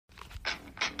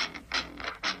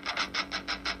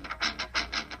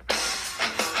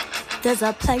There's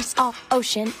a place off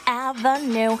Ocean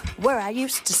Avenue where I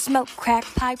used to smoke crack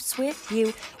pipes with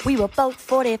you. We were both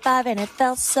 45 and it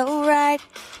felt so right.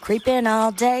 Creeping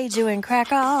all day, doing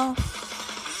crack all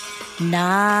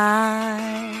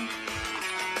night.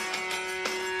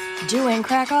 Doing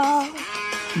crack all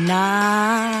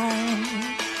night.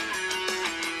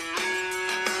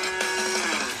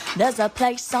 There's a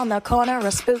place on the corner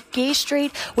of Spooky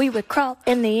Street. We would crawl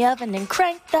in the oven and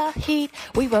crank the heat.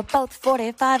 We were both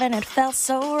 45 and it felt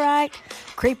so right.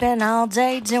 Creeping all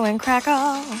day, doing crack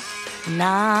all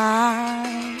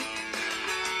night.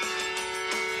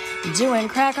 Doing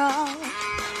crack all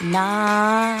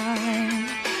night.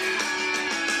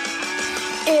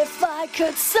 If I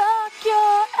could suck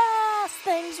your ass,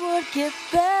 things would get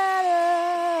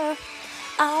better.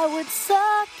 I would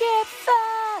suck it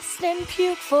fast and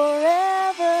puke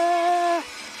forever.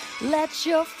 Let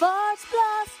your farts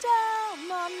blast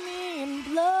down on me and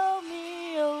blow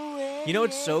me away. You know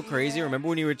what's so crazy? Remember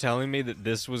when you were telling me that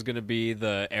this was going to be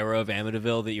the era of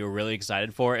Amityville that you were really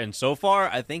excited for? And so far,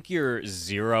 I think you're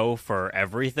 0 for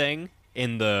everything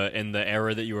in the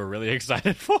era that you were really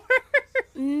excited for.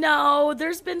 No,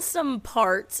 there's been some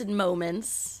parts and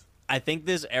moments. I think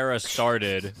this era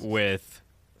started with...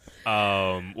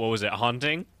 what was it?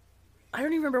 Haunting? I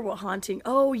don't even remember what Haunting.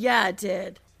 Oh yeah, it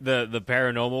did. The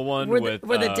paranormal one where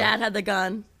with the dad had the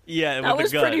gun. Yeah, that with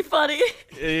was the gun. pretty funny.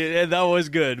 Yeah, that was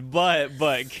good, but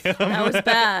that was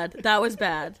bad. That was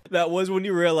bad. That was when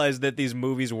you realized that these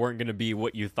movies weren't going to be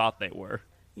what you thought they were.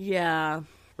 Yeah.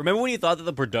 Remember when you thought that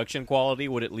the production quality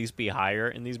would at least be higher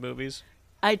in these movies?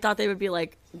 I thought they would be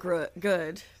like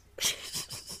good.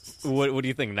 What do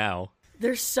you think now?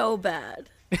 They're so bad.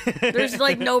 There's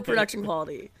like no production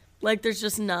quality. Like there's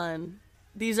just none.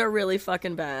 These are really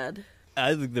fucking bad.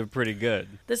 I think they're pretty good.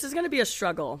 This is going to be a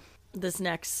struggle, this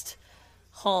next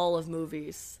haul of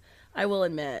movies, I will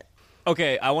admit.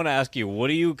 Okay, I want to ask you, what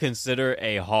do you consider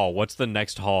a haul? What's the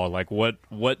next haul? Like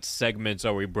what segments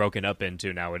are we broken up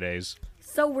into nowadays?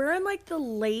 So we're in like the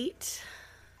late...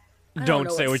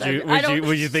 Don't say what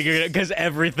you think you're gonna, because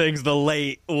everything's the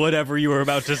late whatever you were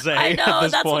about to say. I know, at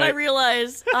this that's point. what I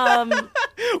realized.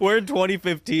 We're in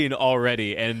 2015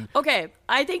 already, and okay,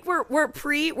 I think we're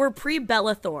pre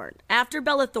Bella Thorne. After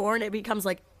Bella Thorne, it becomes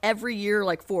like every year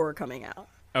like 4 are coming out.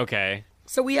 okay.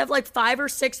 So we have like 5 or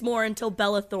 6 more until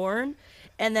Bella Thorne,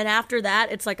 and then after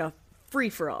that, it's like a free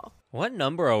for all. What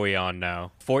number are we on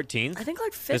now? 14th? I think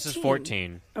like 15. This is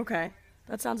 14. Okay,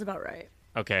 that sounds about right.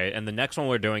 Okay, and the next one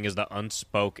we're doing is the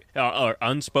Unspoken.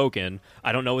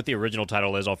 I don't know what the original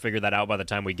title is. I'll figure that out by the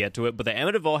time we get to it. But the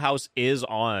Amityville house is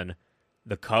on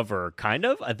the cover, kind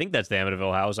of. I think that's the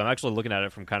Amityville house. I'm actually looking at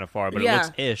it from kind of far, but it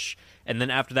looks ish. And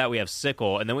then after that, we have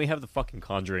Sickle, and then we have the fucking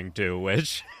Conjuring 2,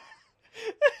 which...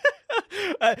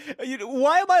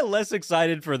 why am I less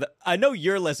excited for that? I know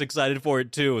you're less excited for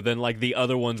it too than like the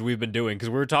other ones we've been doing, because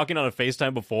we were talking on a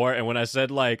FaceTime before, and when I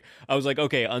said like, I was like,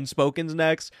 okay, Unspoken's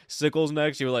next, Sickle's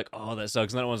next, you were like, oh, that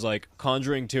sucks. And that one's like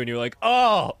Conjuring 2, and you were like,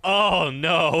 oh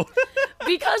no.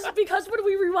 because when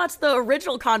we rewatched the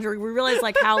original Conjuring, we realized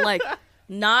like how like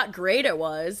not great it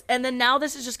was, and then now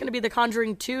this is just going to be the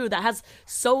Conjuring 2 that has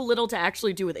so little to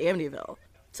actually do with Amityville.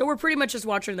 So we're pretty much just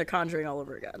watching The Conjuring all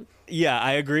over again. Yeah,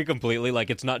 I agree completely. Like,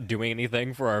 it's not doing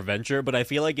anything for our venture, but I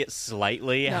feel like it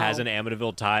slightly has an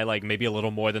Amityville tie, like maybe a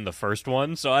little more than the first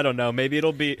one. So I don't know. Maybe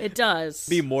it'll be... It does.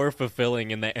 ...be more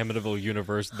fulfilling in the Amityville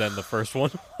universe than the first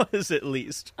one was, at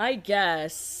least. I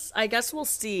guess we'll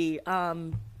see.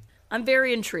 I'm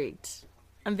very intrigued.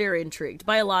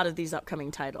 By a lot of these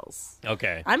upcoming titles.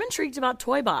 Okay. I'm intrigued about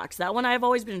Toy Box. That one I've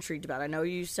always been intrigued about. I know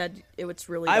you said it's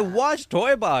really bad. I watched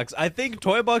Toy Box. I think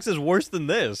Toy Box is worse than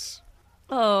this.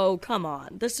 Oh, come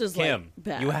on. This is Kim, like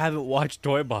bad. You haven't watched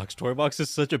Toy Box. Toy Box is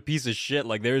such a piece of shit.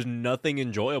 Like, there's nothing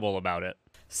enjoyable about it.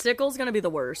 Sickle's gonna be the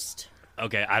worst.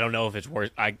 Okay, I don't know if it's worse.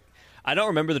 I don't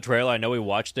remember the trailer. I know we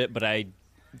watched it, but I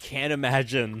can't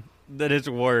imagine that it's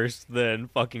worse than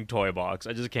fucking Toy Box.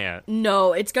 I just can't.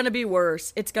 No, it's gonna be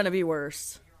worse.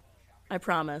 I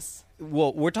promise.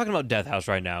 Well, we're talking about Death House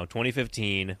right now,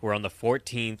 2015. We're on the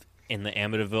 14th in the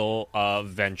Amityville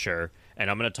venture, and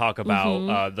I'm going to talk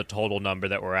about the total number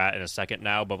that we're at in a second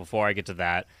now, but before I get to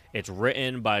that, it's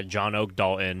written by John Oak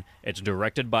Dalton. It's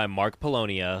directed by Mark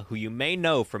Polonia, who you may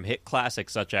know from hit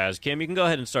classics such as... Kim, you can go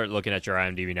ahead and start looking at your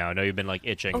IMDb now. I know you've been, like,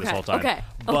 itching this whole time.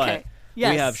 Okay.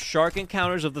 Yes. We have Shark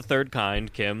Encounters of the Third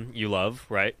Kind, Kim, you love,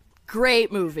 right? Great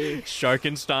movie.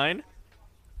 Sharkenstein,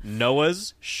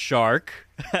 Noah's Shark.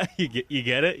 You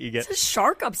get it? It's a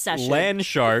shark obsession. Land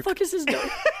Shark. What the fuck is his name?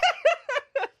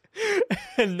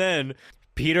 And then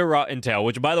Peter Rottentail,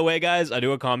 which, by the way, guys, I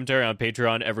do a commentary on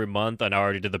Patreon every month, and I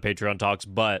already did the Patreon talks,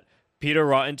 but Peter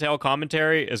Rottentail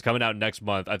commentary is coming out next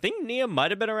month. I think Nia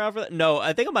might have been around for that. No,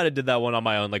 I think I might have did that one on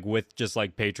my own, like with just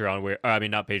like Patreon.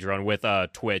 Not Patreon, with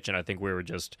Twitch, and I think we were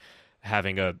just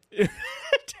having a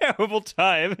terrible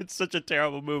time. It's such a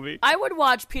terrible movie. I would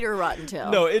watch Peter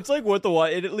Rottentail. No, it's like worth the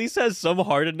watch. It at least has some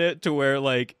heart in it to where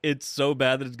like it's so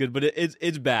bad that it's good, but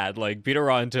it's bad. Like Peter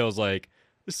Rottentail's like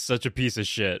such a piece of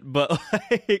shit. But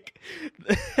like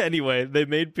anyway, they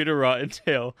made Peter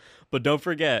Rottentail. But don't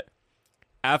forget,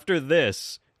 after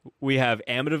this, we have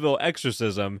Amityville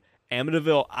Exorcism,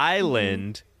 Amityville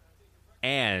Island,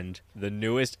 and the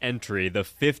newest entry, the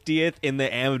 50th in the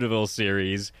Amityville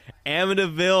series,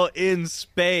 Amityville in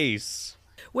Space.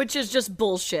 Which is just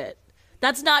bullshit.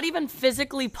 That's not even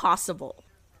physically possible.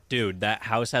 Dude, that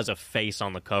house has a face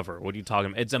on the cover. What are you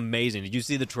talking about? It's amazing. Did you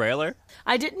see the trailer?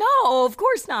 I didn't know. Of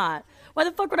course not. Why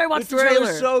the fuck would I watch the trailer? The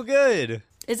trailer's so good.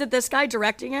 Is it this guy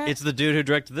directing it? It's the dude who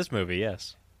directed this movie,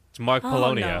 yes. It's Mark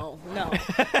Polonia.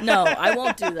 No, I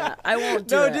won't do that. I won't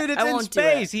do it. No, dude, it's in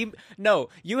space.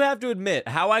 You have to admit,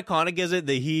 how iconic is it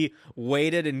that he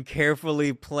waited and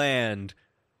carefully planned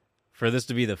for this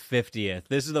to be the 50th?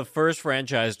 This is the first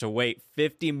franchise to wait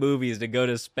 50 movies to go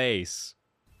to space.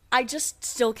 I just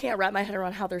still can't wrap my head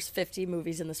around how there's 50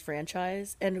 movies in this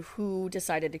franchise and who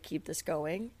decided to keep this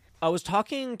going. I was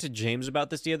talking to James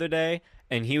about this the other day,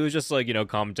 and he was just like,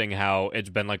 commenting how it's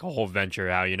been like a whole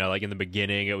venture, how, like in the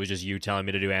beginning, it was just you telling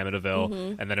me to do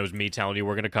Amityville, and then it was me telling you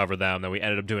we're going to cover them, then we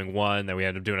ended up doing one, then we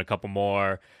ended up doing a couple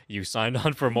more, you signed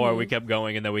on for more, we kept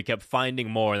going, and then we kept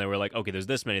finding more, and then we're like, okay, there's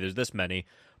this many,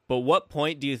 but what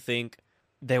point do you think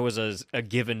there was a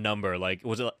given number? Like,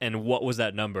 and what was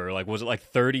that number? Like, was it like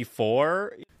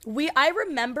 34? I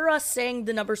remember us saying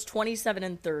the numbers 27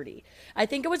 and 30. I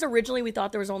think it was originally we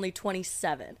thought there was only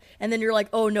 27. And then you're like,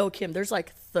 oh no, Kim, there's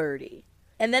like 30.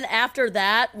 And then after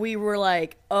that, we were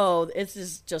like, oh, this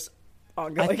is just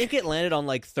ongoing. I think it landed on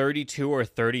like 32 or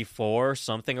 34,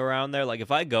 something around there. Like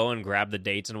if I go and grab the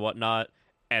dates and whatnot,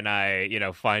 and I,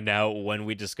 find out when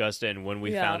we discussed it and when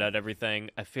we found out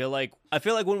everything, I feel like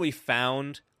when we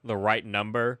found the right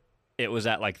number, it was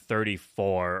at like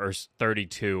 34 or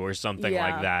 32 or something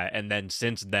like that. And then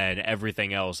since then,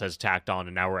 everything else has tacked on,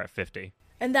 and now we're at 50.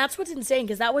 And that's what's insane,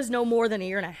 because that was no more than a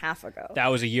year and a half ago. That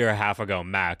was a year and a half ago,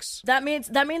 max. That means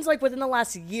like within the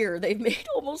last year, they've made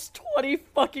almost 20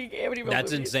 fucking Amityville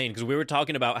That's movies. insane, because we were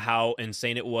talking about how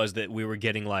insane it was that we were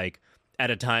getting like,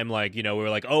 at a time, like, we were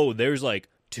like, oh, there's like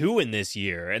 2 in this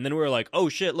year, and then we were like, oh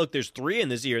shit, look, there's 3 in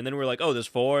this year, and then we were like, oh, there's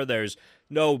 4,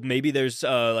 maybe there's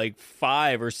like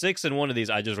 5 or 6 in one of these.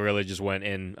 I just really just went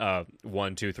in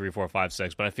 1, 2, 3, 4, 5,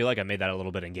 6, but I feel like I made that a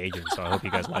little bit engaging, so I hope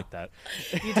you guys like that.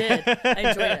 You did. I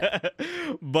enjoyed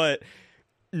it. But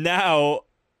now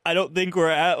I don't think we're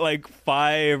at like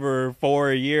 5 or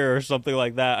 4 a year or something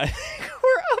like that. I think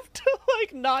we're up to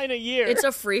like 9 a year. It's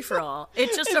a free-for-all.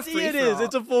 It's just a free-for-all. It is.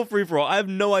 It's a full free-for-all. I have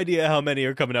no idea how many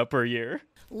are coming out per year.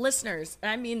 Listeners,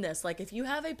 and I mean this, like if you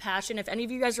have a passion, if any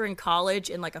of you guys are in college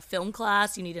in like a film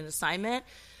class, you need an assignment,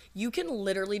 you can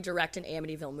literally direct an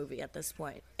Amityville movie at this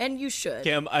point. And you should.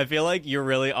 Kim, I feel like you're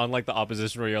really on like the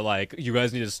opposition where you're like, you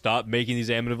guys need to stop making these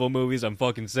Amityville movies. I'm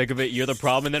fucking sick of it. You're the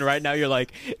problem. And then right now you're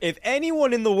like, if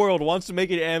anyone in the world wants to make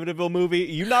an Amityville movie,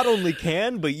 you not only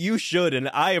can, but you should. And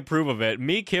I approve of it.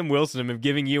 Me, Kim Wilson, am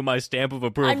giving you my stamp of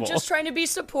approval. I'm just trying to be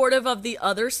supportive of the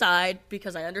other side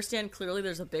because I understand clearly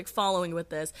there's a big following with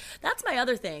this. That's my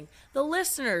other thing. The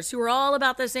listeners who are all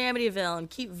about this Amityville and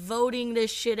keep voting this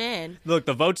shit in. Look,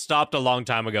 the vote stopped a long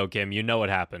time ago, Kim. You know what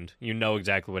happened. You know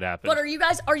exactly what happened. But are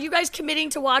you guys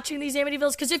committing to watching these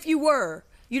Amityvilles? Because if you were,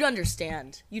 you'd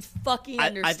understand. You'd fucking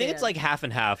understand. I think it's like half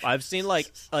and half. I've seen like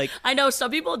I know some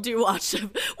people do watch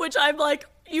them, which I'm like,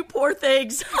 you poor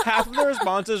things. Half of the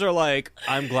responses are like,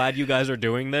 I'm glad you guys are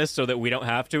doing this so that we don't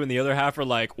have to, and the other half are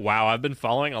like, wow, I've been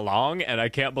following along and I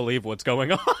can't believe what's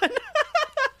going on.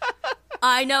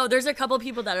 I know. There's a couple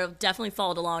people that have definitely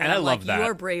followed along. And I love like, that. You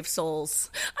are brave souls.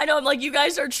 I know. I'm like, you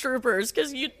guys are troopers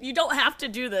because you don't have to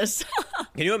do this.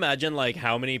 Can you imagine like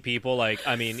how many people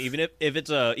even if it's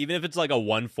like a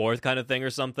 1/4 kind of thing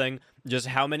or something, just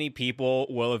how many people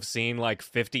will have seen like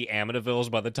 50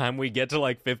 Amityvilles by the time we get to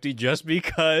like 50 just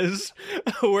because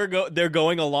they're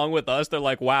going along with us. They're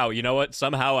like, wow, you know what?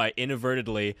 Somehow I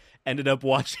inadvertently ended up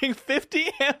watching 50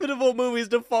 Amityville movies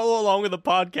to follow along with the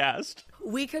podcast.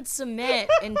 We could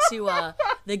submit into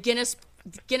the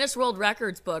Guinness World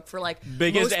Records book for like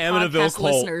biggest most Amityville podcast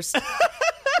cult. Listeners.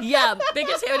 Yeah,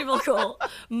 biggest Amityville cult.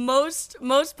 Most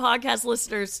podcast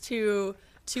listeners to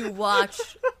watch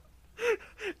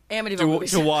Amityville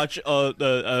movies. To watch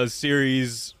a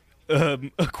series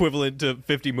equivalent to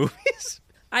 50 movies.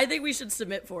 I think we should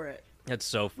submit for it. That's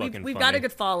so fucking funny. We've got a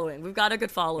good following.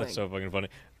 That's so fucking funny.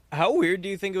 How weird do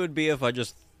you think it would be if I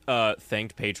just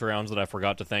thanked Patreons that I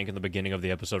forgot to thank in the beginning of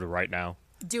the episode right now?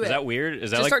 Do it. Is that weird?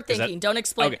 Is that just like, start thinking. Don't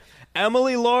explain. Okay.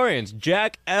 Emily Lawrence,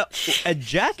 Jack L.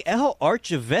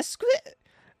 Archivesque?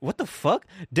 What the fuck?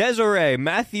 Desiree,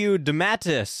 Matthew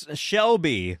DeMattis,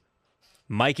 Shelby,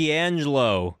 Mikey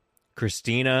Angelo,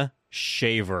 Christina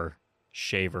Shaver.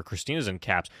 Christina's in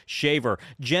caps. Shaver,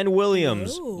 Jen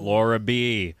Williams, Ooh. Laura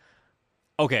B.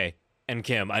 Okay, and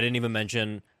Kim, I didn't even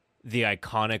mention the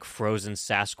iconic Frozen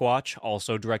Sasquatch,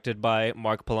 also directed by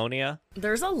Mark Polonia.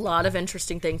 There's a lot of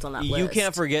interesting things on that list. You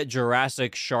can't forget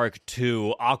Jurassic Shark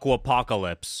 2,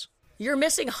 Aquapocalypse. You're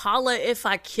missing Holla If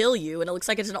I Kill You, and it looks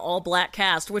like it's an all-black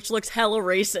cast, which looks hella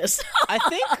racist. I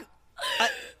think...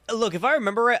 Look, if I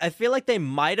remember right, I feel like they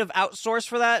might have outsourced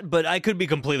for that, but I could be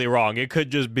completely wrong. It could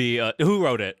just be... who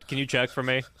wrote it? Can you check for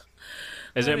me?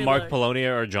 Is it Mark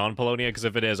Polonia or John Polonia? Because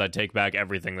if it is, I take back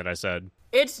everything that I said.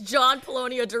 It's John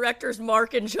Polonia, directors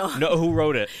Mark and John. No, who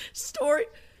wrote it? Story...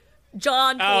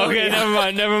 John Polonia. Oh, okay,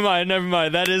 never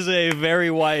mind. That is a very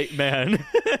white man.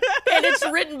 And it's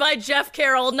written by Jeff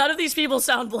Carroll. None of these people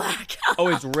sound black. Oh,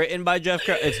 it's written by Jeff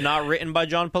Carroll? It's not written by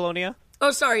John Polonia?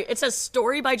 Oh, sorry. It says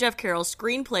story by Jeff Carroll,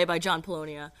 screenplay by John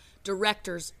Polonia,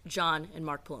 directors John and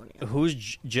Mark Polonia.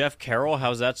 Who's Jeff Carroll?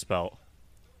 How's that spelled?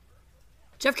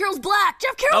 Jeff Carroll's black!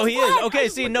 Jeff Carroll's black! Oh, he is? Okay,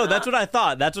 see, no, that's what I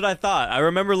thought. I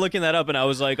remember looking that up, and I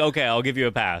was like, okay, I'll give you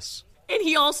a pass. And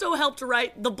he also helped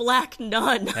write The Black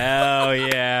Nun. Hell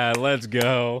yeah, let's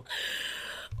go.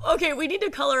 Okay, we need to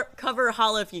cover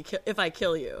Holla If I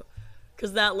Kill You,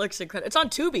 because that looks incredible. It's on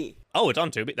Tubi. Oh, it's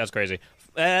on Tubi? That's crazy.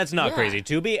 That's not crazy.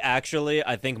 Tubi actually,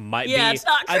 I think, might be... Yeah, it's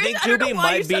not crazy. I think Tubi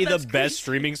might be the best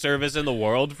streaming service in the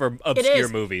world for obscure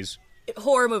movies.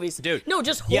 Horror movies. Dude. No,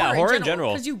 just horror in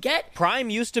general. Because you get... Prime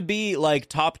used to be, like,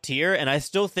 top tier, and I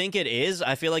still think it is.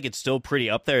 I feel like it's still pretty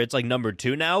up there. It's, like, number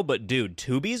 2 now, but, dude,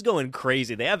 Tubi's going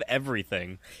crazy. They have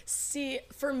everything. See,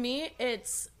 for me,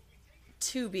 it's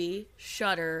Tubi,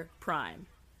 Shudder, Prime.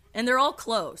 And they're all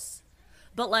close.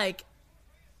 But, like,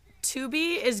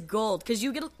 Tubi is gold, because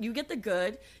you get the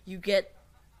good, you get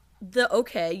the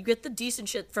okay, you get the decent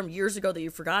shit from years ago that you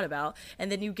forgot about,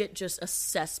 and then you get just a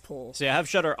cesspool. See, I have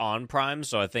Shudder on Prime,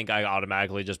 so I think I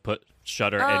automatically just put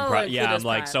Shudder in Prime. Yeah, I'm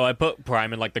like, Prime. So I put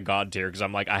Prime in like the God tier because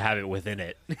I'm like, I have it within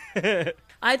it.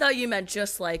 I thought you meant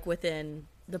just like within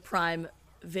the Prime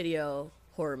Video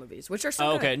horror movies, which are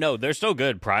so good. Okay, no, they're still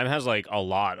good. Prime has like a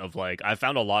lot of like, I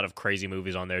found a lot of crazy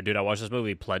movies on there. Dude, I watched this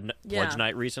movie Pledge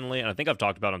Night recently, and I think I've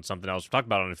talked about it on something else. We've talked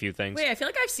about it on a few things. Wait, I feel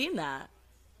like I've seen that.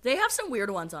 They have some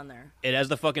weird ones on there. It has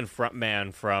the fucking front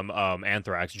man from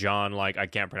Anthrax, John, like, I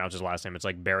can't pronounce his last name. It's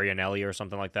like Barinelli or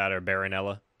something like that, or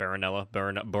Barinella.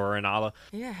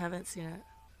 Yeah, I haven't seen it.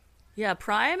 Yeah,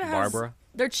 Prime has... Barbara?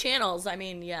 Their channels, I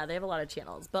mean, yeah, they have a lot of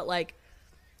channels. But, like,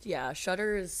 yeah,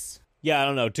 Shudder is... Yeah, I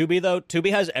don't know. Tubi, though, Tubi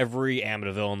has every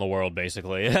Amityville in the world,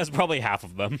 basically. It has probably half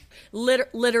of them.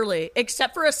 Literally.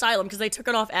 Except for Asylum, because they took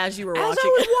it off as you were watching it. As I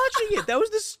was watching it. That was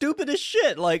the stupidest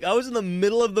shit. Like, I was in the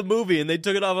middle of the movie, and they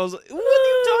took it off. I was like, what are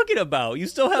you talking about? You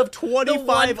still have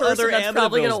 25 other Amityvilles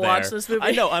probably gonna there. Watch this movie. I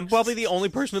know. I'm probably the only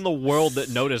person in the world that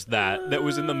noticed that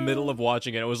was in the middle of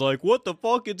watching it. It was like, what the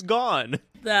fuck? It's gone.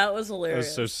 That was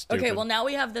hilarious. That was so stupid. Okay, well, now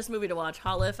we have this movie to watch,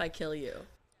 Holla If I Kill You.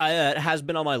 It has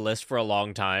been on my list for a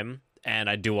long time. And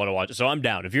I do want to watch it. So I'm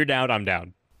down. If you're down, I'm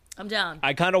down. I'm down.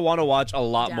 I kind of want to watch a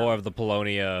lot more of the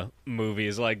Polonia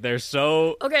movies. Like, they're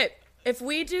so... Okay, if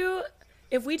we do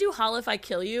Holla If I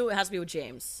Kill You, it has to be with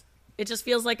James. It just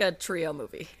feels like a trio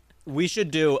movie. We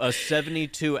should do a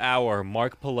 72-hour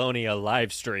Mark Polonia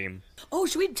live stream. Oh,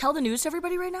 should we tell the news to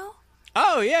everybody right now?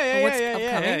 Oh,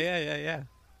 yeah.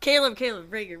 Caleb,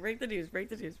 break the news.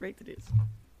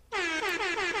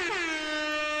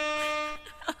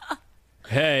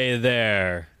 Hey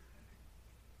there.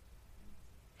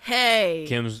 Hey.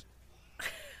 Kim's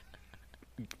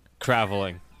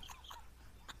traveling.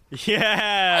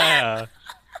 Yeah.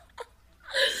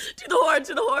 Do the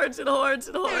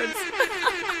horns.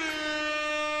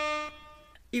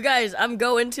 You guys, I'm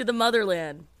going to the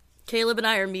motherland. Caleb and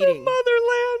I are meeting. The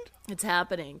motherland. It's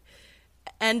happening.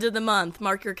 End of the month.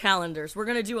 Mark your calendars. We're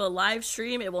going to do a live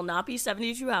stream. It will not be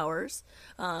 72 hours.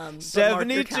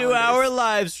 72-hour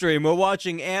live stream. We're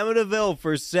watching Amityville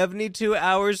for 72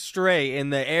 hours straight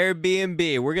in the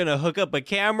Airbnb. We're going to hook up a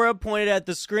camera pointed at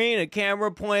the screen, a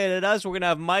camera pointed at us. We're going to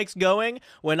have mics going.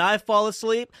 When I fall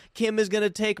asleep, Kim is going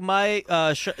to take my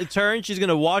turn. She's going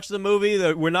to watch the movie.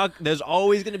 There's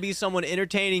always going to be someone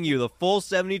entertaining you the full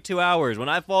 72 hours. When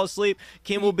I fall asleep,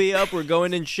 Kim will be up. We're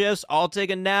going in shifts. I'll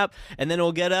take a nap, and then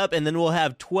we'll get up, and then we'll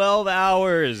have 12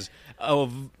 hours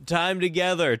of time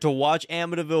together to watch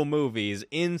Amityville movies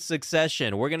in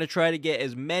succession. We're going to try to get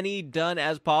as many done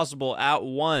as possible at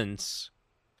once,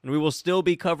 and we will still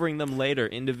be covering them later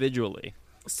individually.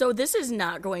 So this is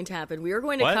not going to happen. We are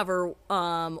going to What? cover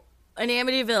an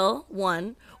Amityville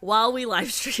one while we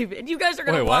live stream, and you guys are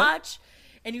going to Wait, what? watch,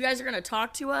 and you guys are going to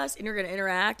talk to us, and you're going to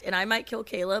interact, and I might kill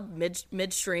Caleb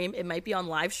midstream. It might be on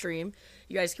live stream.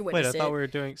 You guys can Wait, witness I thought we were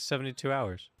doing 72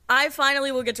 hours. I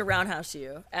finally will get to roundhouse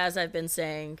you, as I've been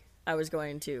saying I was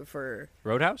going to for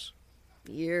Roadhouse?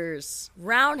 years.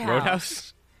 Roundhouse.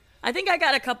 Roadhouse? I think I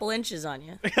got a couple inches on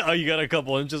you. Oh, you got a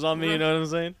couple inches on me, you know what I'm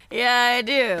saying? Yeah, I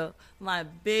do. My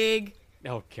big...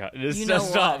 Oh, God. You know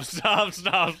Stop.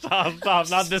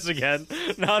 Not this again.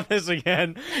 Not this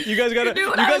again. You guys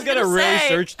gotta really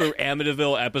search through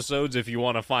Amityville episodes if you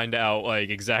want to find out, like,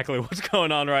 exactly what's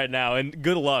going on right now. And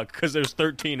good luck, because there's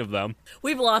 13 of them.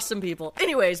 We've lost some people.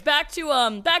 Anyways, back to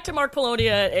Mark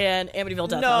Polonia and Amityville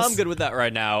Death House. No, I'm good with that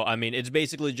right now. I mean, it's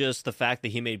basically just the fact that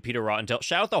he made Peter Rottentail.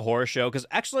 Shout out the horror show, because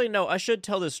actually, no, I should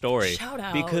tell this story. Shout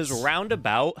out. Because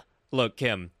roundabout, look,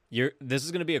 Kim, this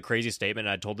is going to be a crazy statement,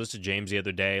 and I told this to James the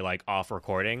other day, like, off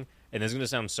recording, and this is going to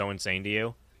sound so insane to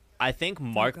you. I think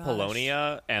Mark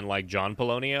Polonia and, like, John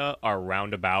Polonia are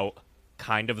roundabout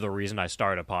kind of the reason I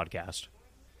started a podcast.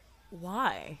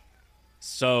 Why?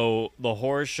 So, the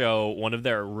horror show, one of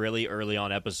their really early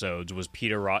on episodes was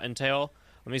Peter Rottentail.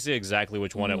 Let me see exactly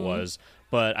which one it was.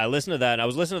 But I listened to that, and I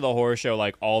was listening to the horror show,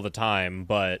 like, all the time,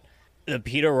 but the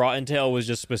Peter Rottentail was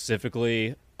just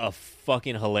specifically a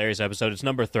fucking hilarious episode. It's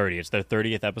number 30. It's their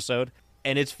 30th episode.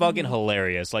 And it's fucking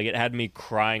hilarious. Like, it had me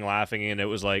crying, laughing, and it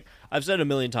was like, I've said it a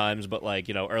million times, but, like,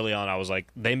 you know, early on I was like,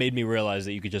 they made me realize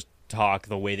that you could just talk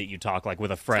the way that you talk, like,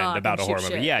 with a friend about a horror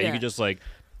movie. Yeah, you could just, like,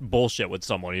 bullshit with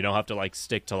someone. You don't have to, like,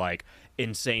 stick to, like,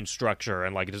 insane structure,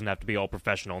 and, like, it doesn't have to be all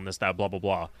professional and this, that, blah, blah,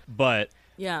 blah. But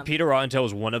Yeah. Peter Rottentail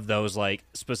was one of those, like,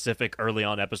 specific early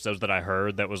on episodes that I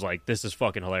heard that was like, this is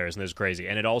fucking hilarious and this is crazy.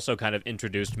 And it also kind of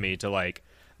introduced me to, like,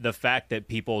 the fact that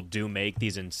people do make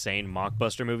these insane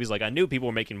mockbuster movies. Like, I knew people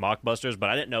were making mockbusters, but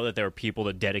I didn't know that there were people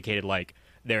that dedicated, like,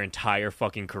 their entire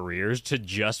fucking careers to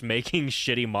just making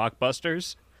shitty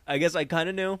mockbusters. I guess I kind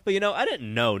of knew, but, you know, I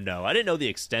didn't know the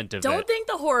extent of it. Don't thank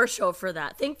the horror show for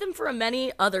that. Thank them for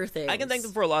many other things. I can thank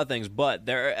them for a lot of things, but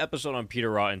their episode on Peter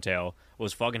Rottentail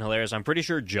was fucking hilarious. I'm pretty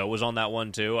sure Joe was on that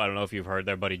one, too. I don't know if you've heard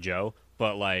their buddy Joe,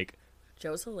 but, like...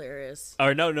 Joe's hilarious.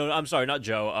 Or no, I'm sorry, not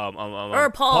Joe. Or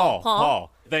Paul.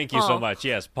 Paul. Thank you so Paul. much.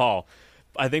 Yes, Paul.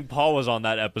 I think Paul was on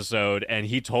that episode, and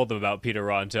he told them about Peter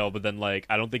Rottentail, but then, like,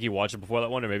 I don't think he watched it before that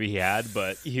one, or maybe he had,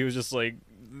 but he was just like,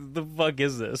 the fuck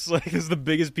is this? Like, it's the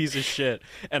biggest piece of shit.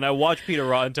 And I watched Peter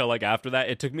Rottentail, like, after that.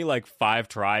 It took me, like, 5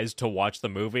 tries to watch the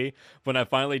movie. When I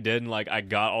finally did, and, like, I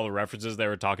got all the references they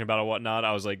were talking about and whatnot,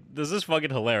 I was like, this is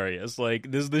fucking hilarious.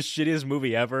 Like, this is the shittiest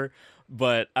movie ever,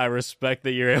 but I respect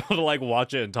that you're able to, like,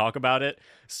 watch it and talk about it.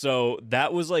 So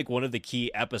that was, like, one of the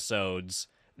key episodes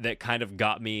that kind of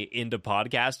got me into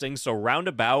podcasting. So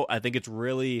roundabout, I think it's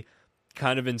really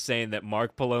kind of insane that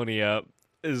Mark Polonia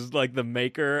is, like, the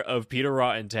maker of Peter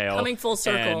Rottentail. Coming full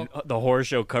circle. And the horror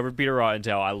show covered Peter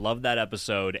Rottentail. I love that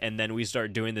episode. And then we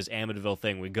start doing this Amityville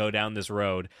thing. We go down this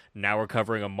road. Now we're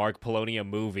covering a Mark Polonia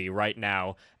movie right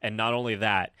now. And not only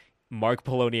that, Mark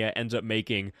Polonia ends up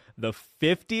making the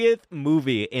 50th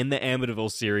movie in the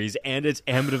Amityville series, and it's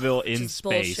Amityville in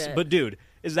space. Bullshit. But, dude,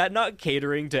 is that not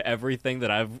catering to everything that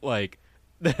I've, like...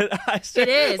 that I said?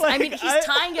 It is. Like, I mean, he's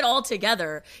tying it all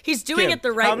together. He's doing Kim, it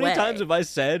the right way. How many times have I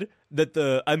said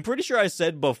that I'm pretty sure I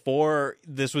said before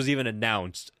this was even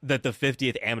announced that the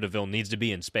 50th Amityville needs to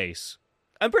be in space.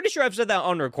 I'm pretty sure I've said that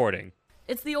on recording.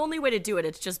 It's the only way to do it.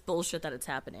 It's just bullshit that it's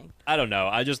happening. I don't know.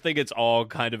 I just think it's all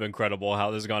kind of incredible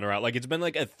how this has gone around. Like, it's been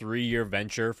like a 3-year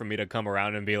venture for me to come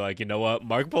around and be like, you know what?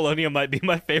 Mark Polonia might be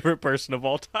my favorite person of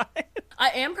all time. I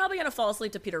am probably going to fall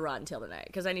asleep to Peter Rottentail tonight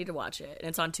because I need to watch it, and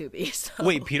it's on Tubi. So.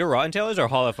 Wait, Peter Rottentail is or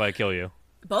Hall If I Kill You?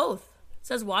 Both. It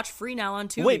says watch free now on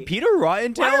Tubi. Wait, Peter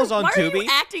Rottentail is on why Tubi? Why are you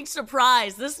acting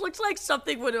surprised? This looks like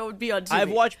something would be on Tubi. I've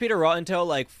watched Peter Rottentail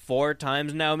like 4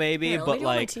 times now, maybe, Here, let but me go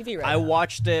on my like TV right I now.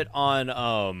 watched it on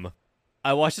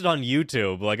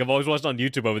YouTube. Like, I've always watched it on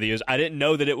YouTube over the years. I didn't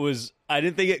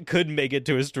think it could make it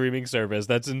to a streaming service.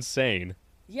 That's insane.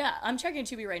 Yeah, I'm checking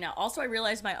Tubi right now. Also, I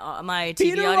realized my TV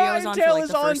Peter audio is on for Rottentail like is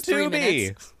the on first 3 Tubi.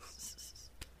 minutes.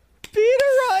 Peter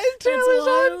Rottentail is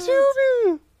on wild.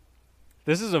 Tubi.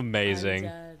 This is I'm amazing.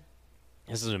 dead.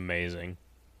 This is amazing.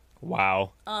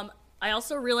 Wow. I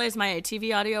also realized my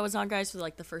TV audio was on, guys, for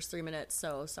like the first 3 minutes,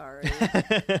 so sorry.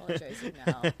 Apologizing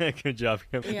now. Good job,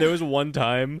 Kim. Yeah. There was one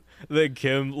time that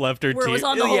Kim left her Where it was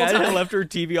on the whole time. left her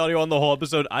TV audio on the whole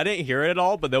episode. I didn't hear it at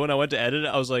all, but then when I went to edit it,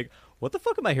 I was like, What the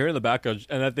fuck am I hearing in the background?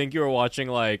 And I think you were watching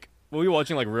were you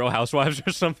watching Real Housewives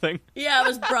or something? Yeah, it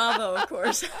was Bravo, of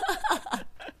course.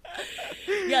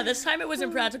 Yeah, this time it was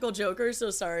Impractical Jokers,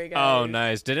 so sorry, guys. Oh,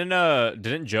 nice.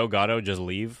 Didn't Joe Gatto just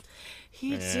leave?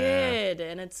 He did,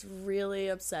 and it's really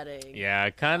upsetting. Yeah,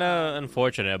 kind of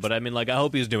unfortunate, but I mean, I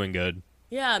hope he's doing good.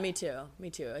 Yeah, me too. Me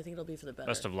too. I think it'll be for the better.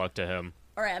 Best of luck to him.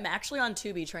 All right, I'm actually on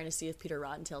Tubi trying to see if Peter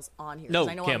Rottentail's on here. No,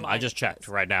 I know Kim, I just checked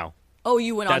right now. Oh,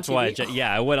 you went That's on Tubi? why I checked.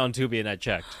 Yeah, I went on Tubi and I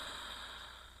checked.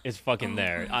 It's fucking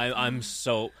there. I'm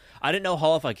so... I didn't know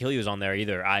Hall If I Kill You was on there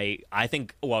either. I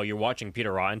think while you're watching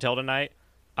Peter Rottentail tonight,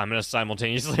 I'm going to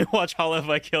simultaneously watch Hall If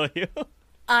I Kill You.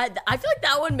 I feel like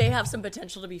that one may have some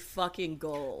potential to be fucking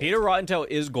gold. Peter Rottentail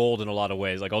is gold in a lot of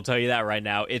ways. I'll tell you that right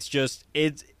now. It's just...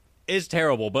 It's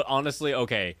terrible. But honestly,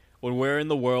 okay, when we're in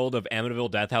the world of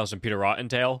Amityville Death House and Peter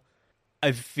Rottentail,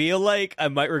 I feel like I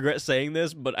might regret saying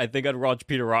this, but I think I'd watch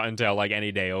Peter Rottentail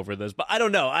any day over this. But I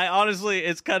don't know. I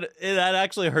honestly, that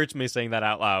actually hurts me saying that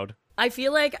out loud. I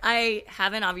feel like I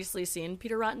haven't obviously seen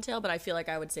Peter Rottentail, but I feel like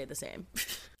I would say the same.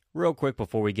 Real quick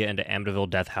before we get into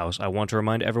Amityville Death House, I want to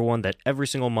remind everyone that every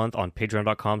single month on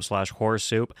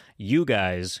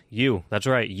patreon.com/horrorsoup, that's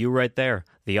right, you right there,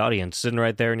 the audience sitting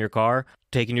right there in your car,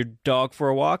 taking your dog for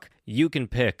a walk, you can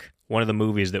pick one of the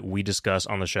movies that we discuss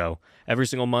on the show. Every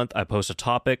single month, I post a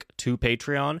topic to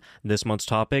Patreon. This month's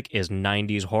topic is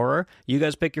 90s horror. You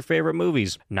guys pick your favorite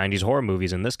movies, 90s horror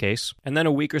movies in this case. And then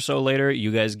a week or so later,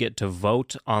 you guys get to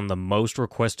vote on the most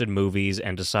requested movies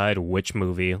and decide which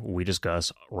movie we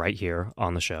discuss right here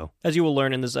on the show. As you will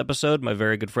learn in this episode, my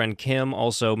very good friend Kim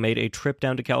also made a trip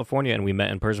down to California and we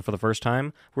met in person for the first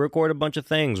time. We recorded a bunch of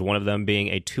things, one of them being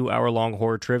a 2-hour-long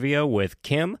horror trivia with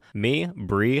Kim, me,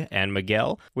 Bree, and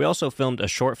Miguel. We also filmed a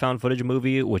short found footage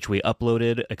movie, which we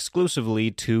uploaded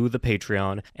exclusively to the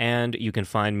Patreon, and you can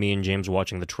find me and James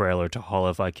watching the trailer to Hall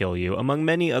If I Kill You, among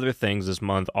many other things this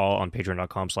month, all on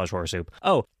patreon.com/horrorsoup.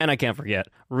 Oh, and I can't forget,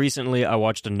 recently I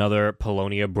watched another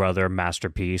Polonia Brother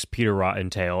masterpiece, Peter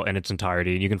Rottentail, in its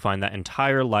entirety, and you can find that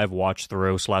entire live watch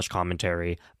through /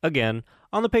 commentary, again,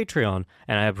 on the Patreon,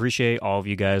 and I appreciate all of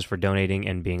you guys for donating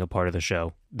and being a part of the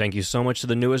show. Thank you so much to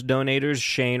the newest donators,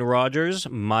 Shane Rogers,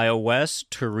 Maya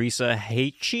West, Teresa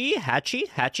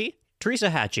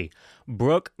Teresa Hatchie,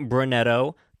 Brooke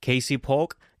Brunetto, Casey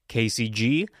Polk, Casey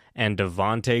G, and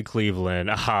Devontae Cleveland.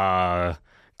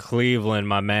 Cleveland,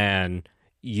 my man,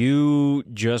 you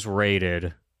just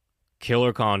rated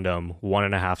Killer Condom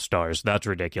 1.5 stars. That's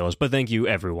ridiculous. But thank you,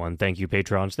 everyone. Thank you,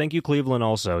 patrons. Thank you, Cleveland,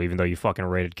 also, even though you fucking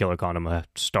rated Killer Condom 1.5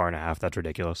 stars. That's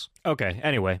ridiculous. Okay,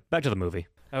 anyway, back to the movie.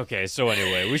 Okay, so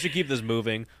anyway, we should keep this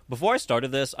moving. Before I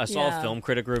started this, I saw a film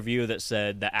critic review that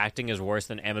said the acting is worse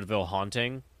than Amityville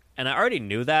Haunting. And I already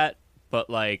knew that, but,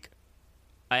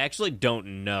 I actually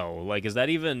don't know. Is that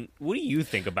even... What do you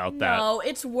think about that? No,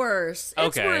 it's worse.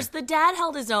 It's worse. The dad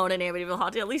held his own in Amityville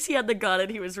Haunting. At least he had the gun and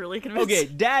he was really convinced. Okay,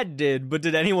 Dad did, but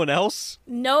did anyone else?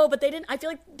 No, but they didn't... I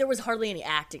feel like there was hardly any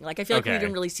acting. I feel like we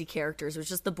didn't really see characters. It was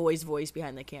just the boy's voice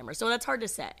behind the camera. So that's hard to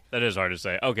say. That is hard to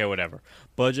say. Okay, whatever.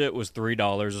 Budget was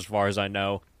 $3 as far as I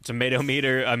know. Tomato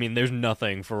meter, I mean, there's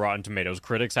nothing for Rotten Tomatoes.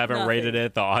 Critics haven't rated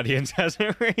it. The audience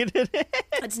hasn't rated it.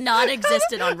 It's not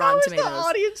existed on Rotten Tomatoes. The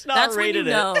audience not rated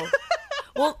it. Know.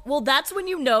 Well, that's when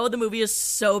you know the movie is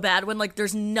so bad when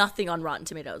there's nothing on Rotten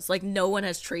Tomatoes. No one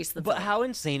has traced the film. But how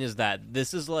insane is that?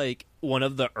 This is one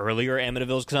of the earlier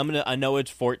Amityvilles because I know it's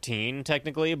 14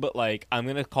 technically, but I'm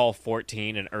gonna call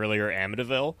 14 an earlier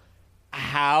Amityville.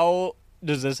 How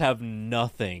does this have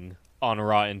nothing on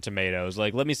Rotten Tomatoes?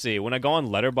 Let me see. When I go on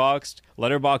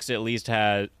Letterboxd at least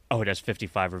had... Oh, it has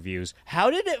 55 reviews.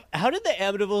 How did the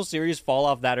Amityville series fall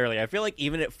off that early? I feel like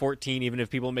even at 14, even if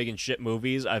people are making shit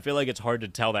movies, I feel like it's hard to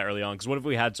tell that early on. Because what have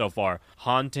we had so far?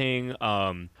 Haunting,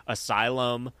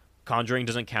 Asylum, Conjuring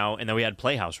doesn't count, and then we had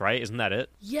Playhouse, right? Isn't that it?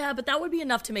 Yeah, but that would be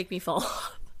enough to make me fall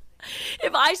off.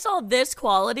 If I saw this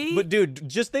quality... But dude,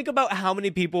 just think about how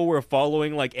many people were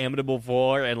following Amityville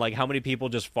 4 and how many people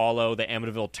just follow the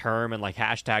Amityville term and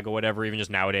hashtag or whatever, even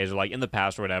just nowadays or in the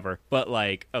past or whatever. But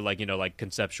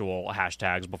conceptual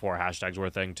hashtags before hashtags were a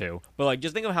thing too. But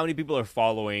just think of how many people are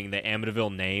following the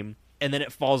Amityville name. And then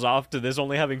it falls off to this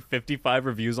only having 55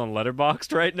 reviews on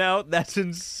Letterboxd right now. That's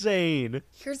insane.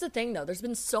 Here's the thing, though. There's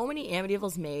been so many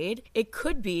Amityvilles made. It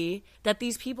could be that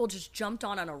these people just jumped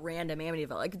on a random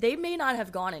Amityville. They may not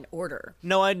have gone in order.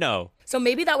 No, I know. So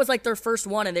maybe that was their first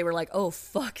one, and they were like, oh,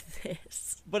 fuck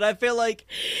this. But I feel like...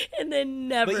 And then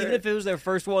never... But even if it was their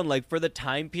first one, for the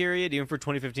time period, even for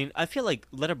 2015, I feel like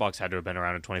Letterboxd had to have been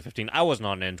around in 2015. I wasn't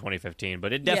on it in 2015,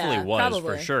 but it definitely was,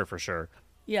 probably. for sure.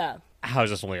 Yeah. How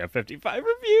is this only at 55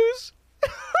 reviews?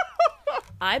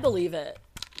 I believe it.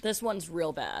 This one's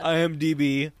real bad.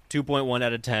 IMDb 2.1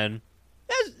 out of 10.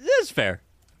 That's fair.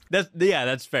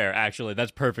 That's fair. Actually,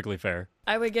 that's perfectly fair.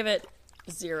 I would give it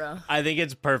 0. I think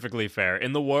it's perfectly fair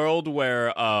in the world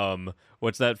where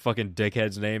what's that fucking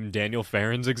dickhead's name? Daniel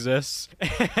Farrens exists,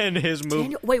 and his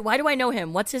movie. Wait, why do I know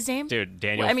him? What's his name? Dude,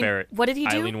 Daniel Farrens. What did he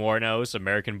do? Eileen Wuornos,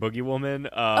 American Boogie Woman.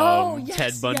 Yes,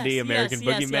 Ted Bundy, American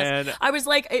Boogeyman. Yes. I was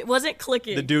like, it wasn't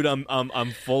clicking. The dude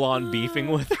I'm full on beefing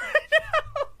with right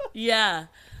now. Yeah,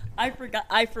 I forgot.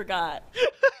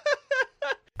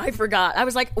 I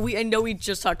was like, I know we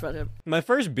just talked about him. My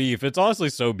first beef. It's honestly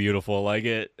so beautiful. Like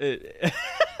it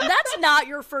That's not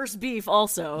your first beef.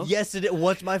 Also, yes, it.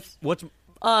 What's?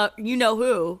 you know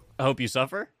who? I Hope You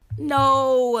Suffer.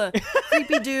 No,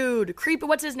 creepy dude.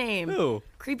 What's his name? Who?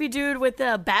 Creepy dude with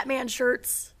the Batman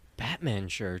shirts. Batman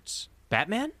shirts.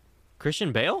 Batman?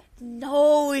 Christian Bale?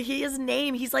 No, his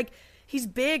name. He's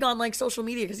big on like social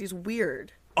media because he's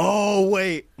weird. Oh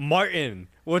wait, Martin.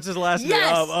 What's his last name?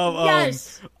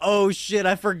 Yes. Oh shit,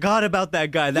 I forgot about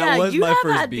that guy. That was my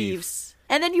first beef. Beefs.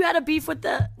 And then you had a beef with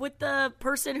the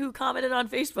person who commented on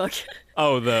Facebook.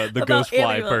 Oh, the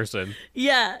Ghostfly person.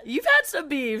 Yeah, you've had some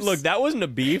beefs. Look, that wasn't a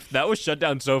beef. That was shut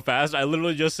down so fast. I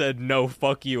literally just said, no,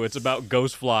 fuck you. It's about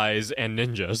ghostflies and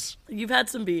ninjas. You've had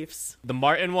some beefs. The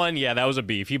Martin one, yeah, that was a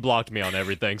beef. He blocked me on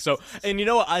everything. So, and you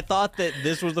know what? I thought that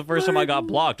this was the first time I got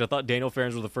blocked. I thought Daniel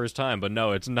Farrens was the first time, but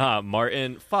no, it's not.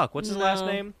 Martin, what's his last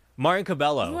name? Martin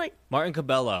Cabello. Martin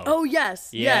Cabello. Oh,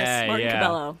 yes. Yes, Martin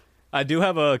Cabello. I do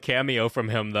have a cameo from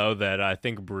him, though, that I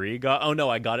think Brie got. Oh, no,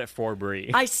 I got it for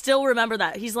Brie. I still remember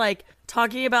that. He's, like,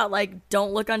 talking about, like,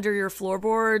 don't look under your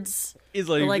floorboards. He's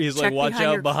like, watch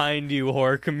out behind you,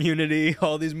 horror community.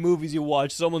 All these movies you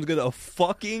watch, someone's gonna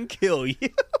fucking kill you.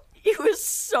 He was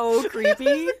so creepy.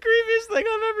 That's the creepiest thing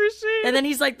I've ever seen. And then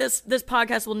he's like, this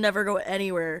podcast will never go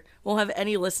anywhere. Won't have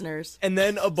any listeners. And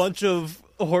then a bunch of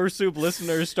Horror Soup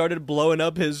listeners started blowing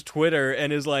up his Twitter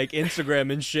and his like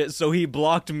Instagram and shit, so he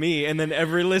blocked me and then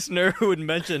every listener who would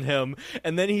mention him.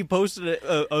 And then he posted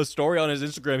a story on his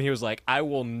Instagram. He was like, I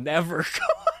will never go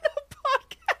on a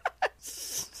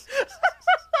podcast.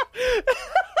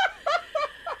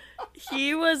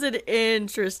 He was an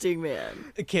interesting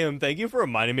man. Kim, thank you for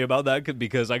reminding me about that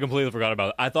because I completely forgot about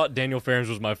it. I thought Daniel Farrens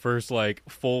was my first like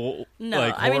full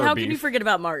I mean, how can you forget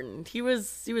about Martin? He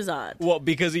was odd. Well,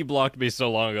 because he blocked me so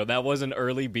long ago. That was an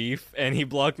early beef, and he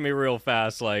blocked me real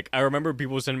fast. Like I remember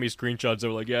people sending me screenshots. They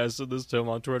were like, "Yeah, I said this to him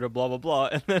on Twitter, blah blah blah,"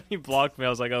 and then he blocked me. I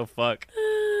was like, "Oh fuck."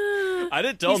 I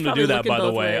didn't tell him to do that, by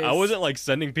the way. I wasn't like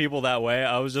sending people that way.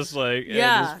 I was just like, hey,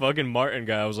 this fucking Martin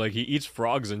guy. I was like, he eats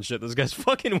frogs and shit. This guy's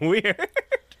fucking weird.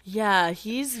 Yeah,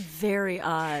 he's very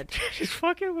odd. He's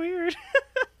fucking weird.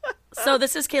 So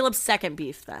this is Caleb's second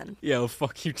beef then. Yeah, well,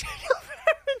 fuck you, Daniel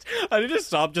Farrens. I need to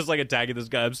stop just like attacking this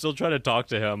guy. I'm still trying to talk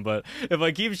to him, but if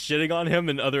I keep shitting on him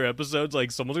in other episodes,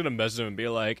 like someone's gonna message him and be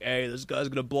like, hey, this guy's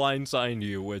gonna blindside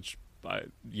you, which I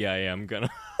am gonna.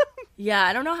 Yeah,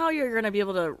 I don't know how you're gonna be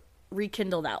able to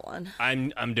rekindle that one.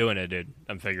 I'm doing it, dude.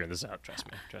 I'm figuring this out. Trust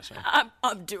me.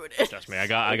 I'm doing it. Trust me. I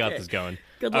got this going.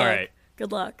 Good luck. All right.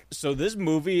 Good luck. So this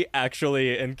movie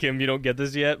actually, and Kim, you don't get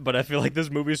this yet, but I feel like this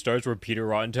movie starts where Peter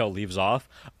Rottentail leaves off.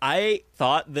 I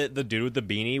thought that the dude with the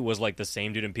beanie was like the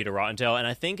same dude in Peter Rottentail, and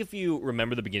I think if you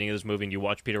remember the beginning of this movie and you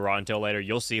watch Peter Rottentail later,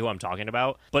 you'll see who I'm talking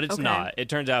about. But it's not. It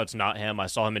turns out it's not him. I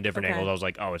saw him in different angles. I was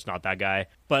like, oh, it's not that guy.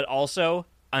 But also,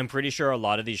 I'm pretty sure a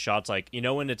lot of these shots, like, you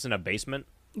know when it's in a basement?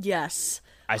 Yes.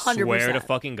 100%. I swear to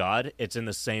fucking God, it's in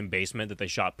the same basement that they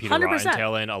shot Peter 100%.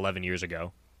 Rottentail in 11 years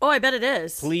ago. Oh, I bet it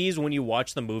is. Please, when you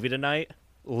watch the movie tonight,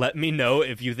 let me know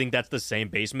if you think that's the same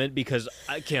basement, because,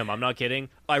 Kim, I'm not kidding.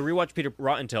 I rewatched Peter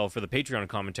Rottentail for the Patreon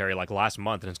commentary like last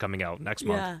month, and it's coming out next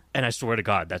month. And I swear to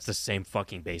God, that's the same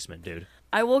fucking basement, dude.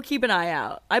 I will keep an eye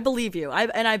out. I believe you.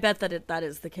 I bet that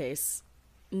is the case,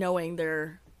 knowing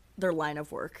their line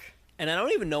of work. And I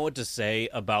don't even know what to say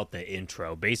about the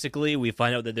intro. Basically, we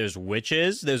find out that there's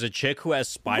witches. There's a chick who has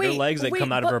spider legs that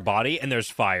come out of her body, and there's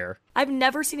fire. I've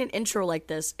never seen an intro like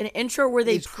this. An intro where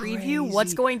they preview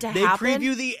what's going to happen. They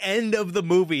preview the end of the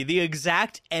movie. The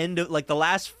exact end of, like, the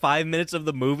last 5 minutes of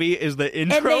the movie is the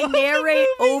intro. And they narrate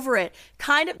over it.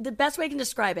 Kind of, the best way I can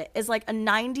describe it is like a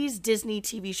 90s Disney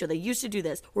TV show. They used to do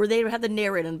this, where they would have the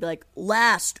narrator and be like,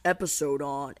 last episode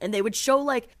on. And they would show,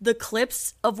 like, the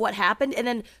clips of what happened, and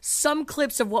then some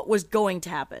clips of what was going to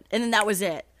happen. And then that was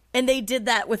it. And they did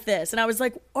that with this. And I was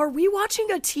like, are we watching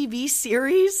a TV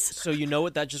series? So you know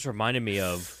what that just reminded me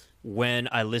of? When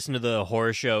I listened to the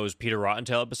horror show's Peter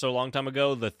Rottentail episode a long time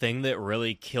ago, the thing that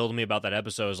really killed me about that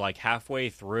episode is like halfway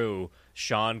through,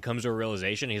 Sean comes to a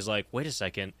realization. He's like, wait a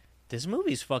second, this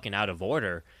movie's fucking out of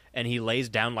order. And he lays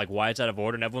down like why it's out of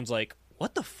order. And everyone's like,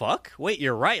 what the fuck? Wait,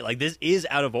 you're right. Like, this is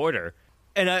out of order.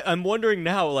 And I'm wondering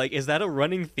now, like, is that a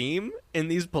running theme in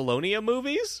these Polonia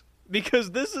movies?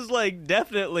 Because this is, like,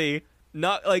 definitely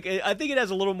not, like, I think it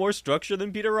has a little more structure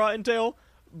than Peter Rottentail,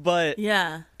 but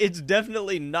Yeah. it's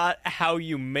definitely not how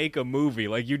you make a movie.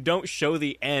 Like, you don't show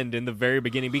the end in the very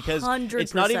beginning because 100%.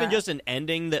 it's not even just an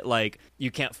ending that, like,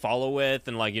 you can't follow with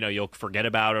and, like, you know, you'll forget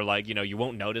about or, like, you know, you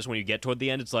won't notice when you get toward the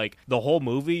end. It's like the whole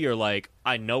movie, you're like,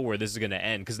 I know where this is going to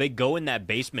end because they go in that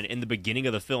basement in the beginning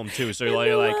of the film, too. So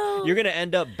you're like you're going to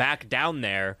end up back down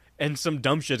there and some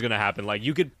dumb shit's going to happen. Like,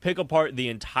 you could pick apart the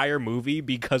entire movie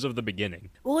because of the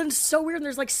beginning. Well, and it's so weird.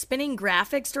 There's like spinning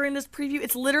graphics during this preview.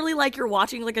 It's literally like you're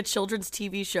watching like a children's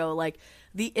TV show, like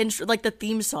the intro, like the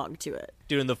theme song to it.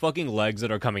 Dude, and the fucking legs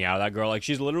that are coming out of that girl, like,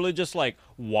 she's literally just, like,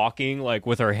 walking, like,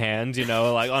 with her hands, you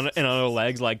know, like, on her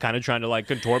legs, like, kind of trying to, like,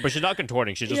 contort, but she's not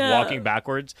contorting. She's just walking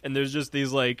backwards, and there's just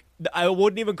these, like, I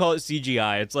wouldn't even call it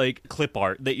CGI. It's, like, clip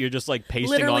art that you're just, like, pasting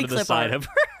Literally onto the side of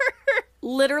her.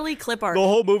 Literally clip art. The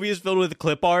whole movie is filled with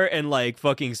clip art and, like,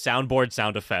 fucking soundboard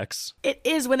sound effects. It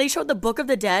is. When they showed the Book of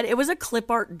the Dead, it was a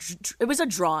clip art. It was a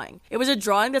drawing. It was a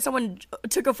drawing that someone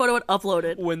took a photo and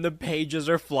uploaded. When the pages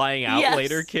are flying out Yes.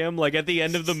 later, Kim, like, at the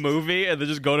end of the movie, and they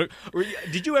just go to...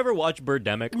 Did you ever watch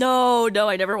Birdemic? No,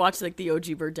 I never watched like the OG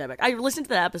Birdemic. I listened to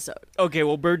the episode. Okay,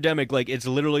 well, Birdemic, like, it's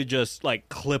literally just, like,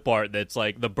 clip art that's,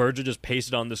 like, the birds are just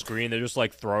pasted on the screen. They're just,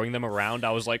 like, throwing them around.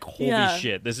 I was like, holy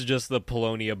shit, this is just the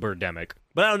Polonia Birdemic.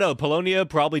 But I don't know, Polonia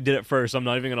probably did it first, I'm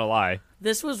not even gonna lie.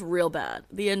 This was real bad.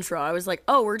 The intro, I was like,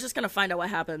 oh, we're just gonna find out what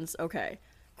happens. Okay,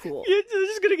 cool. They're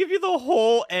just gonna give you the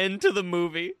whole end to the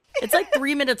movie. It's like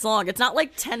 3 minutes long. It's not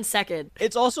like 10 seconds.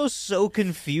 It's also so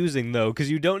confusing, though,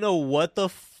 because you don't know what the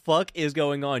fuck is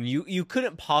going on. You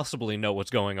couldn't possibly know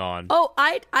what's going on. Oh,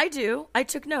 I do. I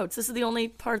took notes. This is the only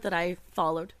part that I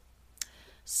followed.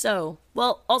 So,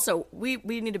 well, also, we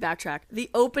need to backtrack. The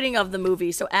opening of the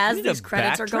movie, so as these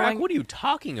credits are going... What are you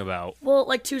talking about? Well,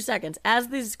 like 2 seconds. As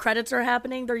these credits are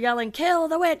happening, they're yelling, kill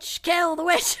the witch, kill the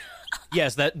witch.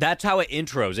 Yes, that's how it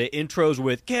intros. It intros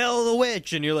with "kill the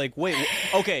witch," and you're like, "Wait,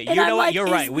 okay, you know what? like, You're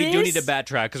right. We do need to this-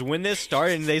 backtrack because when this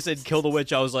started and they said "kill the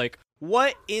witch," I was like,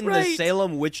 "What in the Right.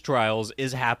 Salem witch trials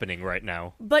is happening right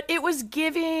now?" But it was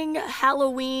giving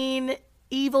Halloween,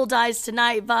 Evil Dies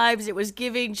Tonight vibes. It was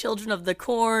giving Children of the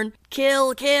Corn,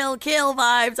 kill, kill, kill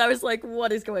vibes. I was like,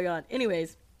 what is going on?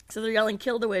 Anyways, so they're yelling,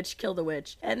 kill the witch, kill the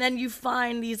witch. And then you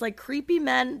find these like creepy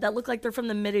men that look like they're from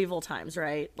the medieval times,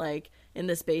 right? Like in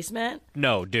this basement.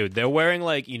 No, dude, they're wearing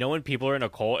like, you know when people are in a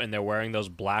cult and they're wearing those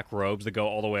black robes that go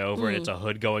all the way over and it's a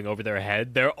hood going over their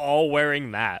head? They're all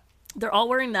wearing that. They're all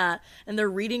wearing that, and they're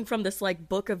reading from this like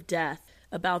book of death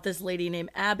about this lady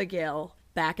named Abigail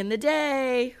back in the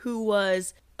day who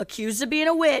was accused of being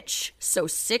a witch. So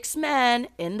 6 men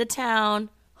in the town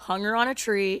hung her on a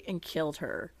tree and killed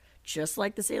her, just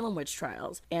like the Salem witch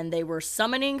trials. And they were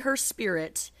summoning her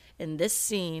spirit in this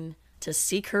scene to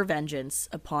seek her vengeance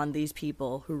upon these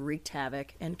people who wreaked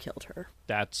havoc and killed her.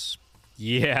 That's,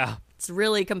 yeah. It's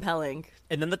really compelling.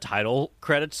 And then the title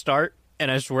credits start, and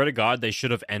I swear to God, they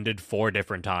should have ended 4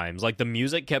 different times. Like, the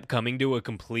music kept coming to a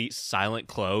complete silent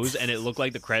close, and it looked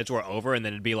like the credits were over, and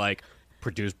then it'd be like,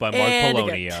 produced by Mark And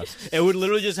Polonia. It would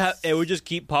literally just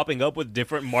keep popping up with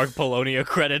different Mark Polonia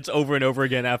credits over and over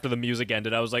again after the music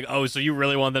ended. I was like, oh, so you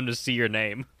really want them to see your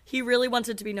name? He really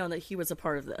wanted to be known that he was a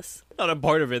part of this. Not a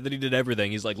part of it, that he did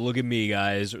everything. He's like, look at me,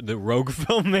 guys, the rogue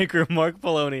filmmaker Mark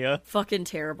Polonia. Fucking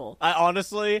terrible. I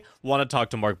honestly want to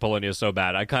talk to Mark Polonia so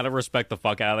bad. I kind of respect the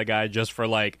fuck out of the guy just for,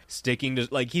 like, sticking to...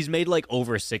 Like, he's made, like,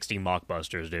 over 60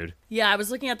 mockbusters, dude. Yeah, I was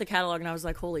looking at the catalog and I was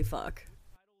like, holy fuck.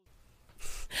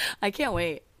 I can't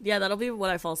wait. Yeah, that'll be what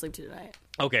I fall asleep to tonight.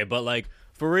 Okay, but, like,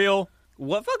 for real...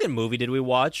 What fucking movie did we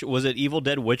watch? Was it Evil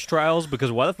Dead Witch Trials?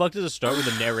 Because why the fuck does it start with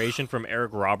a narration from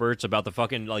Eric Roberts about the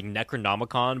fucking, like,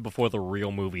 Necronomicon before the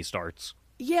real movie starts?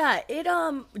 Yeah,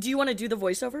 do you want to do the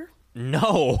voiceover?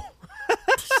 No.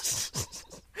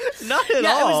 Not at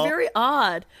Yeah, all. it was very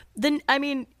odd. The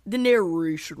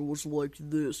narration was like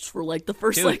this for like the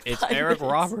first Dude, like 5 it's Eric minutes.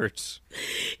 Roberts.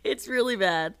 It's really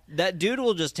bad. That dude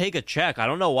will just take a check. I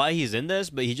don't know why he's in this,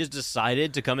 but he just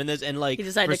decided to come in this, and like He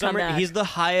decided for to some come reason, back. he's the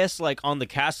highest like on the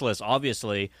cast list,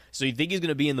 obviously. So you think he's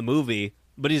gonna be in the movie,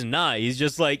 but he's not. He's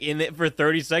just like in it for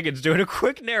 30 seconds doing a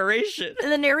quick narration.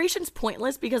 And the narration's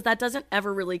pointless because that doesn't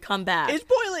ever really come back. It's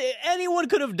pointless. Anyone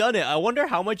could have done it. I wonder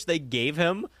how much they gave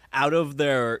him out of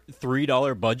their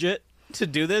 $3 budget to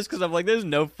do this, because I'm like, there's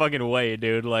no fucking way,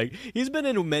 dude. Like, he's been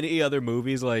in many other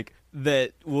movies like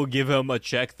that will give him a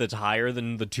check that's higher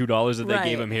than the $2 that they Right.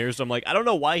 gave him here. So I'm like, I don't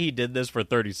know why he did this for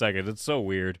 30 seconds. It's so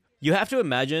weird. You have to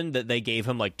imagine that they gave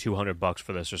him like $200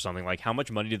 for this or something. Like, how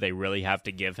much money do they really have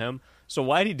to give him So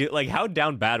why did he do, like, how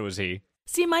down bad was he?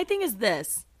 See, my thing is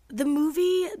this. The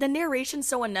movie, the narration's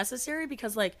so unnecessary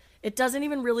because, like, it doesn't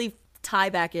even really tie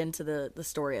back into the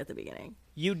story at the beginning.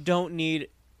 You don't need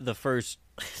the first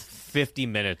 50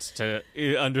 minutes to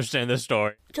understand the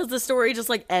story. Because the story just,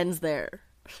 like, ends there.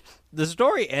 The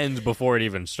story ends before it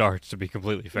even starts, to be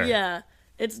completely fair. Yeah,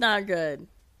 it's not good.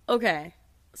 Okay,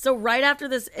 so right after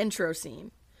this intro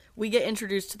scene, we get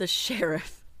introduced to the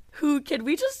sheriff, who, can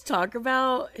we just talk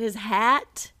about his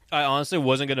hat? I honestly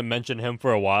wasn't going to mention him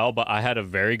for a while, but I had a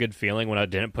very good feeling when I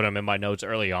didn't put him in my notes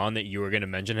early on that you were going to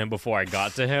mention him before I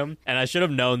got to him. And I should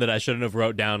have known that I shouldn't have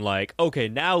wrote down, like, okay,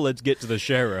 now let's get to the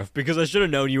sheriff, because I should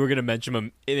have known you were going to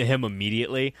mention him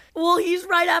immediately. Well, he's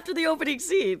right after the opening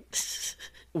scene.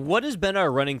 What has been our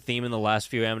running theme in the last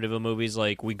few Amityville movies?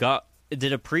 Like,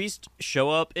 did a priest show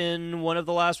up in one of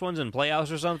the last ones in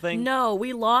Playhouse or something? No,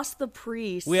 we lost the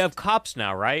priest. We have cops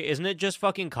now, right? Isn't it just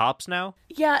fucking cops now?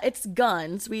 Yeah, it's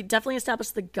guns. We definitely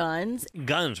established the guns.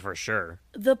 Guns, for sure.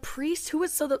 The priest,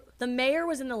 the mayor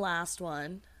was in the last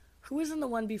one. Who was in the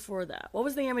one before that? What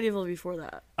was the Amityville before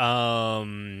that?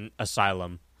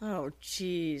 Asylum. Oh,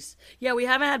 jeez. Yeah, we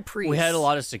haven't had priests. We had a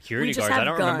lot of security guards. I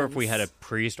don't remember if we had a guns.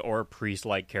 priest or a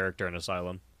priest-like character in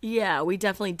Asylum. Yeah, we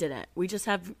definitely didn't. We just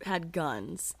have had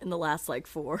guns in the last, like,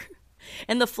 4.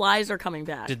 And the flies are coming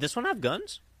back. Did this one have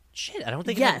guns? Shit, I don't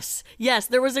think Yes,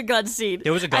 there was a gun scene.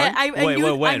 There was a gun? When?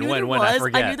 I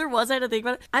forget. I knew there was. I had to think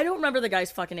about it. I don't remember the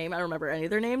guy's fucking name. I don't remember any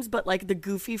of their names. But, like, the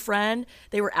goofy friend,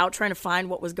 they were out trying to find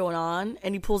what was going on.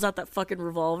 And he pulls out that fucking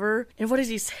revolver. And what does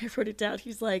he say? I wrote it down.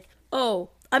 He's like,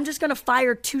 oh, I'm just going to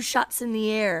fire 2 shots in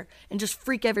the air and just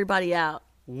freak everybody out.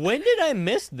 When did I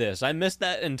miss this? I missed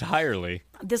that entirely.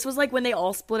 This was like when they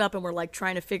all split up and were like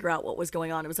trying to figure out what was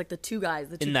going on. It was like the 2 guys,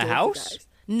 the 2 in the house. Guys.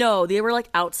 No, they were like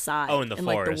outside. Oh, in the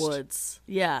forest, like the woods.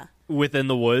 Yeah. Within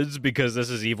the woods, because this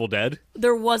is Evil Dead.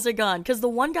 There was a gun because the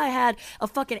one guy had a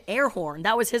fucking air horn.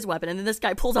 That was his weapon, and then this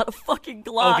guy pulls out a fucking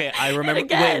Glock. Okay, I remember.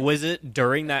 Wait, was it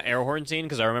during that air horn scene?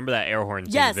 Because I remember that air horn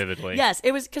scene vividly. Yes,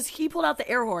 it was because he pulled out the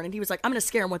air horn and he was like, "I'm gonna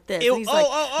scare him with this." And he's like,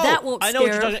 "That won't." I know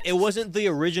what you're talking. It wasn't the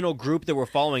original group that were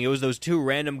following. It was those 2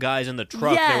 random guys in the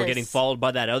truck that were getting followed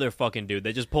by that other fucking dude.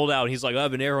 They just pulled out. And he's like, "I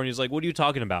have an air horn." He's like, "What are you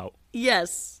talking about?"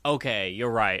 Yes. Okay,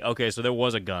 you're right. Okay, so there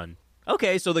was a gun.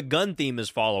 Okay, so the gun theme is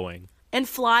following. And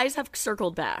flies have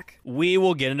circled back. We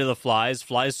will get into the flies.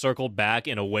 Flies circled back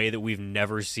in a way that we've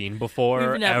never seen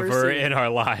before, in our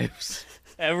lives.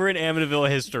 Ever in Amityville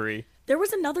history. There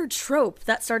was another trope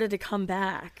that started to come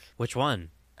back. Which one?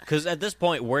 Because at this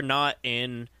point, we're not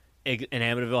in an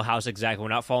Amityville house exactly. We're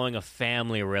not following a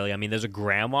family, really. I mean, there's a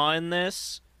grandma in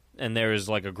this, and there's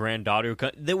like a granddaughter.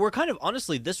 They were kind of,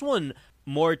 honestly, this one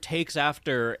more takes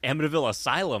after Amityville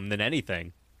Asylum than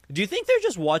anything. Do you think they're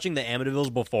just watching the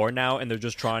Amityvilles before now and they're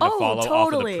just trying to follow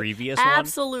off of the previous one?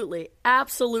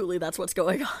 Absolutely, that's what's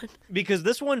going on. Because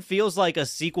this one feels like a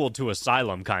sequel to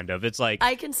Asylum, kind of. It's like...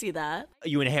 I can see that.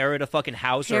 You inherit a fucking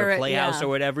house or a playhouse or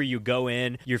whatever, you go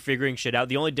in, you're figuring shit out.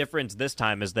 The only difference this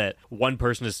time is that one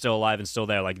person is still alive and still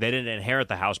there. Like, they didn't inherit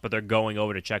the house, but they're going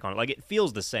over to check on it. Like, it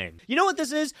feels the same. You know what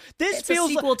this is? This feels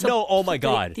a sequel like... To no, oh my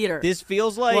god. Theater. This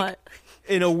feels like... What?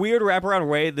 In a weird wraparound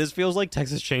way, this feels like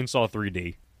Texas Chainsaw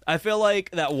 3D. I feel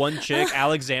like that one chick,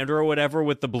 Alexandra or whatever,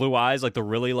 with the blue eyes, like the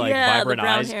really vibrant the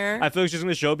brown eyes. Hair. I feel like she's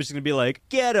gonna show up and she's gonna be like,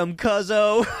 "Get him,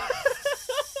 cuzzo."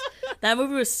 That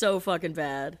movie was so fucking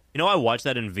bad. You know, I watched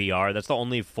that in VR. That's the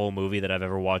only full movie that I've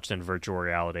ever watched in virtual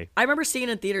reality. I remember seeing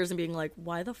it in theaters and being like,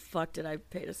 "Why the fuck did I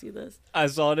pay to see this?" I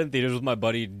saw it in theaters with my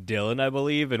buddy Dylan, I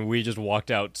believe, and we just walked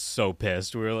out so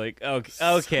pissed. We were like,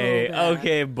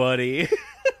 "Okay, buddy."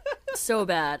 So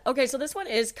bad. Okay, so this one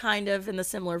is kind of in the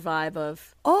similar vibe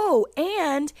of... Oh,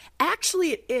 and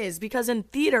actually it is, because in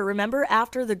theater, remember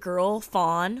after the girl,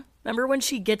 Fawn? Remember when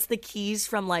she gets the keys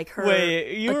from, like, her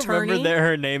Wait, you attorney? remember that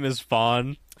her name is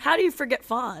Fawn? How do you forget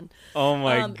Fawn? Oh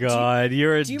my god,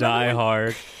 you're a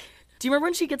diehard. Do you remember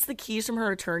when she gets the keys from her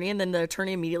attorney and then the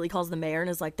attorney immediately calls the mayor and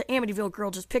is like, the Amityville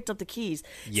girl just picked up the keys?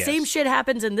 Yes. Same shit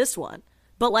happens in this one.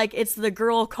 But, like, it's the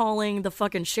girl calling the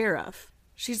fucking sheriff.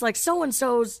 She's like,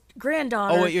 so-and-so's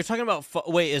granddaughter. Oh, wait, you're talking about...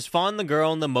 Wait, is Fawn the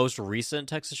girl in the most recent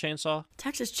Texas Chainsaw?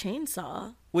 Texas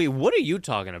Chainsaw? Wait, what are you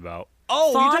talking about?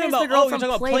 Oh, Fawn you're talking is about the girl you're from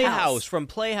talking about Playhouse. from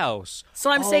Playhouse.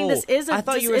 So I'm saying this is I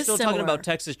thought you were still talking similar. about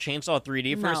Texas Chainsaw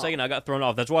 3D for a No. second. I got thrown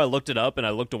off. That's why I looked it up and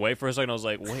I looked away for a second. I was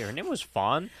like, wait, her name was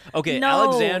Fawn? Okay, No.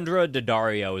 Alexandra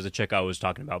Daddario is the chick I was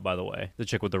talking about, by the way. The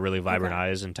chick with the really vibrant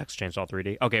eyes in Texas Chainsaw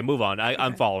 3D. Okay, move on.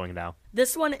 I'm following now.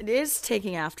 This one is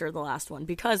taking after the last one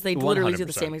because they literally do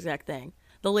the 100%. same exact thing.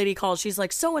 the lady calls. She's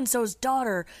like, so-and-so's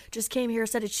daughter just came here,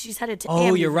 said she's headed to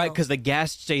Oh, you're Amityville. right, because the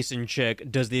gas station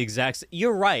chick does the exact...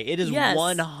 You're right. It is Yes.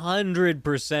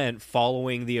 100%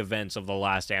 following the events of the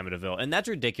last Amityville. And that's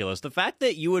ridiculous. The fact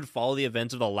that you would follow the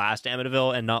events of the last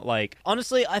Amityville and not, like...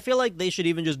 Honestly, I feel like they should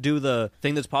even just do the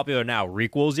thing that's popular now,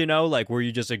 requels, you know? Like, where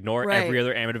you just ignore Right. every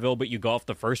other Amityville, but you go off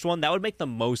the first one. That would make the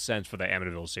most sense for the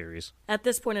Amityville series. At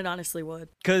this point, it honestly would.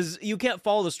 Because you can't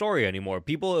follow the story anymore.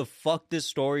 People have fucked this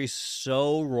story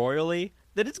so royally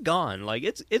that it's gone. Like,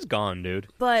 it's gone, dude.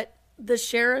 But the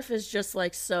sheriff is just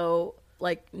like so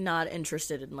like not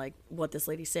interested in like what this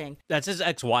lady's saying. That's his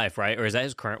ex-wife, right? Or is that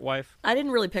his current wife? I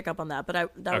didn't really pick up on that, but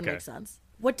that would Okay. make sense.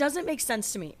 What doesn't make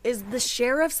sense to me is the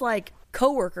sheriff's like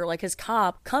coworker, like his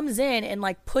cop, comes in and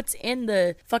like puts in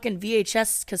the fucking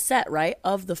VHS cassette, right,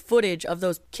 of the footage of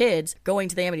those kids going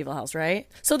to the Amityville house, right?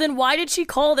 So then why did she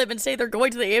call them and say they're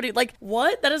going to the Amityville? Like,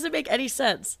 what? That doesn't make any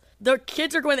sense. The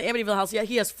kids are going to the Amityville house, yet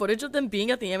he has footage of them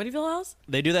being at the Amityville house?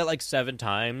 They do that like 7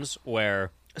 times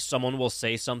where someone will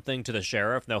say something to the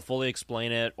sheriff, they'll fully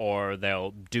explain it, or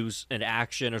they'll do an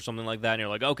action or something like that, and you're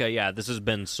like, okay, yeah, this has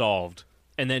been solved.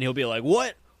 And then he'll be like,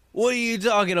 what? What are you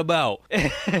talking about?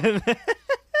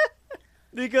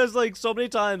 Because, like, so many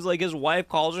times, like, his wife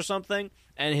calls or something,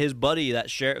 and his buddy,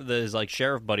 his, like,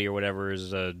 sheriff buddy or whatever,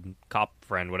 his cop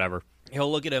friend, whatever,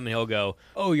 he'll look at him and he'll go,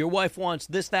 oh, your wife wants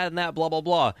this, that, and that, blah, blah,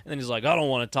 blah. And then he's like, I don't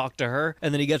want to talk to her.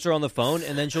 And then he gets her on the phone,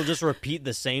 and then she'll just repeat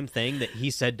the same thing that he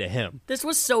said to him. This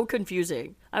was so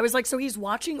confusing. I was like, so he's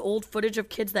watching old footage of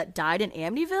kids that died in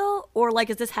Amityville? Or, like,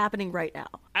 is this happening right now?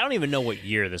 I don't even know what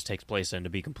year this takes place in, to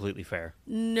be completely fair.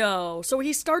 No. So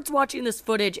he starts watching this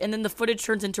footage, and then the footage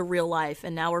turns into real life,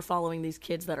 and now we're following these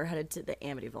kids that are headed to the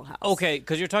Amityville house. Okay,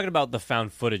 because you're talking about the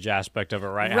found footage aspect of it,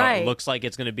 right? How Right. it looks like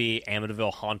it's going to be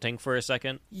Amityville haunting for a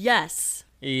second. Yes.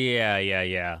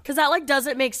 Yeah. Because that, like,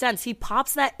 doesn't make sense. He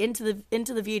pops that into the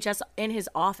VHS in his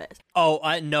office. Oh,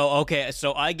 no, okay,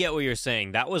 so I get what you're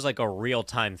saying. That was like a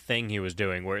real-time thing he was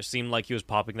doing, where it seemed like he was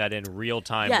popping that in real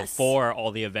time Yes. before all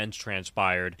the events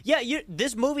transpired. Yeah,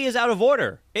 this movie is out of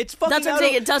order. It's fucking That's what I'm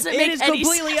saying. It doesn't make It is any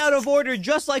completely sense. out of order,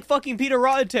 just like fucking Peter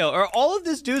Rottentail. Are all of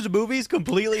this dude's movies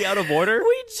completely out of order?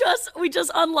 We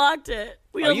just unlocked it.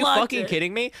 We Are you unlocked fucking it.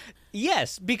 kidding me?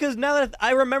 Yes, because now that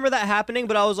I remember that happening,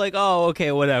 but I was like, oh, okay,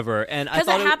 whatever. And I Because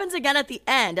thought it happens again at the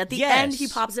end. At the end, he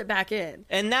Yes. pops it back in.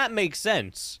 and that makes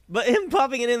sense. But him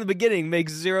popping it in the beginning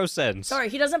makes zero sense. Sorry,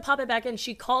 he doesn't pop it back in.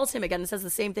 She calls him again and says the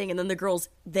same thing, and then the girl's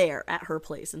there at her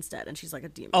place instead, and she's like a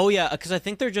demon. Oh yeah, because I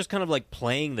think they're just kind of like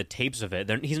playing the tapes of it.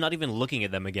 He's not even looking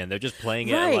at them again. They're just playing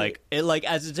Right. it like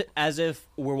as if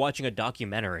we're watching a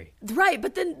documentary. Right,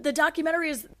 but then the documentary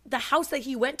is the house that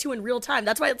he went to in real time.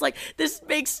 That's why it's like, this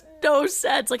makes no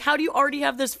sense. Like, how do you already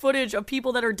have this footage of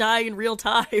people that are dying in real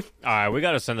time? All right, we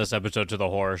got to send this episode to the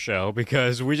horror show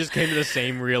because we just came to the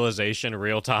same realization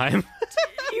real time.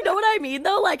 You know what I mean,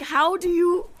 though? Like, how do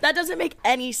you... That doesn't make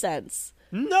any sense.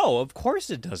 No, of course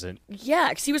it doesn't. Yeah,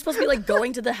 because he was supposed to be, like,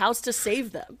 going to the house to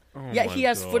save them. Yet my he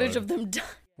has God. footage of them dying.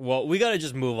 Well, we got to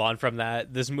just move on from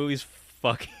that. This movie's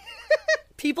fucking...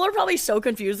 People are probably so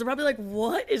confused. They're probably like,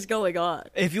 what is going on?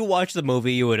 If you watch the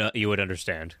movie, you would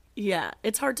understand. Yeah,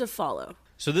 it's hard to follow.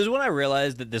 So this is when I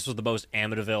realized that this was the most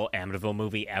Amityville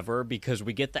movie ever because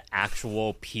we get the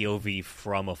actual POV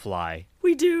from a fly.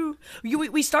 We do.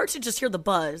 We start to just hear the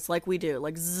buzz, like we do,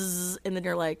 like zzz, and then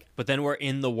you're like... But then we're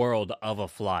in the world of a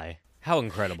fly. How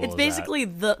incredible It's is basically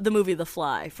the movie The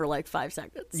Fly for like 5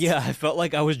 seconds. Yeah, I felt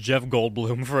like I was Jeff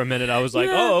Goldblum for a minute. I was like,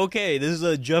 Yeah. oh, okay, this is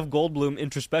a Jeff Goldblum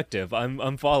introspective.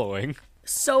 I'm following.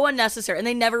 So unnecessary. And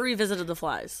they never revisited The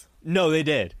Flies. No, they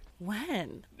did.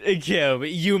 When? Yeah, but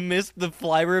you missed the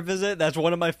fly revisit. That's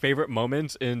one of my favorite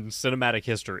moments in cinematic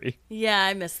history. Yeah,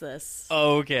 I missed this.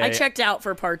 Okay. I checked out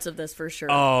for parts of this for sure.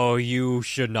 Oh, you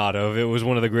should not have. It was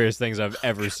one of the greatest things I've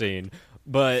ever seen.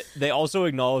 But they also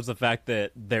acknowledge the fact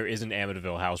that there is an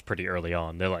Amityville house pretty early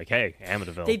on. They're like, hey,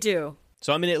 Amityville. They do.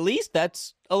 So, I mean, at least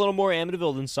that's a little more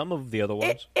Amityville than some of the other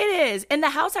ones. It is. And the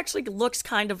house actually looks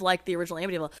kind of like the original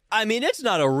Amityville. I mean, it's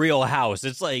not a real house.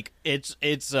 It's like, it's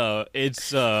what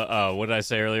did I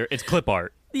say earlier? It's clip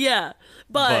art. Yeah.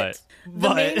 But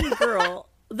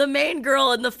the main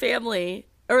girl in the family,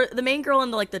 or the main girl in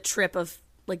the trip of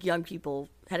like young people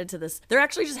headed to this, they're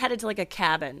actually just headed to like a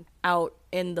cabin out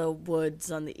in the woods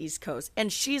on the East Coast.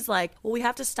 And she's like, well, we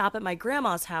have to stop at my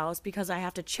grandma's house because I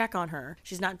have to check on her.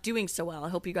 She's not doing so well. I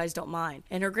hope you guys don't mind.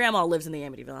 And her grandma lives in the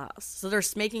Amityville house. So they're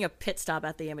making a pit stop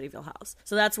at the Amityville house.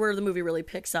 So that's where the movie really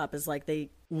picks up, is like they...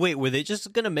 Wait, were they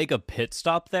just going to make a pit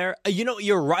stop there? You know,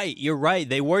 you're right.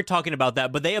 They were talking about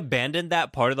that, but they abandoned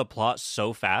that part of the plot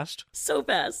so fast. So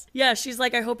fast. Yeah, she's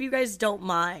like, I hope you guys don't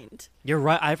mind. You're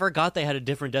right. I forgot they had a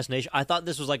different destination. I thought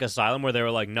this was like Asylum where they were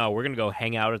like, no, we're going to go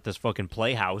hang out at this fucking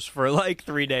playhouse for like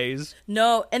 3 days.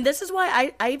 No, and this is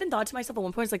why I even thought to myself at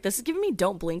one point, it's like, this is giving me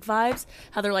Don't Blink vibes.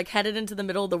 How they're like headed into the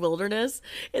middle of the wilderness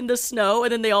in the snow,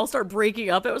 and then they all start breaking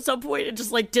up at some point and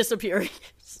just like disappearing.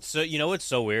 So, you know what's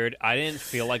so weird? I didn't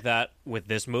feel like that with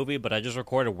this movie, but I just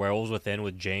recorded Werewolves Within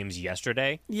with James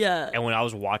yesterday. Yeah. And when I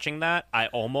was watching that, I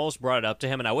almost brought it up to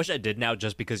him, and I wish I did now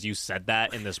just because you said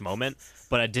that in this moment,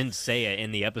 but I didn't say it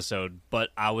in the episode. But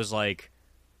I was like,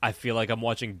 I feel like I'm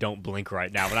watching Don't Blink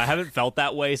right now, and I haven't felt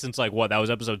that way since, like, what, that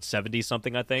was episode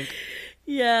 70-something, I think?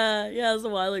 Yeah, it was a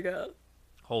while ago.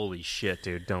 Holy shit,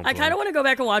 dude, Don't I Blink. kind of want to go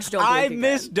back and watch Don't Blink again.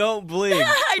 miss Don't Blink.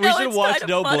 I know, we should watch kinda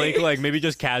Don't funny. Blink, like, maybe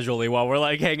just casually while we're,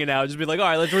 like, hanging out. Just be like, all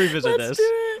right, let's revisit Let's this. do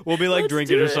it. We'll be, like, Let's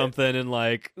drinking do or it. something, and,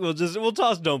 like, we'll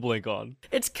toss Don't Blink on.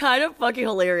 It's kind of fucking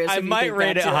hilarious. I if you might think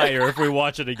rate back it to higher if we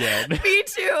watch it again. Me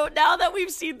too. Now that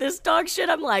we've seen this dog shit,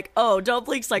 I'm like, oh, Don't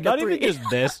Blink's like Not a 3. even just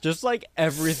this, just, like,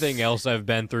 everything else I've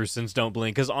been through since Don't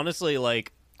Blink. Because, honestly,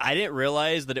 like, I didn't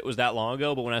realize that it was that long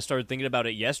ago, but when I started thinking about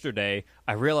it yesterday,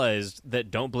 I realized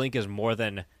that Don't Blink is more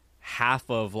than half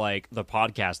of, like, the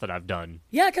podcast that I've done.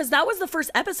 Yeah, because that was the first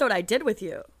episode I did with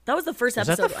you. That was the first Was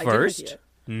that episode the I did with you. first?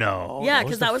 No. Yeah,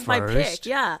 because that was my pick. first?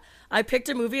 Yeah. I picked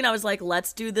a movie and I was like,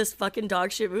 let's do this fucking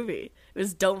dog shit movie. It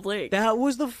was Don't Blink. That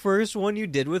was the first one you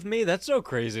did with me? That's so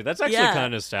crazy. That's actually Yeah. kind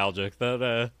of nostalgic.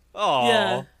 That, oh.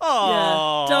 Yeah. Oh.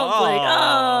 Yeah. Don't Blink.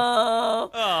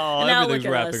 Oh. Oh, And now everything's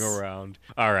look at wrapping us. around.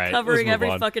 All right. Covering let's every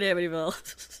move on. fucking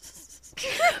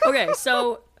Amityville. Okay,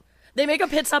 so they make a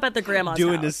pit stop at the grandma's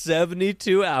Doing a house.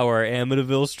 72-hour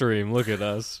Amityville stream. Look at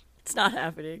us. It's not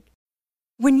happening.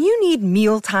 When you need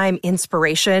mealtime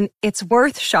inspiration, it's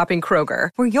worth shopping Kroger,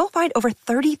 where you'll find over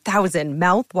 30,000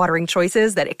 mouth-watering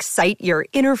choices that excite your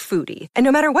inner foodie. And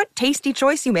no matter what tasty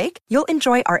choice you make, you'll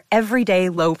enjoy our everyday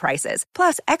low prices,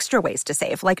 plus extra ways to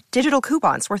save, like digital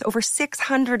coupons worth over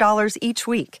 $600 each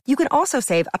week. You can also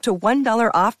save up to $1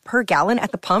 off per gallon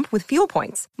at the pump with fuel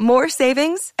points. More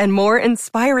savings and more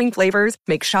inspiring flavors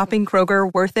make shopping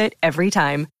Kroger worth it every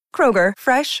time. Kroger,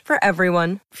 fresh for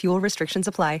everyone. Fuel restrictions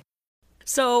apply.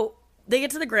 So they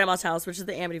get to the grandma's house, which is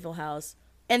the Amityville house,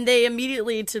 and they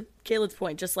immediately, to Caleb's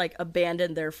point, just like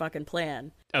abandon their fucking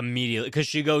plan. Immediately. Because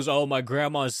she goes, oh, my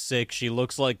grandma's sick. She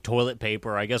looks like toilet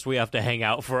paper. I guess we have to hang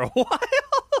out for a while.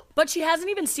 But she hasn't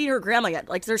even seen her grandma yet.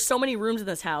 Like, there's so many rooms in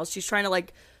this house. She's trying to,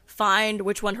 like, find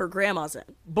which one her grandma's in.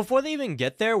 Before they even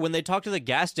get there, when they talk to the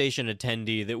gas station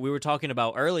attendee that we were talking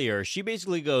about earlier, she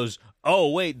basically goes, oh,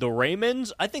 wait, the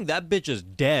Raymonds? I think that bitch is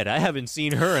dead. I haven't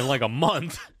seen her in like a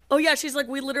month. Oh, yeah, she's like,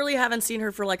 we literally haven't seen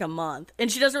her for, like, a month. And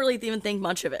she doesn't really even think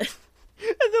much of it.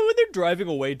 And then when they're driving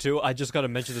away, too, I just got to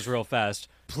mention this real fast.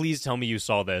 Please tell me you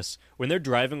saw this. When they're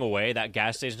driving away, that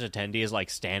gas station attendee is, like,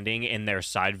 standing in their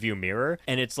side view mirror.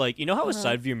 And it's like, you know how a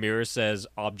side view mirror says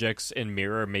objects in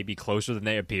mirror may be closer than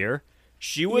they appear?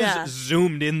 She was Yeah.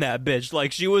 zoomed in that bitch.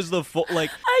 Like, she was the full,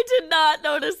 like... I did not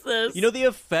notice this. You know the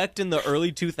effect in the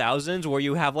early 2000s where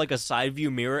you have like a side view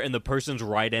mirror and the person's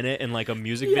right in it in like a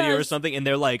music video or Yes. something and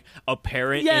they're like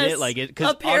apparent in Yes, it, like it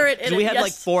apparent in we it, had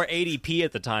yes. like 480p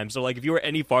at the time, so like if you were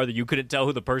any farther you couldn't tell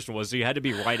who the person was, so you had to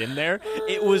be right in there.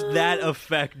 It was that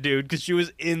effect, dude, because she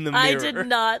was in the mirror. I did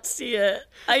not see it.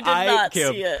 I did not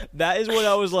Kim, see it. That is when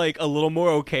I was like a little more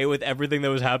okay with everything that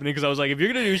was happening, because I was like, if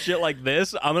you're gonna do shit like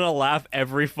this, I'm gonna laugh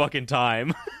every fucking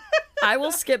time. I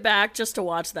will skip back just to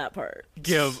watch that part.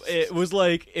 Give it was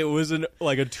an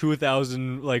like a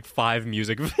 2005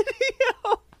 music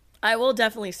video. I will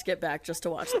definitely skip back just to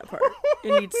watch that part.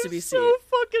 It needs to be so seen.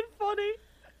 fucking funny.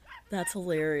 That's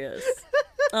hilarious.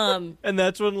 And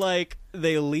that's when like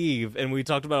they leave, and we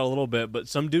talked about it a little bit, but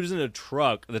some dude's in a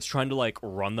truck that's trying to like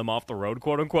run them off the road,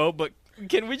 quote unquote. But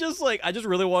can we just like, I just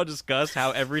really want to discuss how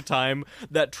every time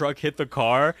that truck hit the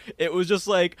car, it was just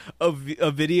like a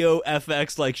video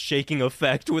FX like shaking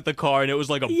effect with the car, and it was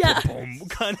like a Yeah. boom, boom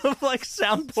kind of like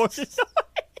soundboard.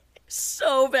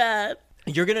 So bad.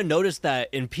 You're gonna notice that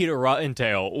in Peter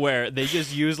Rottentail, where they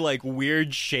just use like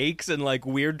weird shakes and like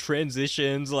weird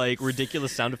transitions, like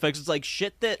ridiculous sound effects. It's like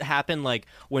shit that happened like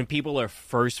when people are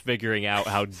first figuring out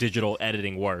how digital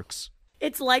editing works.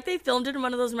 It's like they filmed it in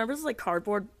one of those, remember those like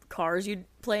cardboard cars you'd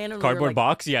play in? Cardboard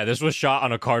box? Yeah, this was shot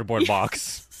on a cardboard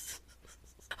box.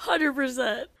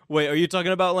 100%. Wait, are you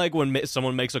talking about like when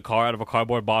someone makes a car out of a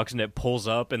cardboard box and it pulls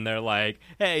up and they're like,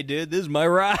 "Hey, dude, this is my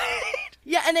ride."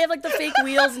 Yeah, and they have like the fake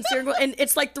wheels and steering wheel, and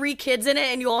it's like 3 kids in it,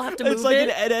 and you all have to move it. It's like an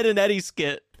Ed and Eddie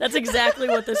skit. That's exactly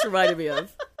what this reminded me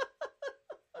of.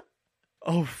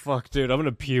 Oh fuck, dude, I'm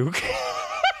gonna puke.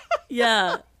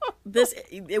 Yeah,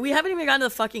 we haven't even gotten to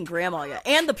the fucking grandma yet,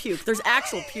 and the puke. There's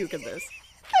actual puke in this.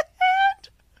 The hand?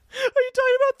 Are you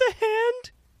talking about the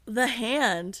hand? The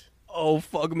hand. Oh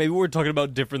fuck, maybe we're talking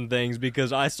about different things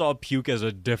because I saw puke as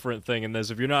a different thing in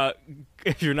this. If you're not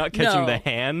catching the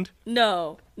hand.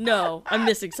 No, I'm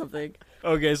missing something.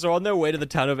 Okay, so on their way to the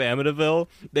town of Amityville,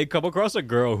 they come across a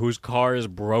girl whose car is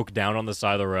broke down on the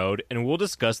side of the road, and we'll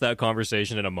discuss that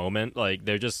conversation in a moment. Like,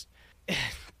 they're just...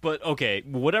 But, okay,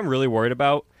 what I'm really worried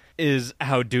about is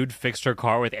how dude fixed her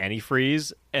car with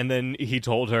antifreeze, and then he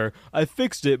told her, "I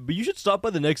fixed it, but you should stop by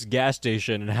the next gas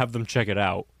station and have them check it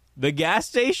out." The gas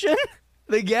station?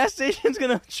 The gas station's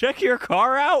gonna check your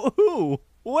car out? Who?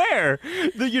 Where?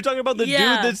 You're talking about the dude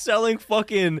that's selling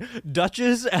fucking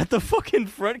Dutches at the fucking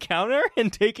front counter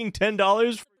and taking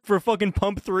 $10 for fucking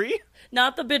pump 3?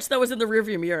 Not the bitch that was in the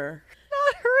rearview mirror.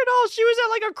 Not her at all. She was at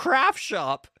like a craft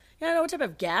shop. Yeah, I don't know what type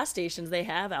of gas stations they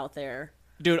have out there.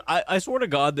 Dude, I swear to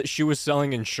God that she was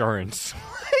selling insurance.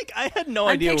 Like, I had no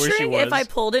idea where she was. I'm picturing if I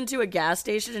pulled into a gas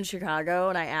station in Chicago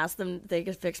and I asked them if they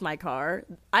could fix my car,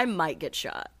 I might get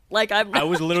shot. Like, I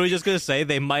was literally just going to say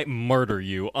they might murder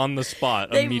you on the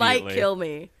spot they immediately. might kill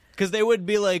me. Because they would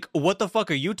be like, "What the fuck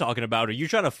are you talking about? Are you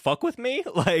trying to fuck with me?"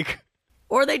 Like...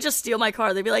 Or they just steal my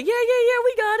car. They'd be like, yeah,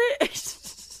 we got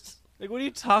it. Like, what are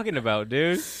you talking about,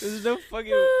 dude? There's no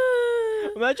fucking...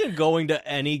 Imagine going to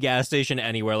any gas station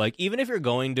anywhere, like, even if you're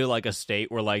going to, like, a state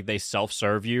where, like, they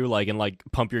self-serve you, like, and, like,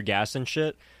 pump your gas and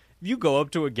shit. If you go up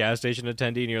to a gas station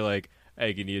attendee and you're like,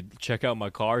 "Hey, can you check out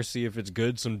my car, see if it's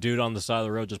good?" Some dude on the side of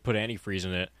the road just put antifreeze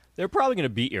in it. They're probably going to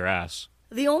beat your ass.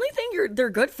 The only thing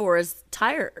they're good for is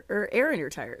tire or air in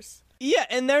your tires. Yeah,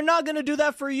 and they're not going to do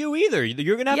that for you either.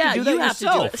 You're going to have to do that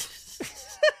yourself. To do it.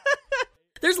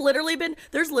 There's literally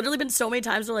been so many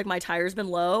times where, like, my tire's been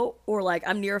low or, like,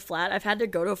 I'm near a flat. I've had to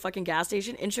go to a fucking gas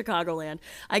station in Chicagoland.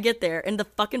 I get there, and the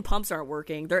fucking pumps aren't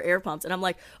working. They're air pumps. And I'm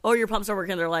like, "Oh, your pumps are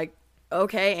working." They're like,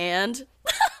 "Okay, and?"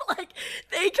 Like,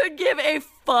 they could give a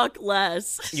fuck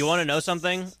less. You want to know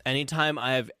something? Anytime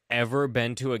I've ever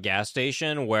been to a gas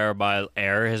station where my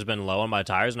air has been low on my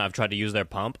tires and I've tried to use their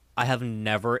pump, I have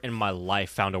never in my life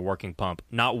found a working pump.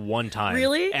 Not one time.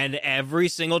 Really? And every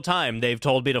single time they've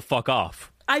told me to fuck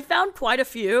off. I found quite a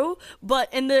few,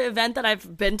 but in the event that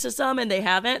I've been to some and they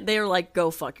haven't, they're like,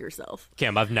 "Go fuck yourself."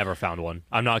 Cam, I've never found one.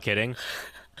 I'm not kidding.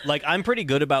 Like, I'm pretty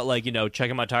good about, like, you know,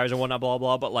 checking my tires and whatnot, blah,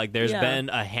 blah, but, like, there's been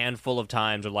a handful of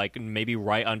times, or, like, maybe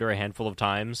right under a handful of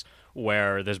times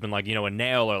where there's been, like, you know, a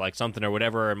nail or, like, something or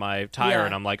whatever in my tire,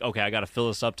 and I'm like, okay, I gotta fill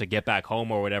this up to get back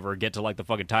home or whatever, get to, like, the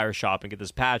fucking tire shop and get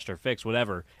this patched or fixed,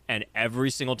 whatever. And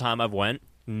every single time I've went,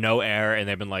 no air, and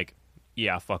they've been like,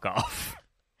 "Yeah, fuck off."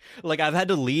 Like, I've had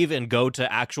to leave and go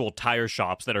to actual tire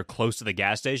shops that are close to the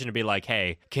gas station to be like,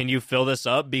 "Hey, can you fill this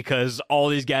up? Because all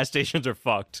these gas stations are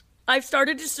fucked." I've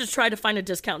started just to try to find a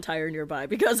discount tire nearby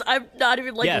because I'm not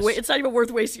even, like, Yes. it's not even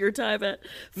worth wasting your time at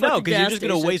No, because you're just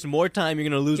going to waste more time. You're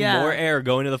going to lose more air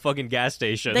going to the fucking gas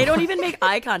station. They don't even make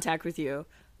eye contact with you.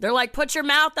 They're like, "Put your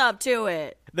mouth up to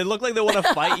it." They look like they want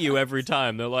to fight you every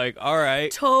time. They're like, "All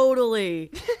right."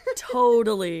 Totally.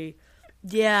 Totally.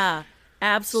 Yeah,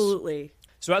 absolutely.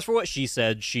 So as for what she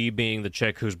said, she being the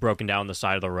chick who's broken down the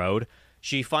side of the road,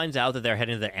 she finds out that they're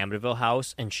heading to the Amityville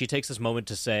house, and she takes this moment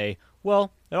to say,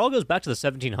 "Well, it all goes back to the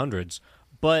 1700s,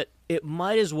 but it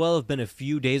might as well have been a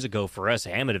few days ago for us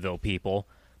Amityville people.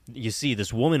 You see,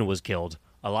 this woman was killed.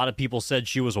 A lot of people said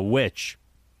she was a witch,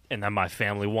 and that my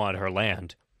family wanted her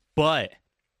land. But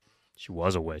she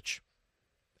was a witch,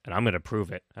 and I'm going to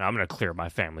prove it, and I'm going to clear my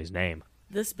family's name."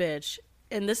 This bitch,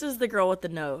 and this is the girl with the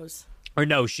nose. Or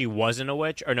no, she wasn't a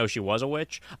witch. Or no, she was a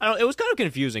witch. I don't. It was kind of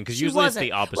confusing because usually wasn't. It's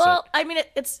the opposite. Well, I mean,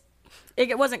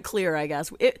 it wasn't clear, I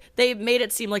guess. They made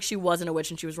it seem like she wasn't a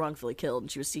witch and she was wrongfully killed and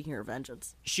she was seeking her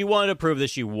vengeance. She wanted to prove that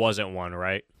she wasn't one,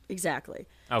 right? Exactly.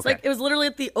 Okay. It's like, it was literally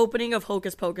at the opening of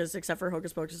Hocus Pocus, except for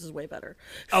Hocus Pocus is way better.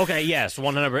 Okay, yes,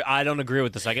 100. I don't agree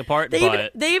with the second part, They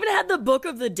but even had the Book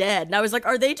of the Dead, and I was like,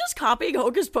 are they just copying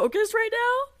Hocus Pocus right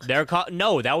now?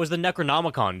 no, that was the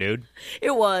Necronomicon, dude.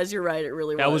 It was. You're right. It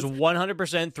really was. That was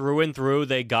 100% through and through.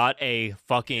 They got a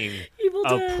fucking Evil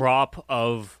Dead. prop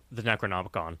of the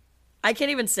Necronomicon. I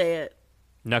can't even say it.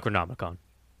 Necronomicon.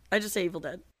 I just say Evil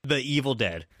Dead. The Evil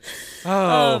Dead.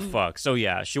 Oh, fuck. So,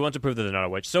 yeah, she wants to prove that they're not a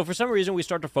witch. So, for some reason, we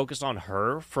start to focus on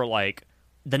her for, like,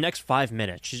 the next 5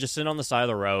 minutes. She's just sitting on the side of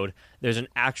the road. There's an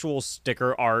actual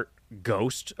sticker art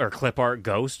ghost or clip art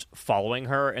ghost following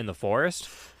her in the forest.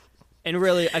 And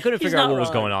really, I couldn't figure out what was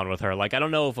going on with her. Like, I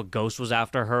don't know if a ghost was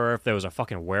after her, if there was a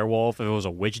fucking werewolf, if it was a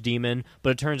witch demon,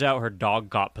 but it turns out her dog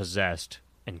got possessed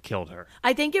and killed her.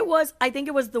 I think it was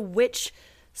the witch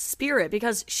spirit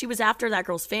because she was after that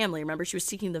girl's family. Remember, she was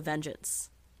seeking the vengeance.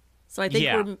 So I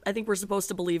think we're supposed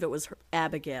to believe it was her,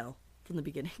 Abigail from the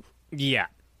beginning. Yeah.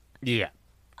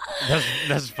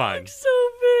 That's fine. I'm so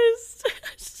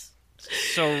pissed.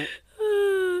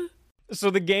 So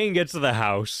the gang gets to the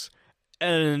house.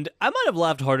 And I might have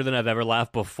laughed harder than I've ever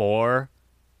laughed before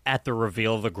at the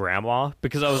reveal of the grandma,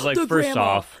 because I was like, the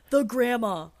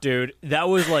grandma. Dude, that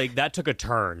was like, that took a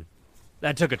turn.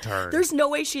 There's no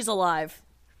way she's alive.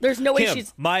 There's no way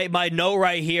she's... My note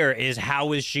right here is,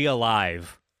 how is she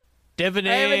alive? Tiffany!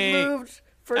 I haven't moved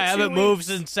for 2 weeks. I haven't moved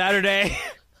since Saturday.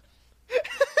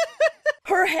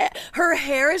 Her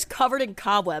hair is covered in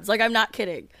cobwebs. Like, I'm not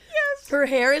kidding. Yes. Her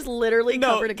hair is literally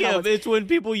covered in cobwebs. It's when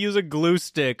people use a glue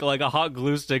stick, like a hot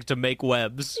glue stick, to make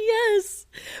webs. Yes.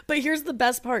 But here's the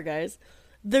best part, guys.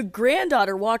 The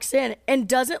granddaughter walks in and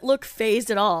doesn't look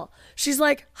phased at all. She's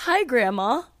like, "Hi,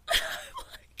 Grandma."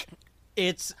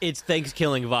 It's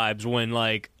Thanksgiving vibes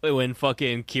when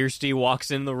fucking Kirsty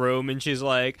walks in the room and she's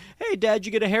like, "Hey, Dad,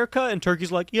 you get a haircut?" And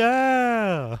Turkey's like,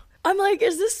 "Yeah." I'm like,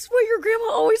 is this what your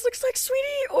grandma always looks like,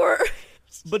 sweetie? Or...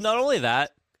 But not only that,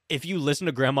 if you listen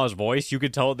to Grandma's voice, you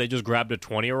could tell they just grabbed a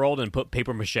 20-year-old and put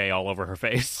paper mache all over her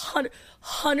face.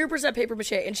 100% paper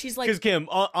mache. And she's like... Because, Kim,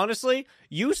 honestly,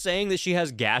 you saying that she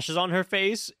has gashes on her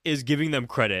face is giving them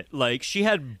credit. Like, she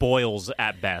had boils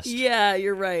at best. Yeah,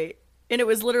 you're right. And it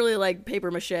was literally like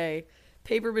paper mache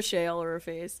all over her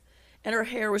face. And her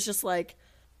hair was just like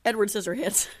Edward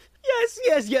Scissorhands.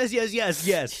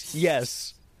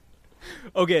 Yes.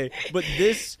 Okay, but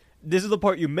this is the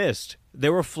part you missed.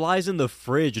 There were flies in the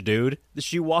fridge, dude.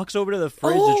 She walks over to the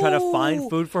fridge to try to find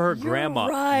food for her grandma.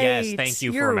 Right. Yes, thank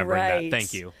you for remembering that.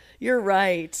 Thank you. You're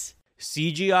right.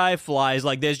 CGI flies,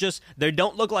 like they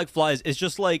don't look like flies. It's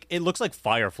just like, it looks like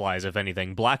fireflies, if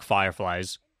anything. Black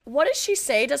fireflies. What does she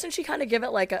say? Doesn't she kind of give it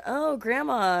like "Oh,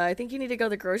 Grandma, I think you need to go to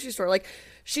the grocery store." Like,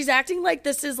 she's acting like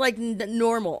this is like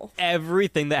normal.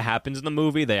 Everything that happens in the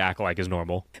movie, they act like is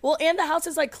normal. Well, and the house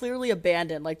is like clearly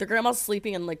abandoned. Like, the grandma's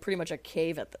sleeping in like pretty much a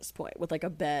cave at this point with like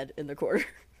a bed in the corner.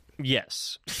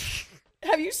 Yes.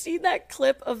 Have you seen that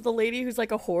clip of the lady who's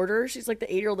like a hoarder? She's like the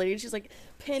 8-year-old lady. And she's like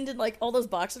pinned in like all those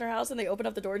boxes in her house, and they open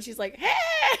up the door and she's like,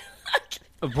 "Hey!"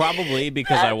 Probably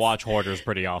because I watch Hoarders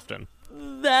pretty often.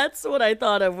 That's what I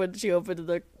thought of when she opened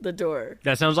the door.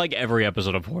 That sounds like every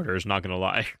episode of Hoarders, not gonna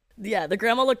lie. Yeah, the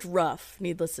grandma looked rough,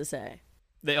 needless to say.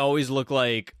 They always look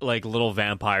like little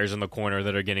vampires in the corner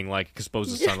that are getting like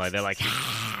exposed to sunlight. They're like,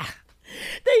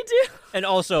 They do. And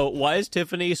also, why is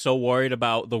Tiffany so worried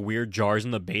about the weird jars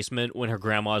in the basement when her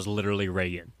grandma is literally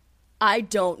Reagan? I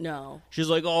don't know. She's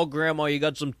like, "Oh, Grandma, you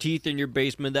got some teeth in your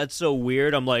basement. That's so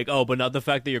weird." I'm like, "Oh, but not the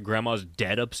fact that your grandma's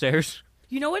dead upstairs."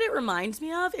 You know what it reminds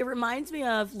me of? It reminds me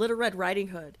of Little Red Riding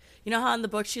Hood. You know how in the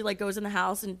book she like goes in the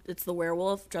house and it's the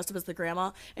werewolf dressed up as the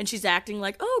grandma, and she's acting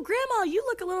like, "Oh, Grandma, you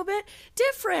look a little bit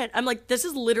different." I'm like, this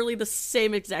is literally the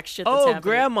same exact shit that's happening.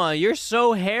 Grandma, you're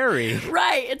so hairy.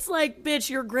 Right. It's like, bitch,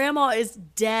 your grandma is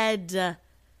dead.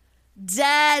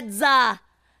 Dead.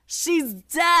 She's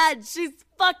dead. She's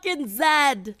fucking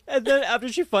dead. And then after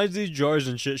she finds these jars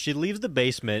and shit, she leaves the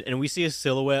basement and we see a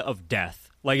silhouette of death.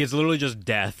 Like, it's literally just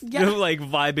death, like,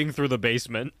 vibing through the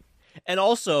basement. And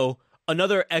also,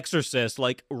 another exorcist,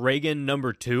 like Reagan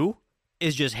number 2,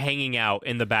 is just hanging out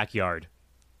in the backyard.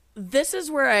 This is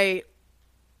where I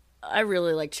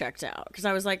really, like, checked out. Because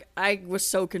I was like, I was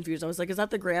so confused. I was like, is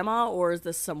that the grandma or is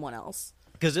this someone else?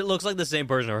 Because it looks like the same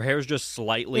person. Her hair is just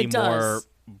slightly more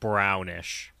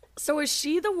brownish. So is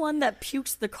she the one that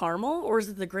pukes the caramel, or is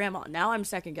it the grandma? Now I'm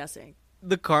second guessing.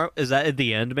 Is that at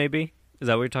the end, maybe? Is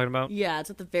that what you're talking about? Yeah,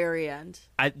 it's at the very end.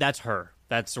 That's her.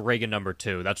 That's Reagan number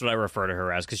 2. That's what I refer to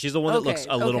her as, because she's the one that looks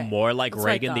a little more like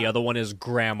Reagan. The other one is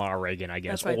Grandma Reagan, I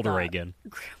guess. Older Reagan.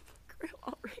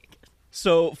 Grandma Reagan.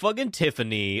 So, fucking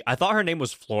Tiffany, I thought her name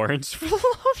was Florence for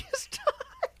the longest time.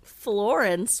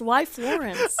 Florence? Why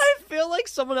Florence? I feel like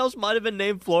someone else might have been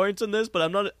named Florence in this, but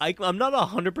I'm not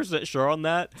 100% sure on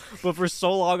that. But for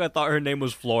so long, I thought her name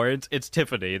was Florence. It's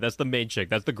Tiffany. That's the main chick.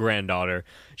 That's the granddaughter.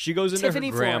 She goes into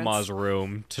her grandma's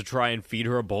room to try and feed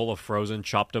her a bowl of frozen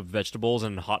chopped up vegetables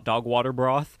and hot dog water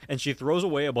broth. And she throws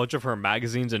away a bunch of her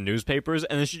magazines and newspapers.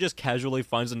 And then she just casually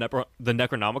finds the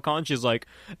Necronomicon. She's like,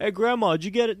 "Hey, Grandma, did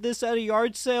you get this at a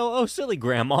yard sale? Oh, silly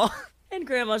Grandma." And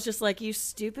Grandma's just like, "You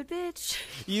stupid bitch.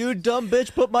 You dumb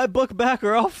bitch, put my book back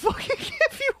or I'll fucking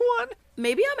give you one."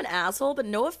 Maybe I'm an asshole, but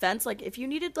no offense. Like, if you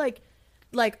needed,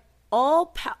 like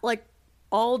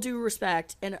all due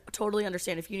respect and totally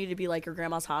understand if you need to be like your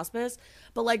grandma's hospice,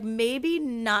 but like maybe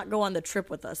not go on the trip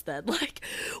with us then. Like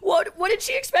what did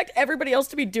she expect everybody else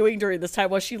to be doing during this time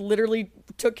while she literally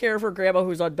took care of her grandma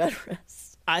who's on bed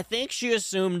rest? I think she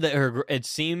assumed that it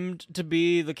seemed to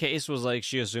be the case was like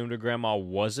she assumed her grandma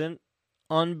wasn't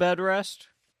on bed rest.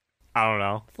 I don't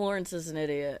know. Florence is an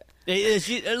idiot.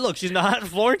 Look, she's not.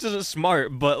 Florence isn't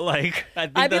smart, but like I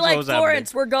think I'd be that's like, what was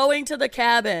Florence, happening. we're going to the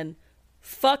cabin.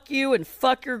 Fuck you and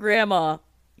fuck your grandma.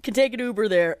 You can take an Uber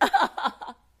there.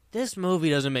 This movie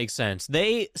doesn't make sense.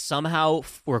 They somehow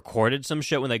recorded some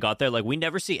shit when they got there. Like, we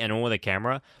never see anyone with a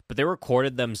camera, but they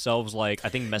recorded themselves, like, I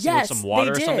think messing with some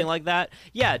water or something like that.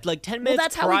 Yeah, like 10 minutes Well,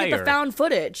 that's prior. how we get the found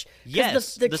footage.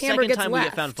 Yes, the the camera second gets time left. we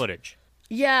get found footage.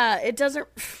 Yeah, it doesn't...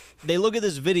 They look at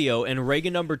this video, and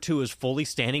Reagan number 2 is fully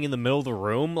standing in the middle of the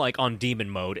room, like, on demon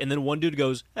mode. And then one dude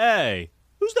goes, hey,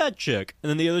 who's that chick? And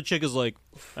then the other chick is like,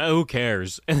 who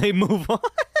cares? And they move on.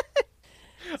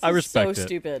 I respect it. So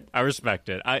stupid. I respect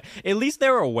it. At least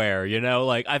they're aware, you know?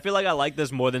 Like, I feel like I like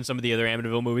this more than some of the other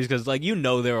Amityville movies because, like, you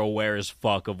know they're aware as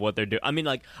fuck of what they're doing. I mean,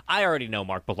 like, I already know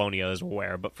Mark Polonia is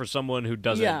aware, but for someone who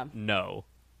doesn't know,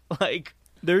 like,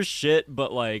 there's shit,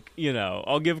 but, like, you know,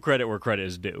 I'll give credit where credit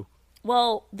is due.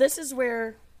 Well, this is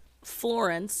where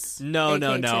Florence... No.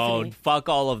 Tiffany, fuck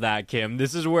all of that, Kim.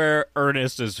 This is where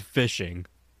Ernest is fishing.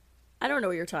 I don't know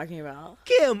what you're talking about.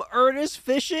 Kim, Ernest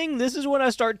fishing? This is when I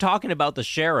start talking about the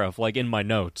sheriff, like, in my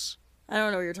notes. I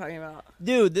don't know what you're talking about.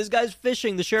 Dude, this guy's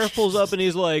fishing. The sheriff pulls up and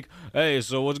he's like, hey,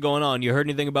 so what's going on? You heard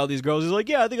anything about these girls? He's like,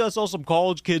 yeah, I think I saw some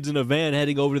college kids in a van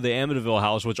heading over to the Amityville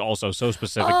house, which also so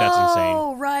specific, that's insane.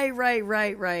 Oh,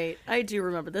 right. I do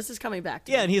remember. This is coming back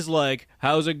to me. Yeah, and he's like,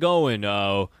 how's it going?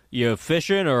 You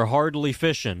fishing or hardly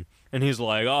fishing? And he's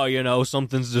like, oh, you know,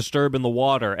 something's disturbing the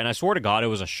water. And I swear to God it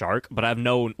was a shark, but I have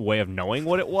no way of knowing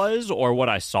what it was or what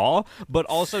I saw. But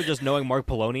also just knowing Mark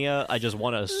Polonia, I just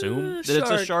want to assume that it's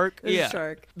a shark. It's a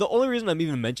shark. The only reason I'm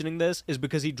even mentioning this is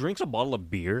because he drinks a bottle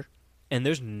of beer, and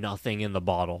there's nothing in the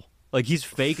bottle. Like, he's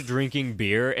fake drinking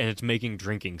beer, and it's making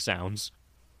drinking sounds.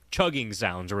 Chugging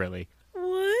sounds, really.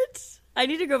 What? I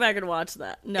need to go back and watch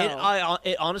that. No.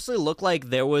 It honestly looked like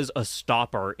there was a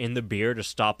stopper in the beer to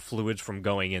stop fluids from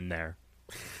going in there.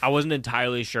 I wasn't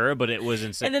entirely sure, but it was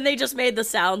insane. And then they just made the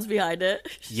sounds behind it.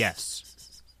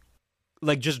 Yes.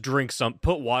 Like, just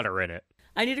put water in it.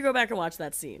 I need to go back and watch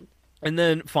that scene. And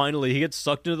then, finally, he gets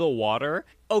sucked into the water.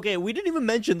 Okay, we didn't even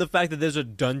mention the fact that there's a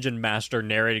dungeon master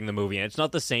narrating the movie, and it's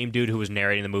not the same dude who was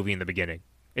narrating the movie in the beginning.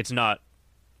 It's not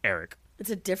Eric. It's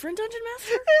a different dungeon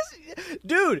master?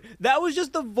 Dude, that was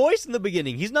just the voice in the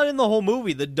beginning. He's not in the whole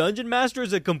movie. The dungeon master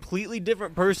is a completely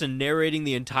different person narrating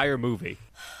the entire movie.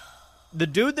 The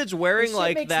dude that's wearing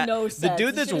like that, the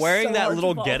dude that's wearing that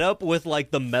little getup with like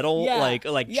the metal,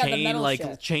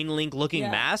 chain link looking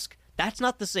mask. That's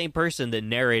not the same person that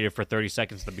narrated for 30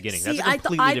 seconds at the beginning. See, that's a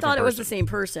completely I different thought it was person. the same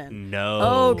person. No.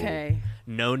 Okay.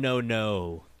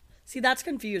 No. See, that's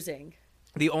confusing.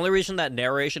 The only reason that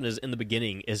narration is in the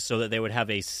beginning is so that they would have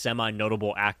a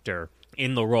semi-notable actor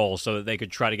in the role so that they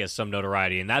could try to get some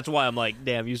notoriety. And that's why I'm like,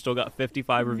 damn, you still got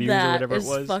 55 reviews or whatever it was.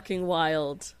 That is fucking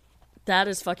wild. That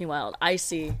is fucking wild. I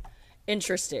see.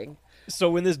 Interesting. So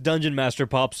when this dungeon master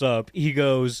pops up, he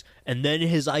goes, and then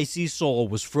his icy soul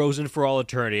was frozen for all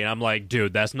eternity. And I'm like,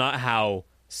 dude, that's not how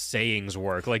sayings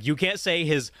work. Like, you can't say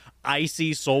his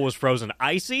icy soul was frozen.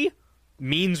 Icy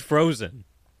means frozen.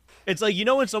 It's like, you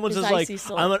know when someone says like,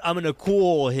 I'm gonna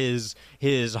cool his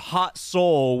hot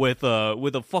soul with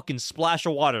a fucking splash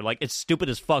of water. Like, it's stupid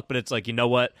as fuck, but it's like, you know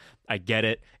what? I get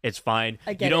it. It's fine.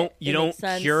 You don't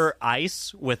cure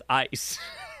ice with ice.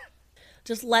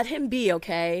 Just let him be,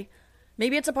 okay?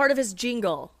 Maybe it's a part of his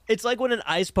jingle. It's like when an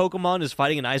ice Pokemon is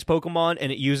fighting an ice Pokemon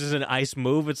and it uses an ice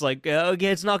move. It's like, okay,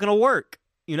 it's not gonna work.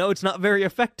 You know, it's not very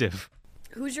effective.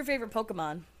 Who's your favorite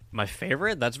Pokemon? My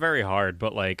favorite? That's very hard,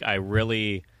 but like I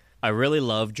really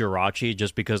love Jirachi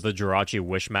just because the Jirachi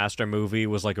Wishmaster movie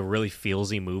was like a really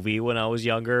feelsy movie when I was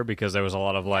younger because there was a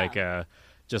lot of like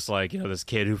just like, you know, this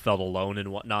kid who felt alone and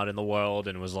whatnot in the world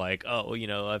and was like, oh, you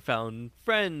know, I found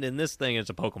friend in this thing. It's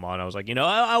a Pokemon. I was like, you know,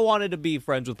 I wanted to be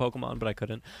friends with Pokemon, but I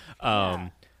couldn't.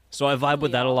 So I vibe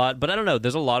with that a lot. But I don't know.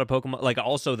 There's a lot of Pokemon. Like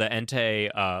also the Entei,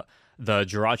 the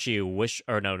Jirachi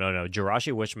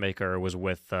Jirachi Wishmaker was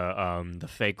with the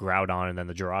fake Groudon and then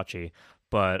the Jirachi.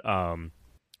 But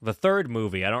the third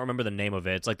movie, I don't remember the name of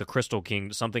it. It's like the Crystal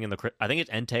King, something in the... I think it's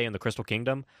Entei in the Crystal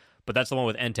Kingdom, but that's the one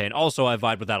with Entei. And also, I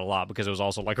vibed with that a lot because it was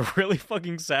also like a really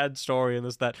fucking sad story and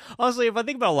this, that. Honestly, if I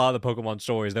think about a lot of the Pokemon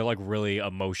stories, they're like really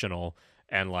emotional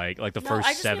and like the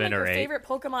first 7 or 8. Favorite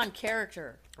Pokemon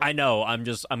character. I know. I'm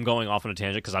going off on a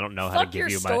tangent because I don't know how to give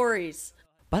you my... stories.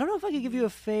 But I don't know if I could give you a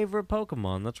favorite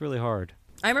Pokemon. That's really hard.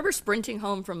 I remember sprinting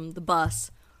home from the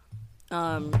bus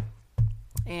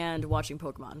and watching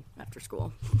Pokemon after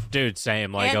school. Dude,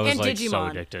 same. Like, I was like so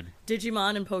addicted.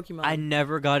 Digimon and Pokemon. I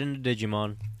never got into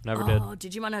Digimon. Never did. Oh,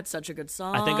 Digimon had such a good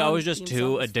song. I think I was just Theme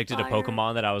too song addicted to fire.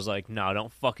 Pokemon that I was like, no,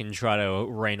 don't fucking try to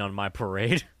rain on my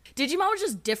parade. Digimon was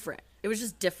just different. It was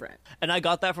just different. And I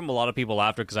got that from a lot of people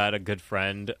after because I had a good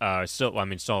friend. Still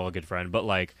a good friend, but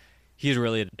like, he's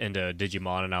really into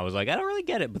Digimon, and I was like, I don't really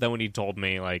get it. But then when he told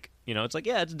me, like, you know, it's like,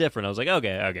 yeah, it's different. I was like,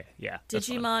 okay, yeah. that's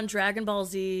fine. Digimon, Dragon Ball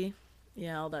Z,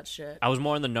 yeah, all that shit. I was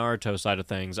more on the Naruto side of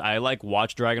things. I like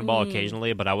watched Dragon Ball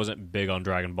occasionally, but I wasn't big on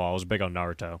Dragon Ball. I was big on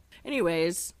Naruto.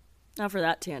 Anyways, not for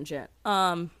that tangent.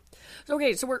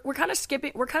 Okay, so we're kind of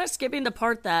skipping the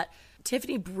part that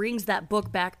Tiffany brings that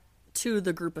book back to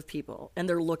the group of people, and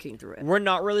they're looking through it. We're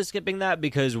not really skipping that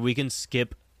because we can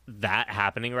skip that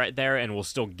happening right there, and we'll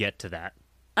still get to that.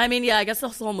 I mean, yeah, I guess the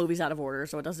whole movie's out of order,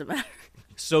 so it doesn't matter.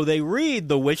 So they read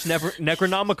the Witch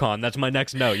Necronomicon. That's my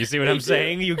next note. You see what I'm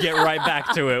saying? You get right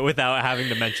back to it without having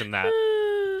to mention that.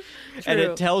 And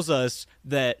it tells us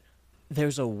that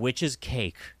there's a witch's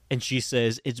cake. And she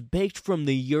says, it's baked from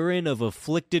the urine of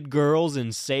afflicted girls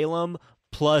in Salem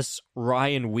plus rye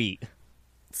and wheat.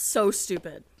 So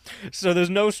stupid. So there's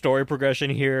no story progression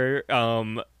here.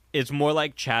 It's more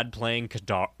like Chad playing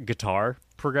guitar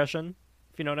progression,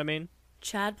 if you know what I mean.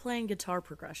 Chad playing guitar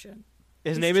progression.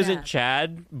 His name isn't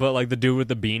Chad, but like the dude with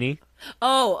the beanie.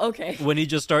 Oh, okay. When he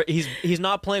just he's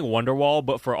not playing Wonderwall,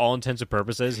 but for all intents and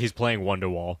purposes, he's playing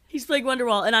Wonderwall. He's playing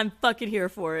Wonderwall, and I'm fucking here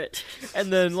for it.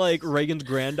 And then like Reagan's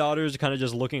granddaughter is kind of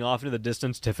just looking off into the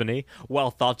distance, Tiffany,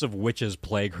 while thoughts of witches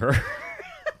plague her.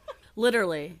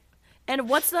 Literally. And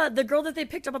what's the girl that they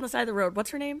picked up on the side of the road?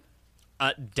 What's her name?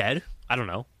 Dead? I don't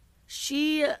know.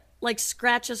 She like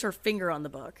scratches her finger on the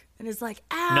book and is like,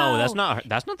 ow. No, that's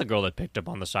not the girl that picked up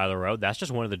on the side of the road. That's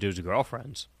just one of the dude's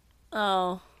girlfriends.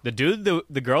 Oh. The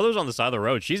girl that was on the side of the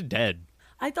road, she's dead.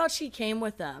 I thought she came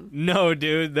with them. No,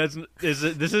 dude, this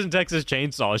isn't Texas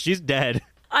Chainsaw. She's dead.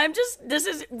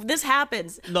 This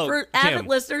happens. No, for Kim, avid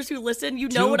listeners who listen, you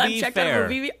know when I'm checked out fair, a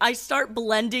movie, I start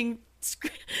blending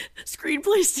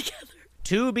screenplays together.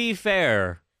 To be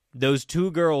fair, those two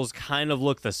girls kind of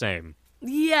look the same.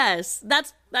 Yes,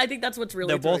 I think that's what's really.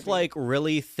 They're both me. like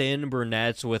really thin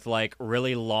brunettes with like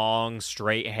really long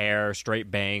straight hair,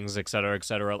 straight bangs, etc.,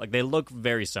 etc. Like they look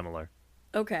very similar.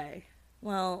 Okay,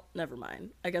 well, never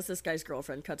mind. I guess this guy's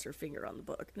girlfriend cuts her finger on the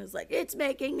book and is like, "It's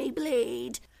making me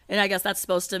bleed." And I guess that's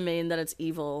supposed to mean that it's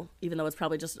evil, even though it's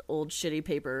probably just old shitty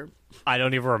paper. I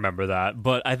don't even remember that,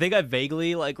 but I think I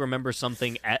vaguely like remember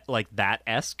something like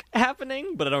that-esque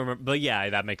happening, but I don't remember. But yeah,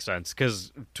 that makes sense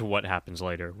because to what happens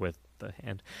later with the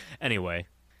hand. Anyway,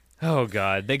 oh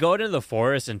god, they go into the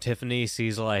forest and Tiffany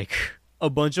sees like a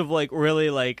bunch of like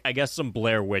really like I guess some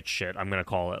Blair Witch shit, I'm gonna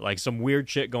call it, like some weird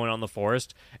shit going on in the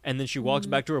forest. And then she walks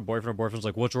back to her boyfriend. Her boyfriend's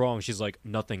like, what's wrong? She's like,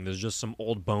 nothing, there's just some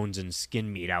old bones and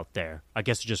skin meat out there. I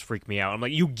guess it just freaked me out. I'm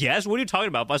like, you guess? What are you talking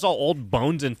about? If I saw old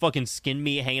bones and fucking skin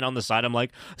meat hanging on the side, I'm like,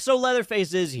 so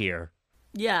Leatherface is here.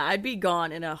 Yeah, I'd be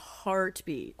gone in a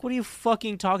heartbeat. What are you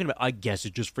fucking talking about? I guess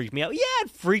it just freaked me out. Yeah,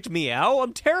 it freaked me out.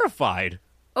 I'm terrified.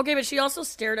 Okay, but she also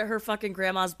stared at her fucking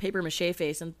grandma's paper mache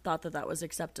face and thought that was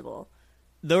acceptable.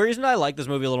 The reason I like this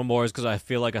movie a little more is because I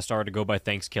feel like I started to go by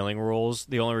Thanksgiving rules.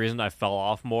 The only reason I fell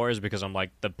off more is because I'm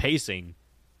like, the pacing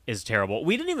is terrible.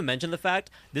 We didn't even mention the fact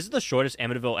this is the shortest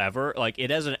Amityville ever. Like, it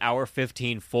has an hour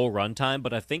 15 full runtime,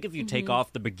 but I think if you take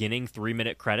off the beginning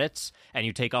 3-minute credits and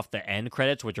you take off the end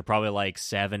credits, which are probably like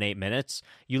 7-8 minutes,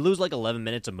 you lose like 11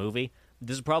 minutes of movie.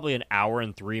 This is probably an hour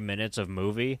and 3 minutes of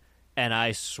movie, and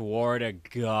I swore to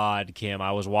God, Kim,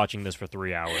 I was watching this for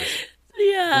 3 hours.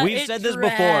 Yeah, We've said this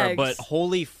before, but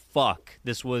holy fuck,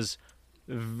 this was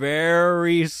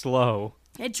very slow.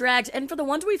 It drags. And for the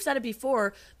ones we've said it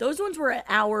before, those ones were an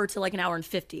hour to like an hour and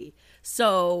 50.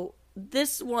 So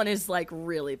this one is like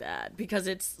really bad because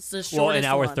it's the shortest one. Well, an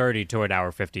hour 30 to an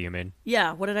hour 50, you mean?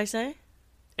 Yeah, what did I say?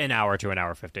 An hour to an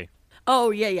hour 50.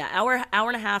 Oh, yeah. Hour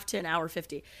and a half to an hour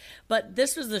 50. But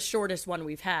this was the shortest one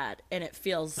we've had, and it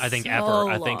feels I think so ever.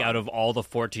 long. I think out of all the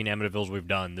 14 Amityvilles we've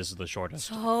done, this is the shortest.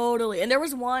 Totally. And there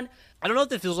was one. I don't know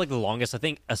if it feels like the longest. I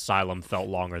think Asylum felt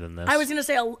longer than this. I was going to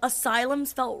say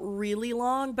Asylums felt really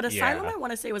long, but Asylum Yeah. I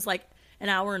want to say was like an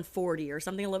hour and 40 or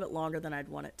something a little bit longer than I'd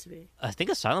want it to be. I think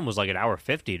Asylum was like an hour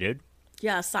 50, dude.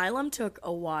 Yeah, Asylum took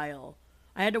a while.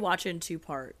 I had to watch it in 2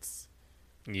 parts.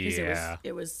 Yeah.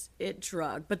 It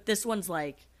drug. But this one's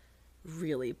like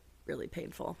really, really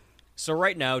painful. So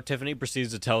right now, Tiffany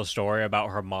proceeds to tell a story about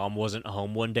her mom wasn't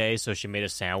home one day, so she made a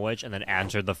sandwich and then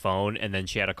answered the phone, and then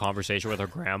she had a conversation with her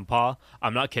grandpa.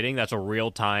 I'm not kidding. That's a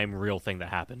real-time, real thing that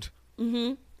happened.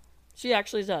 Mm-hmm. She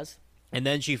actually does. And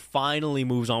then she finally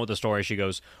moves on with the story. She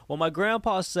goes, well, my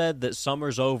grandpa said that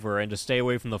summer's over and to stay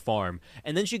away from the farm.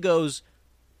 And then she goes,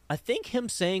 I think him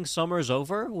saying summer's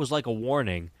over was like a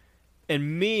warning.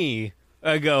 And me,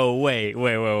 I go, wait.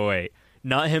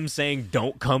 Not him saying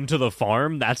don't come to the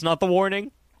farm? That's not the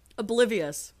warning?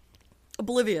 Oblivious.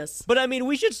 But I mean,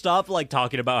 we should stop like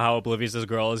talking about how oblivious this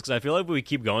girl is, because I feel like if we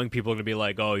keep going, people are going to be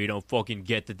like, oh, you don't fucking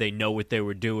get that they know what they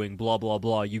were doing, blah, blah,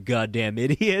 blah, you goddamn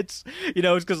idiots. You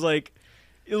know, it's because like,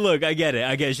 look, I get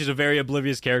it. She's a very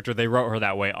oblivious character. They wrote her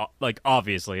that way. Like,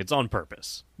 obviously, it's on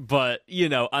purpose. But, you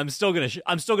know, I'm still going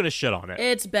to shit on it.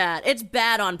 It's bad. It's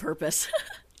bad on purpose.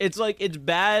 It's like, it's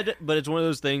bad, but it's one of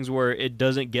those things where it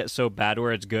doesn't get so bad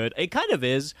where it's good. It kind of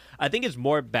is. I think it's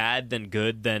more bad than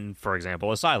good than, for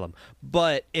example, Asylum.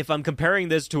 But if I'm comparing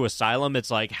this to Asylum,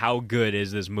 it's like, how good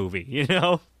is this movie, you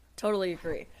know? Totally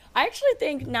agree. I actually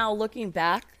think now looking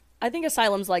back, I think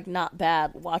Asylum's like not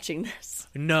bad watching this.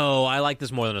 No, I like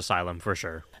this more than Asylum, for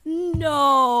sure.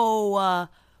 No.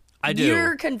 I do.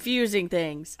 You're confusing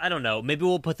things. I don't know. Maybe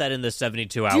we'll put that in the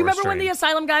 72 hours. Do you remember when the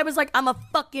Asylum guy was like, I'm a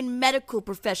fucking medical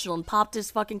professional, and popped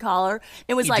his fucking collar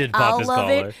and was like, I'll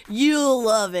love it, you'll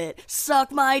love it,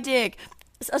 suck my dick.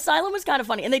 Asylum was kind of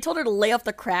funny. And they told her to lay off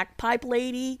the crack pipe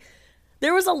lady.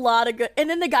 There was a lot of good. And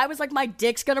then the guy was like, my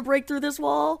dick's going to break through this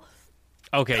wall.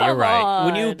 Okay, Come you're right. on.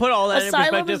 When you put all that Asylum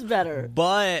in perspective, is better.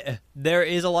 But there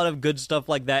is a lot of good stuff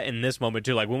like that in this moment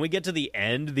too. Like when we get to the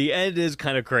end is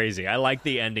kind of crazy. I like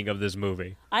the ending of this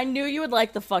movie. I knew you would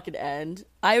like the fucking end.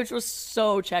 I was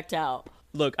so checked out.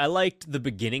 Look, I liked the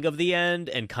beginning of the end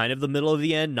and kind of the middle of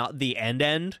the end, not the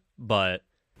end, but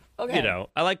Okay. you know,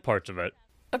 I like parts of it.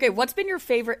 Okay, what's been your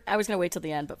favorite? I was going to wait till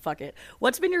the end, but fuck it.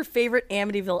 What's been your favorite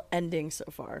Amityville ending so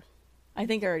far? I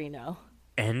think I already know.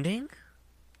 Ending?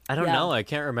 I don't know. I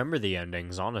can't remember the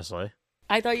endings, honestly.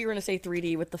 I thought you were going to say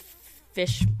 3D with the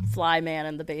fish fly man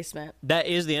in the basement. That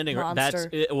is the ending.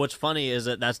 Monster. What's funny is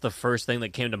that that's the first thing that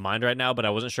came to mind right now, but I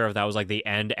wasn't sure if that was like the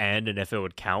end and if it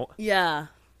would count. Yeah.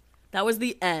 That was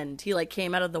the end. He like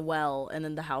came out of the well and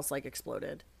then the house like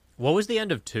exploded. What was the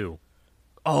end of 2?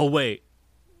 Oh, wait.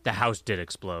 The house did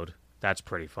explode. That's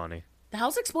pretty funny. The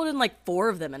house exploded in like 4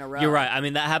 of them in a row. You're right. I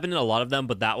mean, that happened in a lot of them,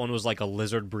 but that one was like a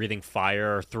lizard breathing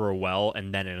fire through a well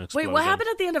and then an explosion. Wait, what happened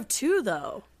at the end of 2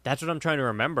 though? That's what I'm trying to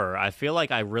remember. I feel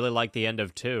like I really like the end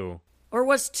of 2. Or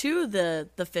was 2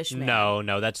 the fish man?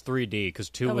 No, that's 3D because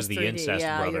 2 That was the 3D. incest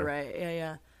yeah, brother. You're right.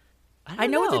 Yeah. I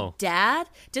know know. the dad.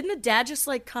 Didn't the dad just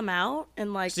like come out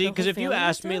and like? See, because if you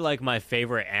asked me like, like my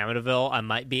favorite Amityville, I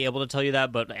might be able to tell you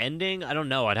that, but ending, I don't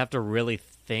know. I'd have to really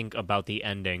think about the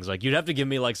endings. Like you'd have to give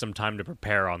me like some time to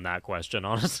prepare on that question,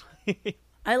 honestly.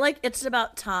 I like It's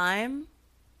About Time.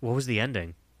 What was the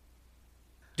ending?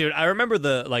 Dude, I remember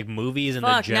the like movies and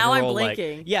Fuck, the general now I'm like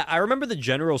blinking. yeah, I remember the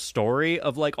general story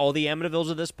of like all the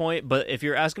Amityvilles at this point, but if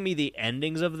you're asking me the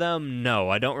endings of them, no,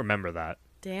 I don't remember that.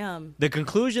 Damn. The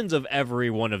conclusions of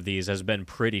every one of these has been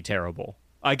pretty terrible.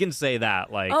 I can say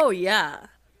that like Oh yeah.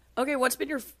 Okay, what's been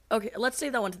your? Okay, let's say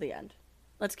that one to the end.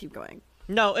 Let's keep going.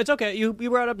 No, it's okay. You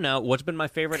brought it up now. What's been my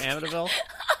favorite Amityville?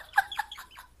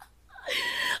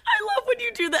 I love when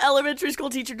you do the elementary school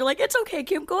teacher. You're like, it's okay,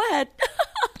 Kim, go ahead.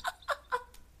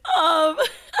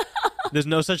 There's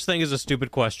no such thing as a stupid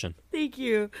question. Thank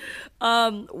you.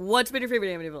 What's been your favorite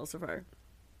Amityville so far?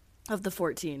 Of the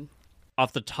 14.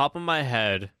 Off the top of my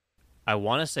head, I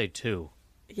want to say 2.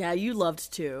 Yeah, you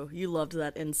loved 2. You loved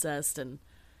that incest and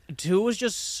 2 was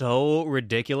just so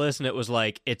ridiculous, and it was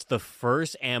like, it's the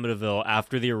first Amityville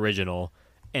after the original,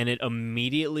 and it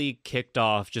immediately kicked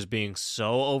off just being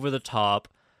so over the top,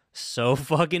 so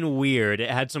fucking weird. It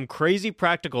had some crazy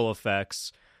practical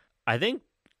effects. I think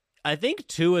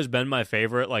 2 has been my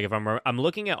favorite. Like, if I'm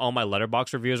looking at all my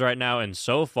Letterboxd reviews right now, and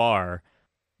so far,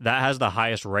 that has the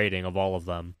highest rating of all of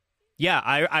them. Yeah,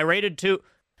 I rated 2.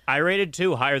 I rated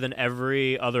 2 higher than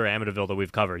every other Amityville that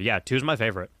we've covered. Yeah, 2's my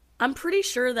favorite. I'm pretty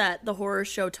sure that the horror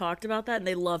show talked about that and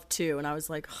they loved 2, and I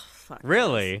was like, oh, fuck.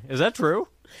 Really? Is that true?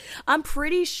 I'm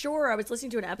pretty sure I was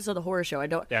listening to an episode of the horror show.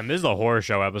 Damn, this is the horror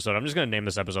show episode. I'm just going to name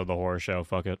this episode the horror show.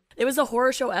 Fuck it. It was a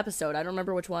horror show episode. I don't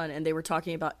remember which one, and they were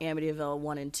talking about Amityville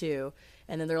 1 and 2,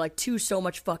 and then they're like, 2 so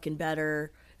much fucking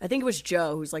better. I think it was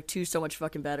Joe who's like, 2 so much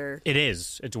fucking better. It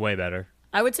is. It's way better.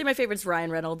 I would say my favorite's Ryan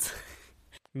Reynolds.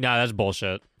 Nah, that's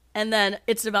bullshit. And then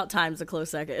It's About Time's a close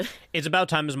second. It's About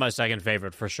Time is my second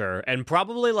favorite for sure. And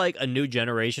probably like A New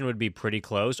Generation would be pretty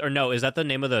close. Or no, is that the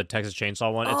name of the Texas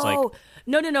Chainsaw one? It's like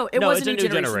no. It No, wasn't it's A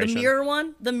New Generation. The Mirror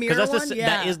one? The Mirror one?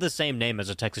 That is the same name as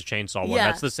a Texas Chainsaw one. Yeah,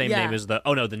 That's the same name as the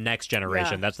Next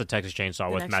Generation. Yeah. That's the Texas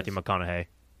Chainsaw with Matthew McConaughey.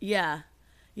 Yeah.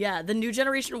 Yeah, The New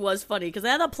Generation was funny because they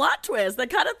had a plot twist that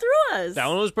kind of threw us. That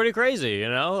one was pretty crazy, you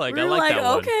know? Like, We I were like like, that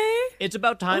one. okay. It's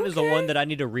About Time is the Okay. one that I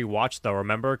need to rewatch, though,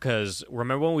 remember? Because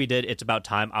remember when we did It's About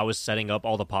Time, I was setting up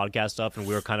all the podcast stuff, and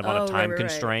we were kind of on a time right.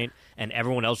 constraint, and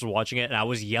everyone else was watching it, and I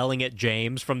was yelling at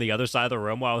James from the other side of the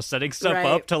room while I was setting stuff Right.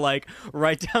 up to, like,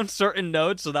 write down certain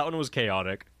notes, so that one was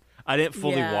chaotic. I didn't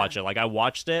fully Yeah. watch it. Like, I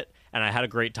watched it, and I had a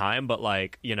great time, but,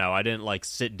 like, you know, I didn't, like,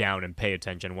 sit down and pay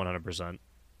attention 100%.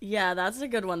 Yeah, that's a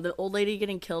good one. The old lady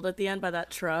getting killed at the end by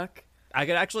that truck. I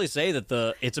could actually say that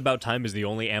the It's About Time is the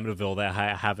only Amityville that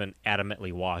I haven't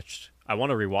adamantly watched. I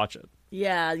want to rewatch it.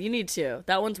 Yeah, you need to.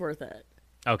 That one's worth it.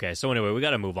 Okay, so anyway, we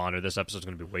got to move on, or this episode's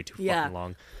going to be way too Yeah. fucking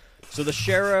long. So the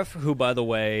sheriff, who, by the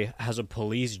way, has a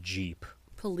police jeep.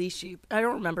 Police jeep. I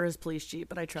don't remember his police jeep,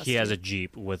 but I trust He has him. a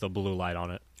jeep with a blue light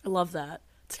on it. I love that.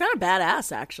 It's kind of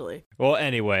badass, actually. Well,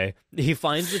 anyway, he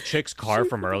finds the chick's car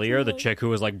from earlier, the chick who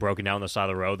was, like, broken down the side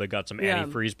of the road that got some Yeah.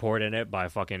 antifreeze poured in it by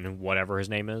fucking whatever his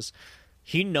name is.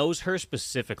 He knows her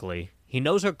specifically. He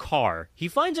knows her car. He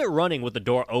finds it running with the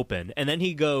door open, and then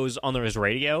he goes on his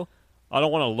radio, I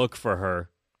don't want to look for her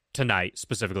tonight,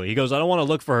 specifically. He goes, I don't want to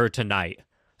look for her tonight.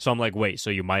 So I'm like, wait, so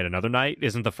you might another night?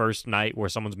 Isn't the first night where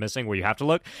someone's missing where you have to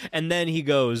look? And then he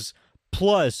goes,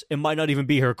 plus, it might not even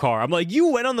be her car. I'm like, you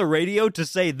went on the radio to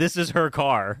say this is her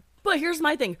car. But here's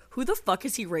my thing. Who the fuck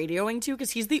is he radioing to?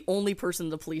 Because he's the only person in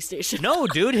the police station. No,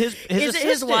 dude, his Is it assistant.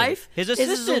 his wife? His Is it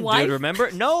his assistant, wife? dude,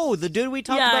 remember? No, the dude we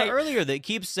talked Yeah, about earlier that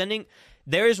keeps sending...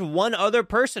 There's one other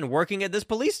person working at this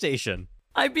police station.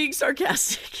 I'm being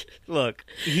sarcastic. Look,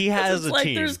 he has It's a like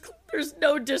team. there's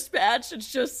no dispatch.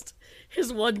 It's just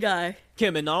his one guy.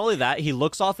 Kim, and not only that, he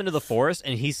looks off into the forest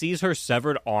and he sees her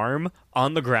severed arm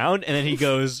on the ground, and then he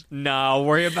goes, nah, I'll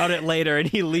worry about it later, and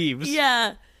he leaves.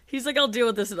 Yeah. He's like, I'll deal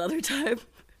with this another time.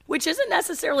 Which isn't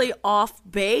necessarily off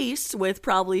base with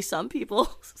probably some people.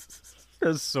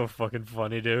 That's so fucking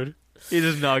funny, dude. He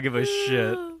does not give a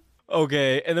shit.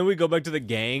 Okay, and then we go back to the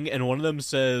gang, and one of them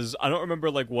says, I don't remember,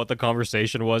 like, what the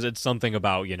conversation was. It's something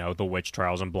about, you know, the witch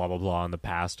trials and blah, blah, blah in the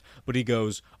past. But he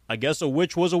goes, I guess a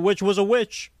witch was a witch was a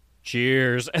witch.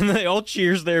 Cheers. And they all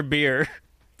cheers their beer.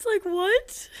 It's like,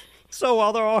 what? So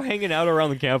while they're all hanging out around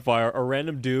the campfire, a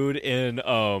random dude in,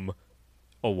 a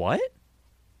what?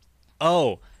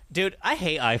 Oh, dude, I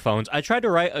hate iPhones. I tried to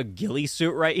write a ghillie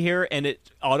suit right here, and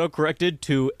it auto-corrected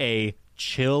to a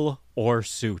chill or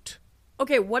suit.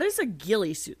 Okay, what is a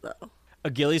ghillie suit, though? A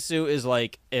ghillie suit is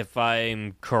like, if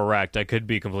I'm correct, I could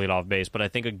be complete off base, but I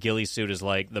think a ghillie suit is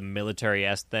like the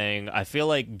military-esque thing. I feel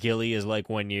like ghillie is like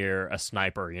when you're a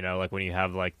sniper, you know, like when you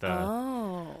have like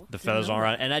the feathers all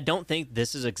around. And I don't think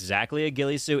this is exactly a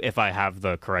ghillie suit if I have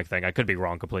the correct thing. I could be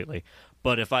wrong completely.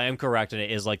 But if I am correct and it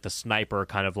is like the sniper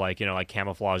kind of like, you know, like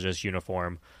camouflage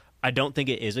uniform, I don't think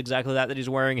it is exactly that he's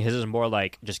wearing. His is more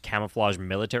like just camouflage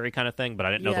military kind of thing, but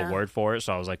I didn't know Yeah. the word for it,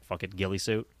 so I was like, fuck it, ghillie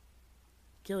suit.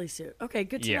 Ghillie suit. Okay,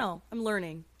 good to Yeah. know. I'm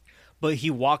learning. But he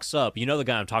walks up. You know the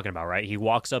guy I'm talking about, right? He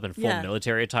walks up in full Yeah.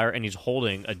 military attire, and he's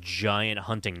holding a giant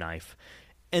hunting knife.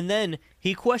 And then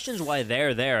he questions why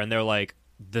they're there, and they're like,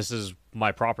 this is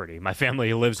my property. My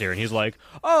family lives here. And he's like,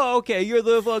 oh, okay, you're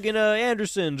the fucking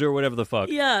Andersons or whatever the fuck.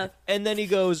 Yeah. And then he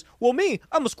goes, well, me,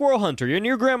 I'm a squirrel hunter, and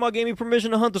your grandma gave me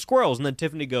permission to hunt the squirrels. And then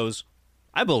Tiffany goes,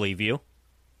 I believe you.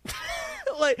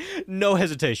 Like, no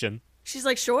hesitation. She's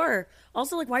like, sure.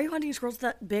 Also, like, why are you hunting squirrels with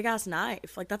that big-ass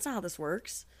knife? Like, that's not how this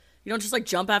works. You don't just, like,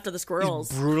 jump after the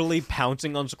squirrels. Brutally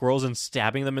pouncing on squirrels and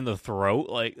stabbing them in the throat.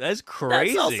 Like, that's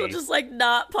crazy. That's also just, like,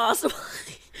 not possible.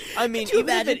 I mean, Could you even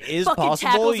if imagine it is fucking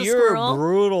possible, tackles a you're squirrel?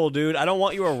 brutal, dude. I don't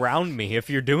want you around me if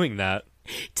you're doing that.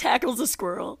 Tackles a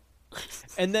squirrel.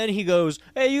 And then he goes,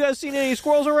 hey, you guys seen any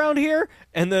squirrels around here?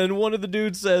 And then one of the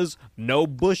dudes says, no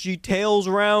bushy tails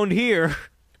around here.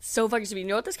 So fucking stupid. You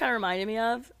know what this kind of reminded me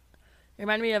of? It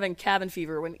reminded me of in Cabin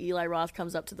Fever when Eli Roth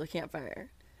comes up to the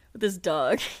campfire with his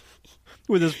dog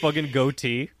With his fucking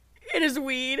goatee. and his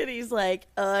weed, and he's like,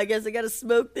 I guess I gotta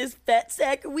smoke this fat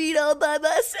sack of weed all by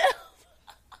myself.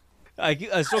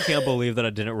 I still can't believe that I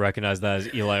didn't recognize that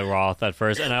as Eli Roth at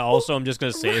first. And I also am just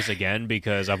going to say this again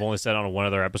because I've only said it on one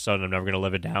other episode and I'm never going to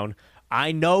live it down.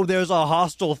 I know there's a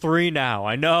Hostel 3 now.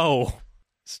 I know.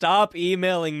 Stop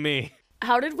emailing me.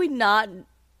 How did we not...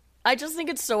 I just think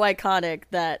it's so iconic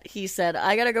that he said,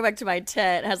 I gotta go back to my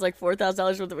tent. It has like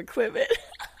 $4,000 worth of equipment.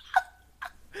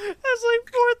 That's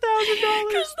like $4,000.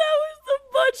 Because that was the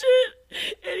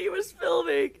budget. And he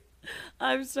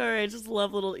sorry. I just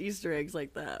love little Easter eggs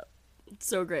like that. It's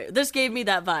so great. This gave me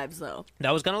that vibes, though.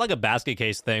 That was kind of like a basket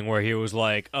case thing where he was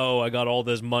like, oh, I got all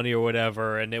this money or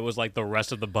whatever, and it was like the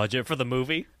rest of the budget for the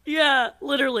movie. Yeah,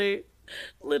 literally.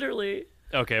 Literally.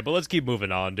 Okay, but let's keep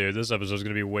moving on, dude. This episode's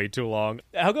going to be way too long.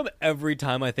 How come every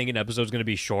time I think an episode's going to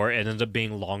be short, it ends up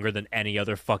being longer than any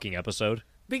other fucking episode?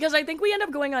 Because I think we end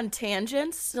up going on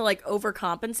tangents to, like,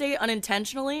 overcompensate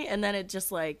unintentionally, and then it just,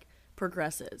 like,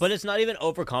 progresses. But it's not even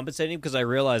overcompensating because I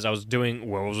realized I was doing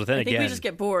Werewolves Within again. I think we just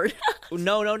get bored.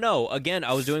 No. Again,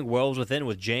 I was doing Werewolves Within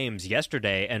with James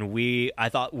yesterday, and I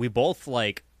thought we both,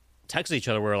 like, texted each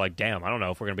other. We were like, damn, I don't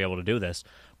know if we're going to be able to do this.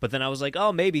 But then I was like,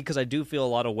 oh, maybe, because I do feel a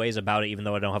lot of ways about it, even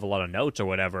though I don't have a lot of notes or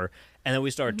whatever. And then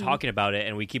we started talking about it,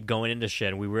 and we keep going into shit,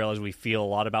 and we realize we feel a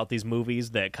lot about these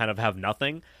movies that kind of have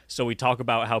nothing. So we talk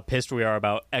about how pissed we are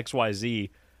about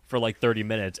XYZ for like 30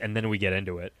 minutes, and then we get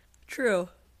into it. True.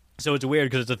 So it's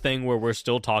weird because it's a thing where we're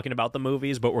still talking about the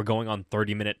movies, but we're going on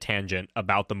 30-minute tangent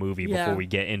about the movie before we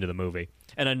get into the movie.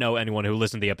 And I know anyone who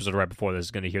listened to the episode right before this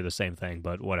is going to hear the same thing,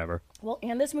 but whatever. Well,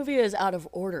 and this movie is out of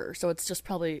order, so it's just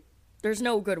probably... There's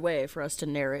no good way for us to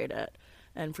narrate it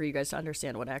and for you guys to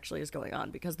understand what actually is going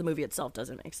on because the movie itself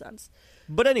doesn't make sense.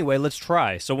 But anyway, let's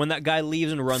try. So when that guy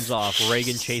leaves and runs off,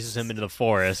 Reagan chases him into the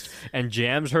forest and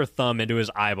jams her thumb into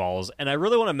his eyeballs. And I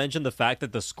really want to mention the fact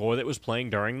that the score that was playing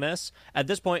during this, at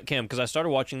this point, Kim, because I started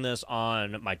watching this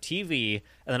on my TV,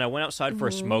 and then I went outside for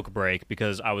a smoke break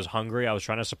because I was hungry. I was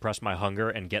trying to suppress my hunger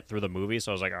and get through the movie.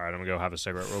 So I was like, all right, I'm going to go have a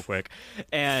cigarette real quick.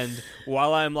 And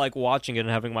while I'm like watching it and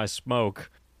having my smoke,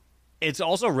 it's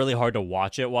also really hard to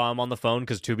watch it while I'm on the phone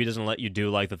because Tubi doesn't let you do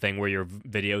like the thing where your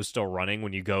video's still running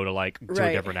when you go to like to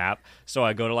a different app. So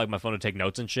I go to like my phone to take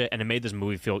notes and shit, and it made this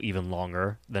movie feel even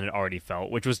longer than it already felt,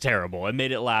 which was terrible. It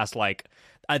made it last like,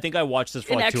 I think I watched this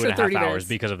for like 2.5 hours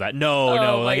because of that.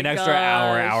 No, like an extra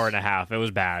hour and a half. It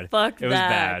was bad. Fuck it was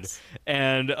bad.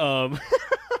 And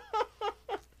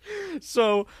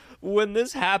so when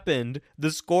this happened, the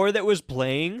score that was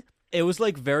playing, it was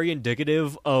like very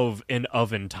indicative of an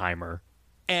oven timer.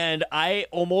 And I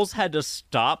almost had to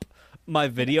stop my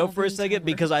video for a second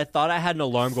because I thought I had an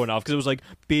alarm going off because it was like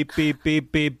beep, beep,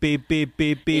 beep, beep, beep, beep,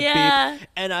 beep, beep, beep.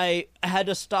 And I had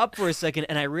to stop for a second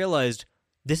and I realized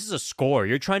this is a score.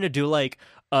 You're trying to do like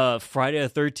a Friday the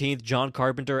 13th John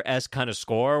Carpenter-esque kind of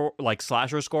score, like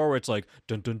slasher score where it's like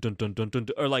dun dun dun dun dun dun,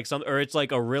 or like some, or it's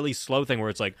like a really slow thing where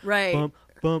it's like bump,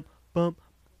 bump, bump.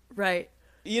 Right.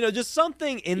 You know, just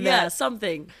something in that. Yeah,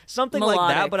 something melodic.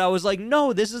 Like that, but I was like,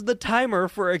 no, this is the timer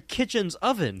for a kitchen's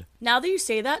oven. Now that you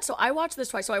say that, so I watched this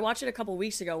twice. So I watched it a couple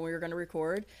weeks ago when we were going to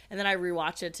record, and then I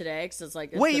rewatched it today because it's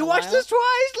like, wait, you watched this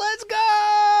twice? Let's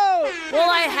go! Well,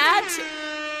 I had to.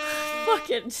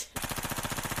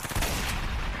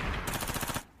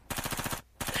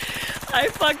 I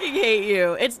fucking hate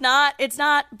you. It's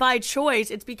not by choice.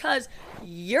 It's because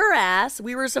your ass,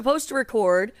 we were supposed to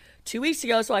record 2 weeks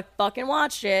ago, so I fucking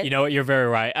watched it. You know what? You're very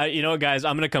right. You know what, guys?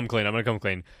 I'm gonna come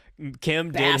clean.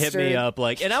 Kim did hit me up,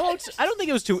 like, and I don't think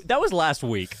it was that was last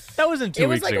week. That wasn't 2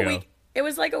 weeks ago. It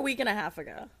was like a week and a half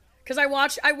ago. Because I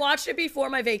watched it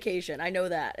before my vacation. I know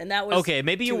that, and that was okay.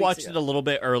 Maybe you watched it a little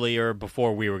bit earlier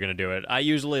before we were gonna do it. I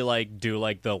usually like do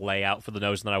like the layout for the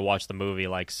notes, and then I watch the movie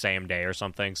like same day or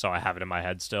something, so I have it in my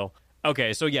head still.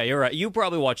 Okay, so yeah, you're right. You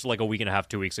probably watched like a week and a half,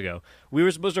 2 weeks ago. We were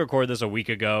supposed to record this a week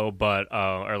ago, but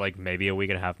or like maybe a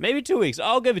week and a half, maybe 2 weeks.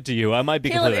 I'll give it to you. I might be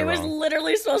completely wrong. It was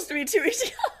literally supposed to be 2 weeks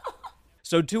ago.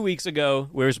 So 2 weeks ago,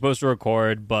 we were supposed to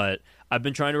record, but I've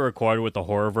been trying to record with the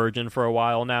Horror Virgin for a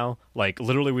while now. Like,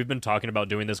 literally, we've been talking about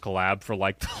doing this collab for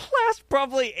like the last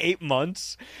probably 8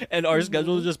 months, and our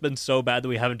schedule has just been so bad that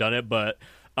we haven't done it, but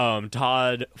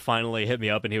Todd finally hit me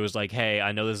up and he was like, hey,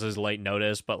 I know this is late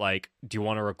notice, but like, do you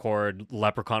want to record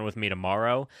Leprechaun with me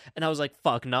tomorrow? And I was like,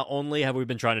 fuck, not only have we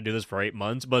been trying to do this for 8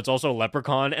 months, but it's also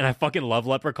Leprechaun, and I fucking love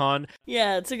Leprechaun.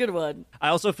 Yeah, it's a good one. I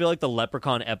also feel like the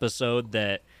Leprechaun episode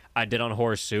that I did on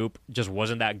Horror Soup just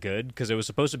wasn't that good because it was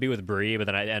supposed to be with Bree, but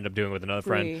then I ended up doing it with another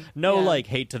friend. No, like,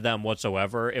 hate to them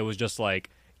whatsoever. It was just like,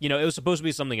 you know, it was supposed to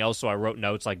be something else, so I wrote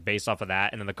notes like based off of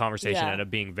that, and then the conversation ended up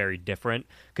being very different.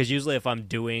 Because usually, if I'm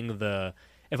doing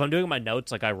my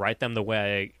notes, like I write them the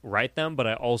way I write them, but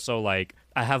I also like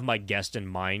I have my guest in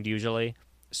mind usually,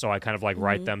 so I kind of like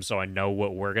write them so I know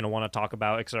what we're gonna want to talk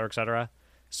about, et cetera, et cetera.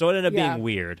 So it ended up being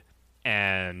weird,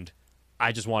 and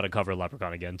I just want to cover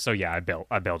Leprechaun again. So yeah,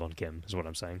 I bailed on Kim, is what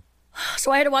I'm saying.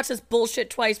 So I had to watch this bullshit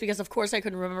twice because, of course, I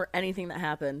couldn't remember anything that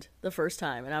happened the first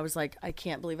time. And I was like, I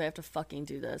can't believe I have to fucking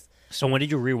do this. So when did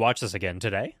you rewatch this again?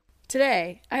 Today?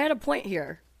 Today. I had a point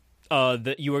here.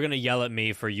 That you were going to yell at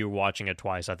me for you watching it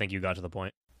twice. I think you got to the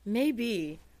point.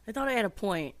 Maybe. I thought I had a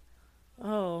point.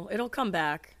 Oh, it'll come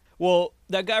back. Well,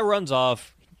 that guy runs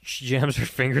off. She jams her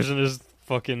fingers in his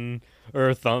fucking, or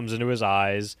her thumbs into his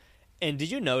eyes. And did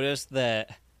you notice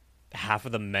that half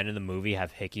of the men in the movie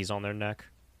have hickeys on their neck?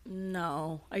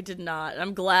 No, I did not.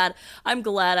 I'm glad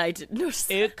I didn't notice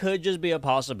that. It could just be a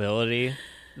possibility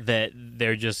that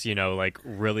they're just, like,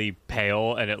 really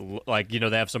pale and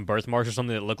they have some birthmarks or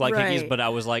something that look like hickeys, but I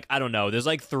was like, I don't know. There's,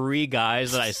 like, 3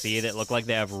 guys that I see that look like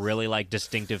they have really, like,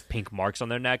 distinctive pink marks on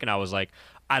their neck, and I was like,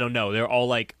 I don't know. They're all,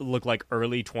 like, look like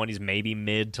early 20s, maybe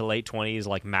mid to late 20s,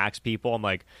 like, max people. I'm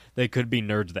like, they could be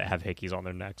nerds that have hickeys on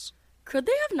their necks. Could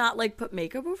they have not, like, put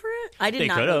makeup over it? I did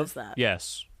not notice that.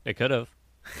 Yes, they could have.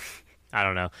 I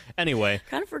don't know. Anyway.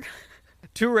 Kind of forgot.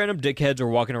 2 random dickheads are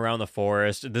walking around the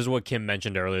forest. This is what Kim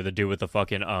mentioned earlier, the dude with the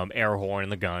fucking air horn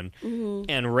and the gun. Mm-hmm.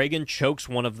 And Reagan chokes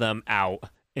one of them out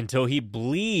until he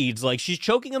bleeds. Like, she's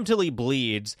choking him till he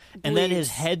bleeds, and then his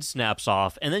head snaps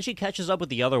off. And then she catches up with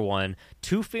the other one,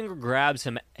 2-finger grabs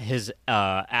his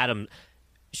Adam's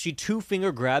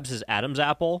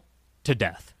apple to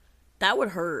death. That would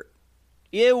hurt.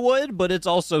 It would, but it's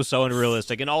also so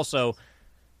unrealistic. And also,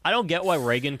 I don't get why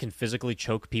Reagan can physically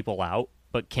choke people out,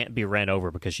 but can't be ran over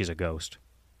because she's a ghost.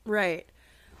 Right.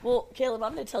 Well, Caleb,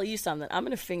 I'm going to tell you something. I'm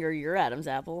going to finger your Adam's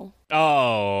apple.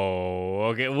 Oh,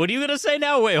 okay. What are you going to say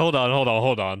now? Wait, hold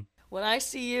on. When I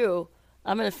see you,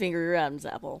 I'm going to finger your Adam's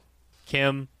apple.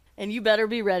 Kim. And you better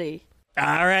be ready. All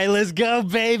right, let's go,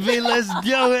 baby. Let's do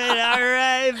it. All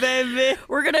right, baby.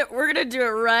 We're gonna do it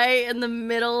right in the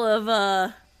middle of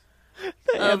the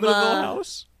Amityville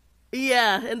house.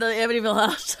 Yeah, in the Amityville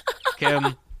house.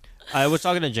 Kim, I was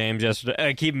talking to James yesterday.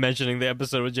 I keep mentioning the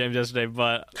episode with James yesterday,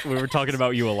 but we were talking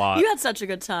about you a lot. You had such a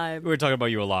good time. We were talking about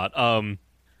you a lot.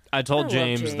 I told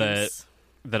James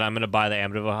that I'm going to buy the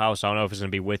Amityville house. I don't know if it's going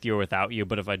to be with you or without you,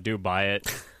 but if I do buy it,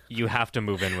 you have to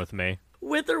move in with me.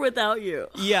 With or without you?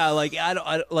 Yeah, like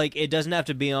I like it doesn't have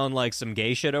to be on like some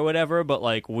gay shit or whatever, but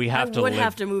like we have to. I would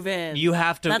have to move in. You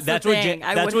have to. That's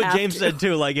what James said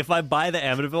too. Like if I buy the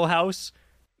Amityville house,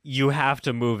 you have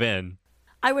to move in.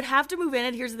 I would have to move in,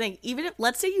 and here's the thing: even if,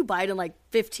 let's say, you buy it in like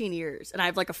 15 years, and I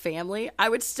have like a family, I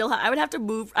would still I would have to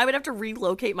move. I would have to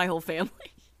relocate my whole family.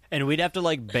 And we'd have to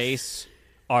like base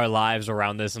our lives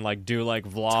around this, and like do like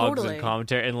vlogs and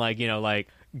commentary, and like like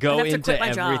go into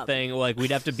everything. Job. Like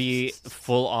we'd have to be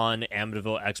full on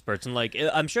Amityville experts, and like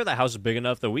I'm sure the house is big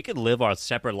enough that we could live our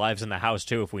separate lives in the house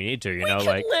too if we need to. You know,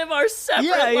 like live our separate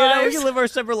lives. We can live our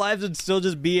separate lives and still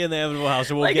just be in the Amityville house,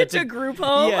 and we'll like get it's a group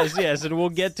home. Yes, and we'll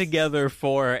get together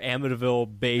for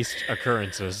Amityville based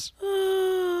occurrences.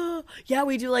 Yeah,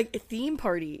 we do like theme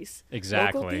parties.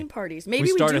 Exactly, local theme parties.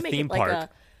 Maybe we start do a make theme it like park.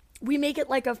 We make it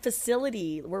like a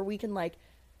facility where we can like.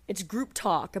 It's group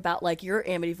talk about, like, your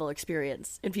Amityville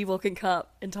experience, and people can come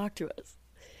and talk to us.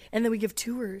 And then we give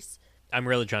tours. I'm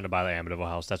really trying to buy the Amityville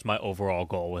house. That's my overall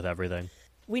goal with everything.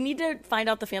 We need to find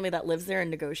out the family that lives there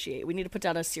and negotiate. We need to put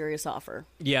down a serious offer.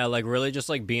 Yeah, like, really just,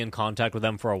 like, be in contact with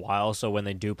them for a while, so when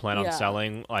they do plan on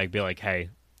selling, like, be like, hey,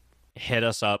 hit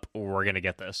us up, we're gonna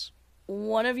get this.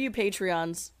 One of you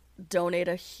Patreons donate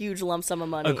a huge lump sum of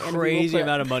money. A crazy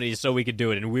amount of money so we could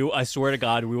do it. And I swear to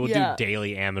God, we will do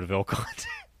daily Amityville content.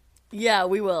 Yeah,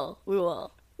 we will.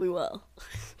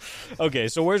 Okay,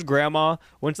 so where's Grandma?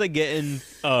 Once they get in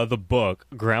the book,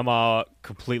 Grandma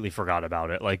completely forgot about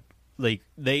it. Like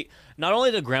they not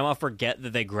only did Grandma forget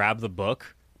that they grabbed the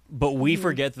book, but we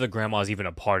forget that the Grandma's even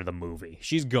a part of the movie.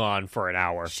 She's gone for an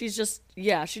hour. She's just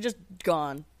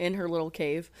gone in her little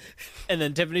cave. And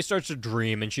then Tiffany starts to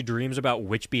dream, and she dreams about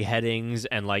witch beheadings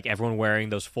and like everyone wearing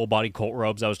those full body cult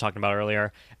robes I was talking about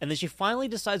earlier. And then she finally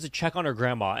decides to check on her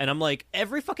grandma. And I'm like,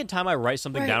 every fucking time I write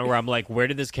something down where I'm like, where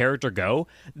did this character go?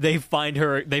 They find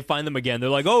them again. They're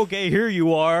like, oh, okay, here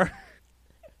you are.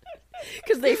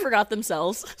 Because they forgot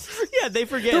themselves. Yeah, they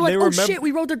forget. They're like, they remember, shit,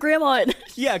 we wrote their grandma in.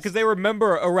 Yeah, because they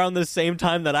remember around the same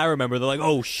time that I remember. They're like,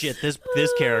 oh, shit, this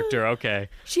character, okay.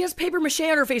 She has paper mache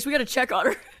on her face. We got to check on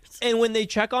her. And when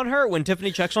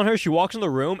Tiffany checks on her, she walks in the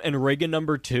room, and Reagan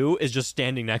number 2 is just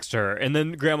standing next to her. And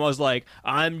then Grandma's like,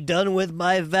 I'm done with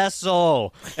my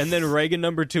vessel. And then Reagan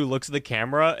number 2 looks at the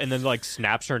camera and then, like,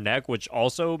 snaps her neck, which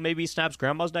also maybe snaps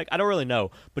Grandma's neck. I don't really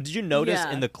know. But did you notice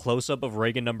in the close-up of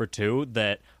Reagan number 2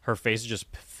 that her face is just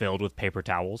filled with paper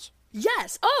towels?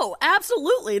 Yes. Oh,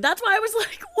 absolutely. That's why I was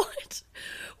like, what?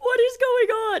 What is going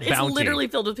on? Bounty. It's literally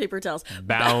filled with paper towels.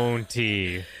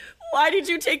 Bounty. Why did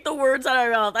you take the words out of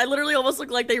my mouth? I literally almost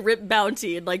looked like they ripped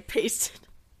Bounty and, like, pasted.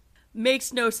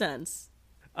 Makes no sense.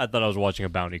 I thought I was watching a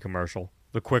Bounty commercial.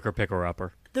 The quicker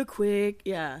picker-upper.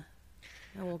 Yeah.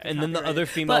 And then the other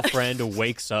female friend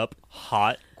wakes up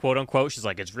hot, quote-unquote. She's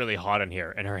like, it's really hot in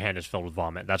here, and her hand is filled with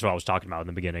vomit. That's what I was talking about in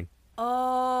the beginning.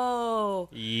 Oh.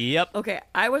 Yep. Okay,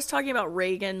 I was talking about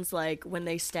Reagan's, like, when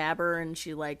they stab her and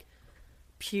she, like,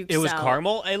 pukes It was out.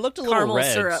 caramel? It looked a little Caramel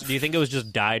red. syrup. Do you think it was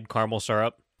just dyed caramel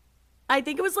syrup? I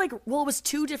think it was, like, well, it was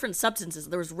two different substances.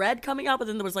 There was red coming out, but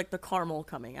then there was, like, the caramel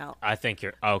coming out. I think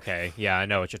you're... Okay, yeah, I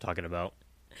know what you're talking about.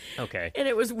 Okay. And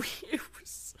it was weird.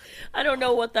 I don't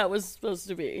know what that was supposed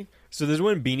to be. So this is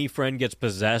when Beanie Friend gets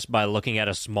possessed by looking at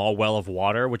a small well of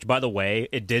water, which, by the way,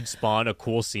 it did spawn a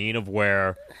cool scene of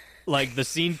where, like, the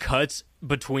scene cuts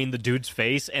between the dude's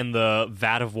face and the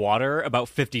vat of water about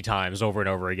 50 times over and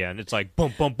over again. It's like,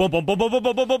 boom, boom, boom, boom, boom, boom, boom,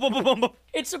 boom, boom, boom, boom, boom, boom.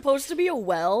 It's supposed to be a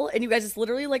well, and you guys, it's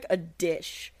literally like a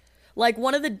dish. Like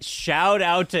one of the... Shout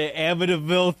out to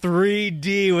Amityville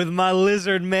 3D with my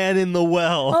lizard man in the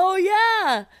well. Oh,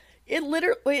 yeah. It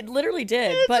literally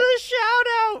did. It's but a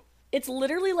shout out. it's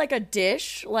literally like a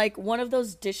dish, like one of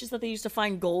those dishes that they used to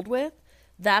find gold with.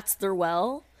 That's their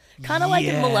well. Kind of like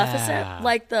in Maleficent,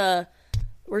 like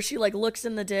where she like looks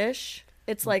in the dish.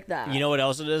 It's like that. You know what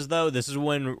else it is, though? This is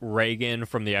when Reagan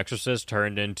from The Exorcist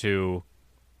turned into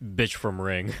Bitch from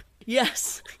Ring.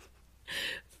 Yes.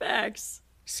 Facts.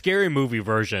 Scary movie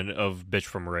version of Bitch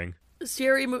from Ring.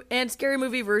 Scary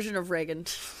movie version of Reagan.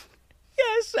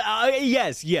 Yes.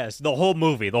 The whole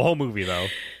movie, though.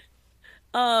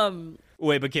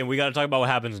 Wait, but Kim, we got to talk about what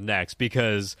happens next,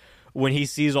 because when he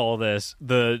sees all this,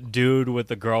 the dude with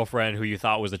the girlfriend who you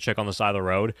thought was the chick on the side of the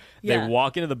road, they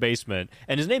walk into the basement,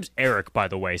 and his name's Eric, by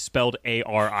the way, spelled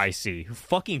A-R-I-C.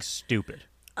 Fucking stupid.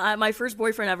 My first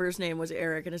boyfriend ever, his name was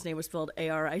Eric, and his name was spelled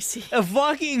A-R-I-C.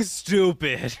 Fucking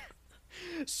stupid.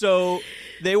 So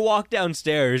they walk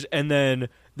downstairs, and then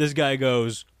this guy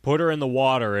goes, put her in the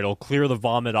water, it'll clear the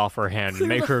vomit off her hand and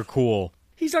make her cool.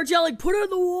 He starts yelling, put her in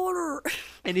the water!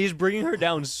 And he's bringing her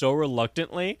down so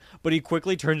reluctantly, but he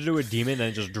quickly turns into a demon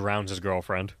and just drowns his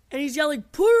girlfriend. And he's yelling,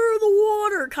 put her in the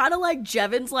water! Kind of like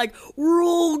Jevon's like, we're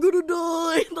all gonna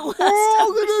die in the last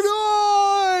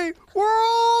We're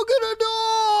all gonna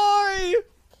die!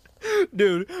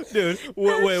 Dude,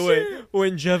 wait.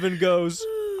 When Jevon goes,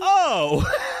 oh!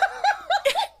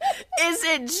 Is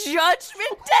it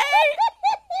Judgment Day?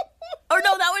 Or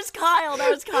no, that was Kyle.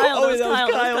 That was Kyle. Is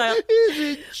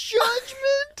it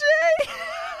Judgment Day?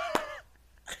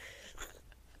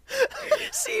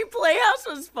 See, Playhouse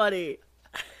was funny.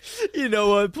 You know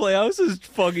what? Playhouse is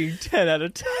fucking 10 out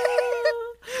of 10.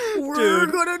 We're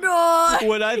gonna die.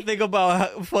 When I think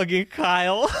about fucking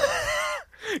Kyle...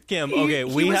 Kim, okay,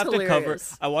 we was have to cover...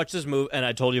 hilarious. I watched this movie, and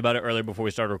I told you about it earlier before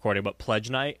we started recording, but Pledge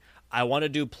Night. I want to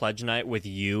do Pledge Night with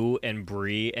you and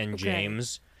Bree and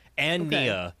James and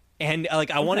Nia. And, like,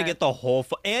 I want to get the whole...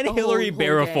 and The Hillary whole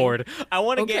Barraford. I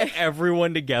want to get Okay.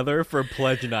 everyone together for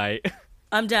Pledge Night.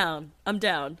 I'm down.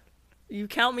 You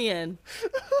count me in.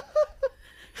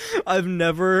 I've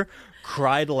never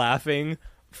cried laughing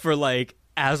for, like,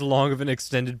 as long of an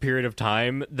extended period of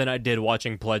time than I did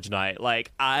watching Pledge Night.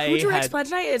 Like, Who directs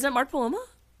Pledge Night? Is it Mark Paloma?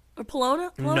 Or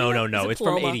Polona? No. Is it It's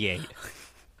from Paloma? 88.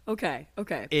 Okay.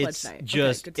 It's Pledge Night.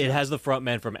 just, Okay, good to it know. has the front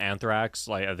man from Anthrax.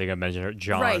 Like, I think I mentioned her,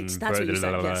 John. Right, that's what you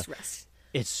said. Yes, rest.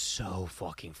 It's so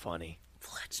fucking funny.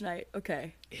 Pledge Night.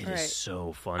 Okay. It All is right.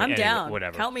 so funny. I'm Anyway, down.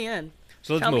 Whatever. Count me in.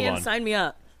 So let's Count move me in. on. Sign me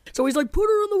up. So he's like, put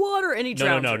her in the water, and he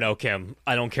drowns her. No, Kim.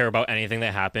 I don't care about anything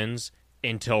that happens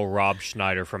until Rob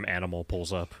Schneider from Animal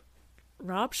pulls up.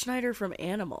 Rob Schneider from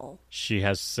Animal. She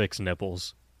has 6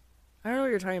 nipples. I don't know what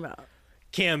you're talking about.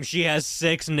 Kim, she has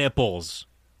 6 nipples.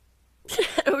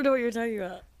 I don't know what you're talking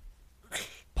about.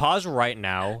 Pause right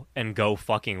now and go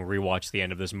fucking rewatch the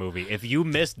end of this movie. If you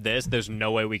missed this, there's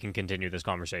no way we can continue this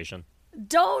conversation.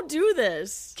 Don't do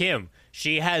this. Kim,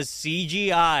 she has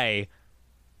CGI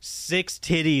 6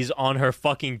 titties on her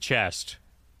fucking chest.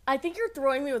 I think you're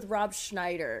throwing me with Rob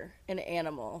Schneider in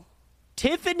Animal.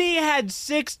 Tiffany had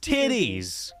 6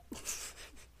 titties.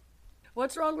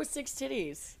 What's wrong with 6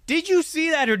 titties? Did you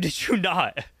see that or did you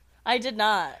not? I did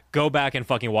not. Go back and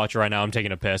fucking watch it right now. I'm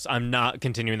taking a piss. I'm not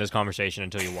continuing this conversation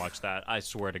until you watch that. I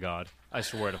swear to God. I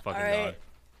swear to fucking All right. God.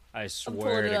 I I'm swear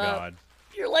pulling to it up. God.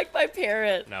 You're like my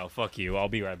parent. No, fuck you. I'll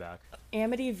be right back.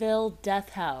 Amityville Death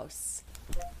House.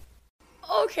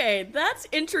 Okay, that's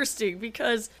interesting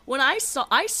because when I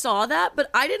saw that,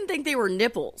 but I didn't think they were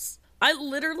nipples. I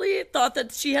literally thought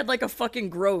that she had like a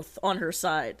fucking growth on her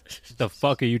side. The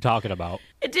fuck are you talking about?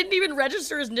 It didn't even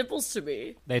register as nipples to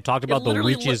me. They talked about the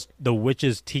literally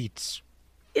witch's teats.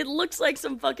 It looks like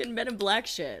some fucking Men in Black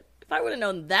shit. If I would have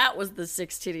known that was the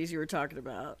 6 titties you were talking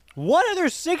about. What other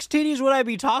 6 titties would I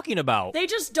be talking about? They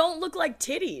just don't look like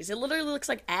titties. It literally looks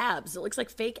like abs. It looks like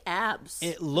fake abs.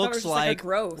 It I looks was just like a like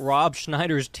growth. Rob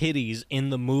Schneider's titties in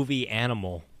the movie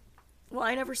Animal. Well,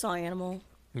 I never saw Animal.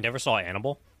 You never saw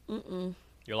Animal? Mm-mm.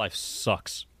 Your life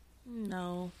sucks.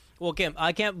 No. Well, Kim,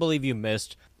 I can't believe you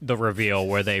missed the reveal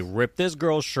where they rip this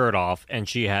girl's shirt off and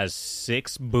she has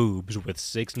 6 boobs with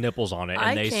 6 nipples on it.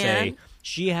 And they say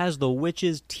she has the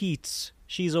witch's teats.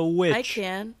 She's a witch. I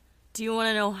can. Do you want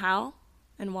to know how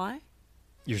and why?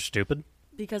 You're stupid.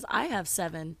 Because I have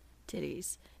 7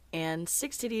 titties, and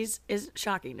 6 titties is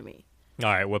shocking to me. All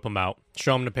right, whip them out.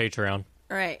 Show them to Patreon.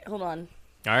 All right, hold on.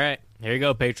 All right, here you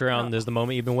go, Patreon. This is the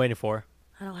moment you've been waiting for.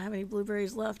 I don't have any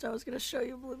blueberries left. I was going to show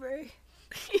you a blueberry.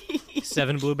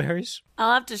 7 blueberries?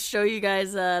 I'll have to show you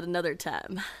guys another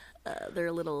time. They're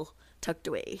a little tucked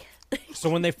away. So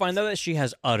when they find out that she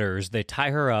has udders, they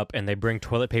tie her up and they bring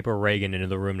toilet paper Reagan into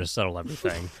the room to settle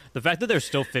everything. The fact that there's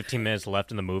still 15 minutes left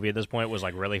in the movie at this point was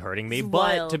like really hurting me. It's but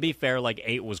wild. to be fair, like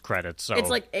 8 was credits. So It's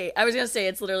like 8. I was going to say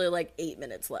it's literally like 8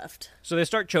 minutes left. So they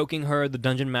start choking her, the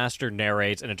dungeon master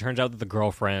narrates, and it turns out that the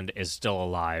girlfriend is still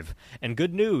alive. And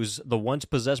good news, the once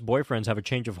possessed boyfriends have a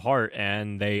change of heart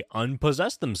and they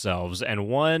unpossess themselves. And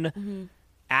one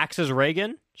axes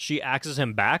Reagan, she axes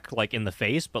him back, like in the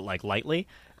face, but like lightly.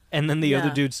 And then the other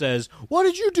dude says, "What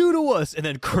did you do to us?" And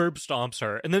then curb stomps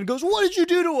her. And then goes, "What did you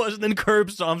do to us?" And then curb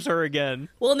stomps her again.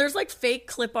 Well, and there's like fake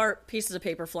clip art pieces of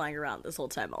paper flying around this whole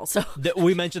time also.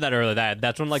 We mentioned that earlier.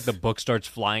 That's when like the book starts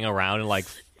flying around and like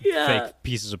fake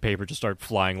pieces of paper just start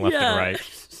flying left and right.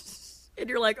 And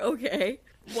you're like, okay,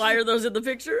 why are those in the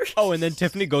picture? Oh, and then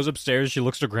Tiffany goes upstairs. She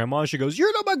looks to Grandma. And she goes,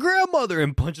 "You're not my grandmother,"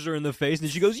 and punches her in the face. And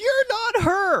she goes, "You're not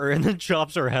her," and then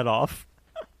chops her head off.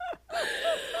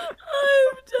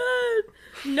 I'm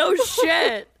done. No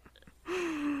shit.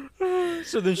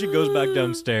 So then she goes back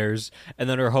downstairs, and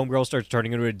then her homegirl starts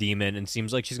turning into a demon and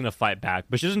seems like she's going to fight back,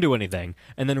 but she doesn't do anything.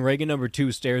 And then Reagan number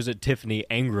 2 stares at Tiffany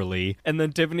angrily, and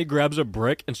then Tiffany grabs a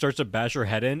brick and starts to bash her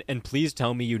head in. And please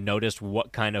tell me you noticed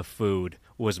what kind of food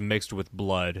was mixed with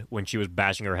blood when she was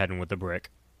bashing her head in with the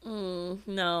brick.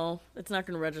 No, it's not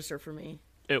going to register for me.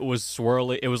 It was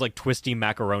swirly. It was like twisty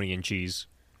macaroni and cheese.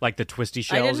 Like the twisty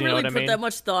shells, I didn't you know really what I mean? put that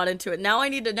much thought into it. Now I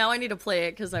need to play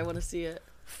it because I want to see it.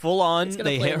 Full on,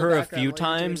 they play hit in the her a background few while you're doing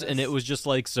times, and this. it was just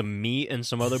like some meat and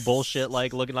some other bullshit,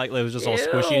 like looking like it was just all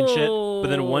squishy and shit. But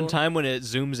then one time when it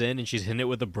zooms in and she's hitting it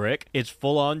with a brick, it's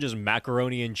full on just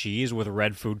macaroni and cheese with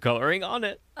red food coloring on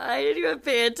it. I didn't even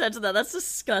pay attention to that. That's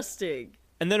disgusting.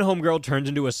 And then Homegirl turns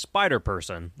into a spider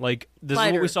person. Like, this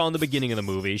is what we saw in the beginning of the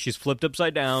movie. She's flipped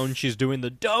upside down. She's doing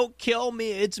the "don't kill me,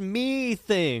 it's me"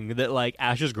 thing that, like,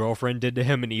 Ash's girlfriend did to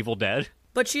him in Evil Dead.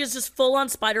 But she has just full-on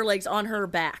spider legs on her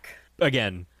back.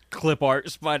 Again, clip art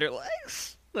spider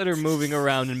legs that are moving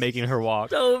around and making her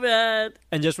walk. So bad.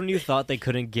 And just when you thought they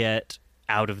couldn't get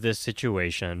out of this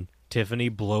situation, Tiffany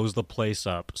blows the place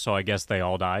up. So I guess they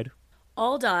all died?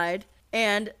 All died.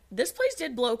 And this place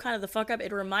did blow kind of the fuck up.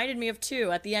 It reminded me of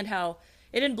 2 at the end, how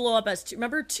it didn't blow up as 2.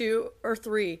 Remember 2 or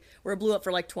 3 where it blew up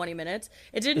for like 20 minutes?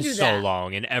 It didn't do that. So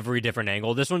long in every different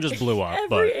angle. This one just blew up.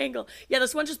 Every angle. Yeah,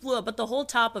 this one just blew up, but the whole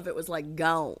top of it was like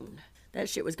gone. That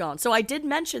shit was gone. So I did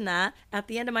mention that. At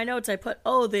the end of my notes, I put,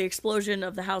 "Oh, the explosion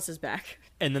of the house is back."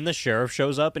 And then the sheriff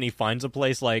shows up and he finds a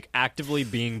place like actively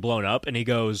being blown up, and he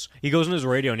goes on his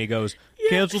radio and he goes,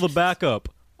 "Cancel the backup."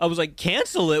 I was like,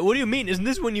 "Cancel it? What do you mean? Isn't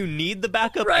this when you need the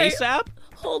backup ASAP?"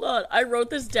 Hold on. I wrote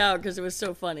this down because it was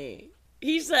so funny.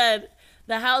 He said,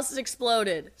 "The house has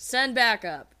exploded. Send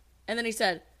backup." And then he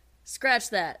said, "Scratch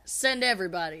that. Send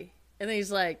everybody." And then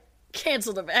he's like,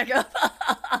 "Cancel the backup."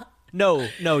 No,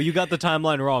 you got the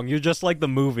timeline wrong. You're just like the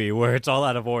movie where it's all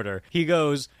out of order. He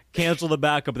goes, "Cancel the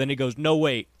backup." And then he goes, "No,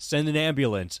 wait. Send an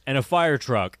ambulance and a fire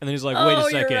truck." And then he's like, "Wait a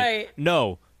second. You're right.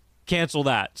 No, cancel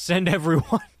that. Send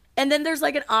everyone." And then there's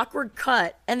like an awkward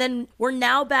cut. And then we're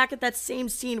now back at that same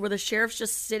scene where the sheriff's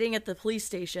just sitting at the police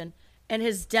station and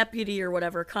his deputy or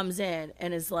whatever comes in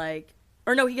and is like,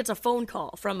 or no, he gets a phone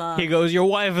call from He goes, "Your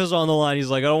wife is on the line." He's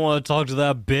like, "I don't want to talk to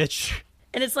that bitch."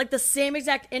 And it's like the same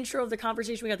exact intro of the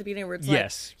conversation we got at the beginning where it's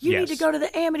Yes, like, "You need to go to the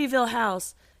Amityville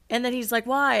house." And then he's like,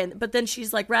 "Why?" But then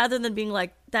she's like, rather than being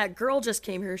like, "That girl just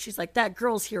came here," she's like, "That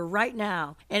girl's here right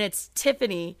now." And it's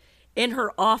Tiffany in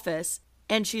her office.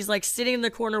 And she's like sitting in the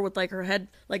corner with like her head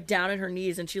like down in her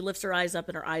knees, and she lifts her eyes up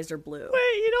and her eyes are blue.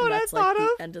 Wait, you know what I thought like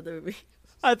of? The end of the movie.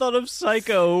 I thought of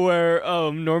Psycho, where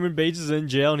Norman Bates is in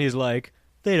jail and he's like,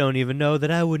 "They don't even know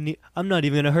that I'm not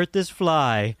even gonna hurt this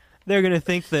fly. They're gonna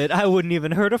think that I wouldn't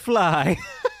even hurt a fly."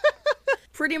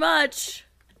 Pretty much.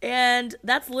 And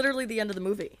that's literally the end of the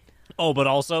movie. Oh, but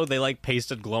also they like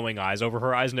pasted glowing eyes over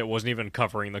her eyes, and it wasn't even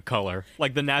covering the color,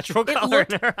 like the natural color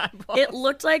in her eyeball. It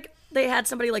looked like they had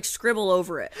somebody like scribble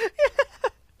over it,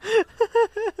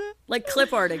 like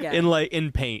clip art again,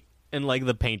 in paint, in like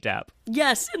the paint app.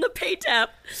 Yes, in the paint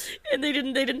app, and they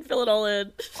didn't fill it all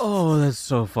in. Oh, that's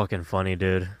so fucking funny,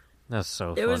 dude. That's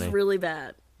so funny. It was really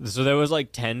bad. So there was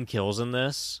like 10 kills in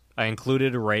this. I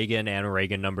included Reagan and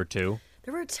Reagan number 2.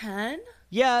 There were 10?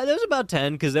 Yeah, there was about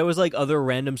 10 because there was like other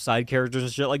random side characters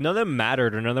and shit. Like none of them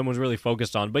mattered or none of them was really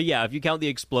focused on. But yeah, if you count the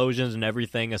explosions and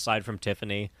everything aside from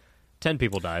Tiffany, 10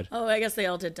 people died. Oh, I guess they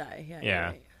all did die. Yeah. Yeah.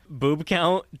 Right. Boob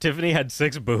count, Tiffany had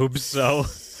 6 boobs, so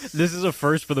this is a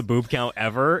first for the boob count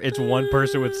ever. It's one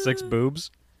person with 6 boobs.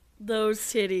 Those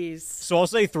titties. So I'll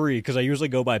say 3 because I usually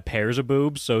go by pairs of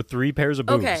boobs. So 3 pairs of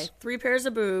boobs. Okay, 3 pairs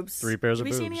of boobs. 3 pairs of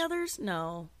Did boobs. we see any others?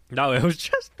 No. No, it was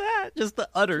just that. Just the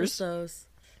udders. Just those.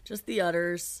 Just the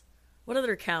udders. What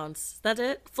other counts? Is that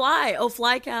it? Fly. Oh,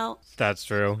 fly count. That's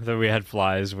true. Then we had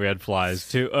flies. We had flies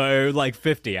too. Like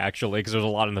 50 actually, because there's a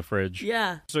lot in the fridge.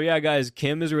 Yeah. So yeah, guys,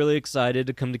 Kim is really excited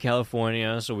to come to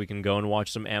California so we can go and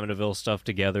watch some Amityville stuff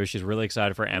together. She's really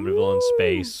excited for Amityville in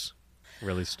space.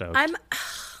 Really stoked.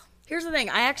 Here's the thing.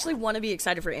 I actually want to be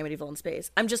excited for Amityville in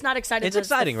space. I'm just not excited. It's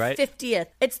exciting, right? 50th.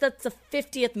 It's the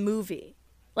 50th movie.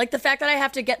 Like the fact that I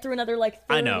have to get through another like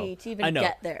 30 to even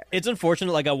get there. It's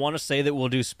unfortunate. Like I want to say that we'll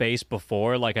do space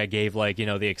before, like I gave like, you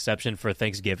know, the exception for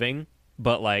Thanksgiving.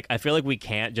 But like I feel like we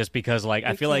can't just because like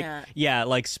I feel like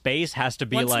like space has to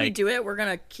be Once like we do it, we're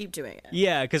gonna keep doing it.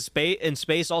 Yeah, because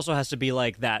space also has to be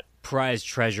like that prized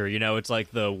treasure. You know, it's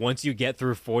like the once you get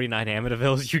through 49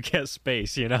 Amityvilles, you get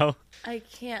space. You know. I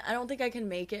can't. I don't think I can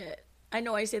make it. I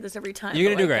know I say this every time.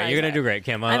 You're gonna do great. You're gonna do great,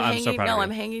 Kim. I'm so proud of you. No,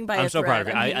 I'm hanging by a thread. I'm so proud of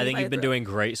you. I think you've been doing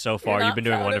great so far. You've been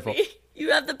doing wonderful.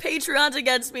 You have the Patreons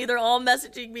against me. They're all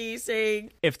messaging me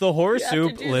saying, if the Horror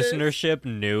Soup listenership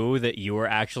knew that you were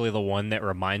actually the one that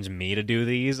reminds me to do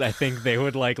these, I think they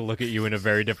would like look at you in a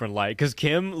very different light. Because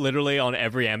Kim, literally on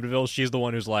every Amityville, she's the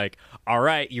one who's like, all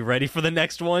right, you ready for the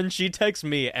next one? She texts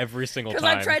me every single time.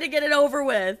 Because I'm trying to get it over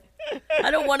with.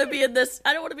 I don't want to be in this.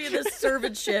 I don't want to be in this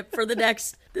servantship for the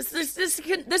next. This is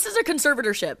a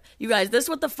conservatorship, you guys. This is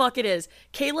what the fuck it is.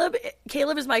 Caleb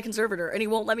is my conservator, and he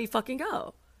won't let me fucking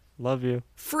go. Love you.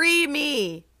 Free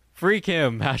me. Free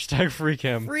Kim. Hashtag free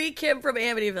Kim. Free Kim from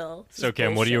Amityville. So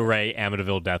Kim, what do you rate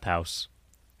Amityville Death House?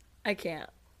 I can't.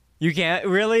 You can't?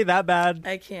 Really? That bad?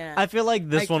 I can't. I feel like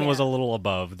this one was a little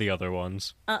above the other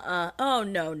ones. Oh,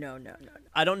 no.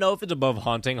 I don't know if it's above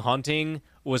Haunting. Haunting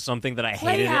was something that I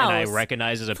hated and I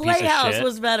recognize as a piece of shit. Playhouse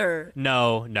was better.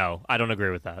 No. I don't agree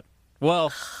with that.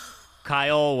 Well,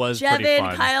 Kyle was Jevin, pretty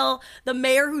fun. Kyle, the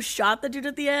mayor who shot the dude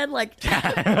at the end, like...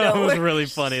 That was really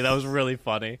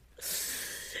funny.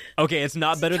 Okay, it's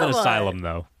not better than Asylum,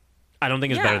 though. I don't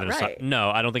think it's better than Asylum. No,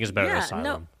 I don't think it's better than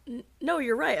Asylum. No,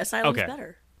 you're right. Asylum's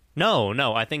better.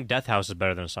 No, I think Death House is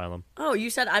better than Asylum. Oh, you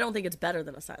said I don't think it's better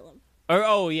than Asylum.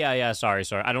 Yeah, sorry.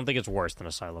 I don't think it's worse than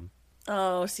Asylum.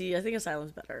 Oh, see, I think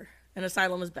Asylum's better. And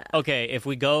Asylum is bad. Okay, if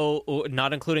we go,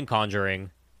 not including Conjuring,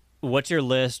 what's your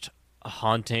list?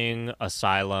 Haunting,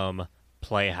 Asylum,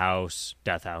 Playhouse,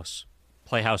 Death House.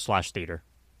 Playhouse / theater.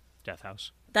 Death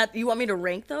House. That you want me to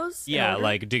rank those? Yeah,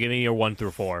 like to give me your 1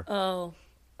 through 4. Oh.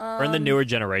 Or in the newer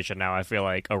generation now, I feel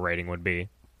like a rating would be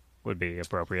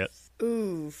appropriate.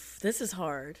 Oof, this is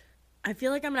hard. I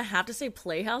feel like I'm gonna have to say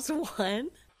Playhouse 1.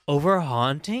 Over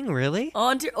Haunting, really?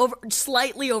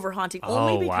 Slightly over Haunting.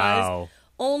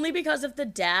 Only because if the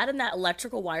dad and that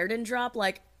electrical wire didn't drop,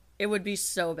 like it would be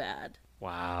so bad.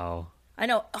 Wow. I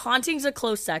know Haunting's a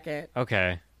close second.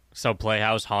 Okay, so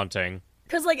Playhouse, Haunting.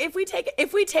 Because like if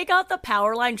we take out the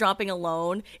power line dropping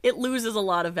alone, it loses a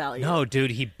lot of value. No,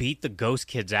 dude, he beat the ghost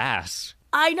kid's ass.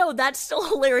 I know that's still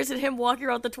hilarious, and him walking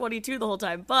around the 22 the whole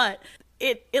time, but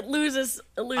it loses.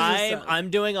 I'm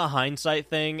doing a hindsight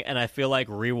thing, and I feel like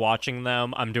rewatching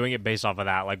them, I'm doing it based off of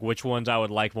that, like which ones I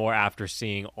would like more after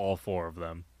seeing all 4 of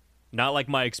them. Not like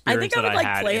my experience that I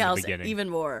had Playhouse in the beginning. Even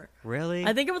more. Really?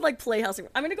 I think I would like Playhouse.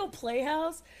 I'm gonna go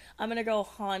Playhouse. I'm gonna go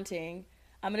Haunting.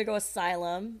 I'm gonna go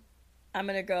Asylum. I'm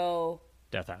gonna go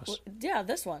Death House. Yeah,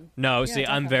 this one. No, yeah, see,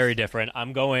 I'm House. very different.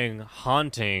 I'm going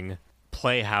Haunting,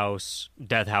 Playhouse,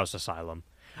 Death House, Asylum.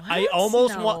 What? I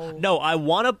almost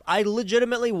I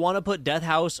legitimately want to put Death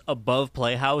House above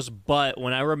Playhouse, but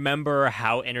when I remember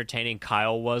how entertaining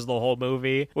Kyle was the whole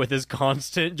movie with his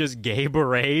constant just gay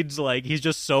parades, like he's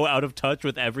just so out of touch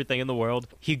with everything in the world,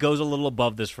 he goes a little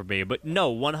above this for me. But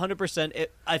no, 100%,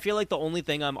 I feel like the only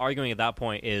thing I'm arguing at that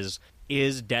point is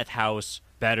Death House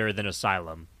better than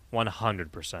Asylum?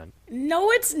 100%.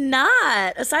 No, it's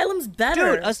not. Asylum's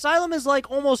better. Dude, Asylum is like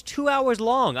almost 2 hours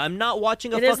long. I'm not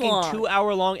watching a fucking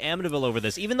 2-hour-long Amityville over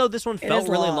this. Even though this one felt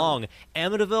really long.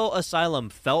 Amityville Asylum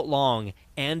felt long,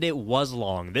 and it was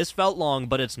long. This felt long,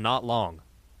 but it's not long.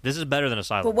 This is better than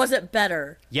Asylum. But was it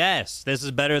better? Yes, this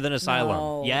is better than Asylum.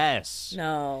 No. Yes.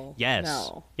 No. Yes.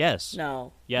 No. Yes.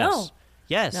 No. Yes. No.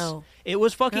 Yes. No. It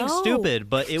was fucking stupid,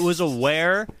 but it was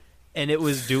aware, and it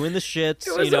was doing the shits,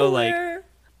 you know, aware. like...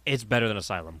 It's better than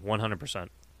Asylum, 100%.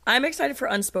 I'm excited for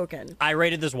Unspoken. I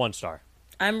rated this 1 star.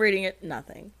 I'm rating it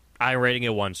nothing. I'm rating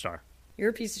it 1 star. You're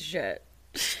a piece of shit.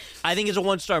 I think it's a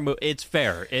 1-star movie. It's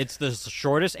fair. It's the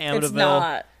shortest Amityville. It's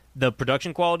not. The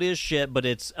production quality is shit, but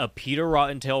it's a Peter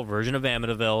Rottentail version of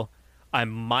Amityville. I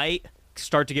might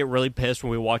start to get really pissed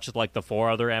when we watch like the 4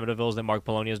 other Amityvilles that Mark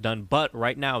Poloni has done, but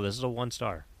right now this is a 1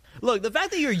 star. Look, the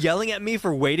fact that you're yelling at me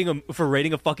for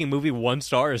rating a fucking movie 1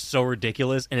 star is so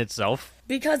ridiculous in itself.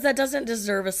 Because that doesn't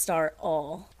deserve a star at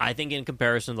all. I think in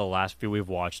comparison to the last few we've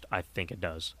watched, I think it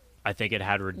does. I think it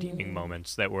had redeeming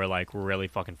moments that were like really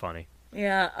fucking funny.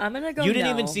 Yeah, I'm gonna go. You didn't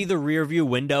no. even see the rear view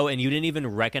window, and you didn't even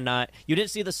recognize. You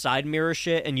didn't see the side mirror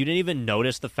shit, and you didn't even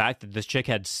notice the fact that this chick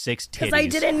had 6 titties. Because I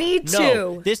didn't need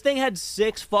No, to. this thing had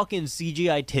 6 fucking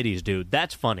CGI titties, dude.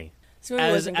 That's funny. This movie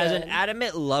As wasn't an good.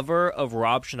 adamant lover of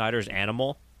Rob Schneider's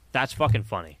Animal, that's fucking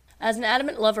funny. As an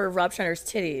adamant lover of Rob Schneider's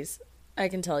titties, I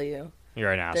can tell you.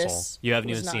 You're an asshole. This You haven't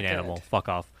was even not seen good. Animal. Fuck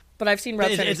off. But I've seen Rob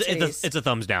Schneider's titties. It's a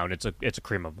thumbs down. It's a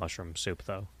cream of mushroom soup,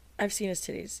 though. I've seen his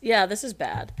titties. Yeah, this is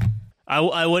bad.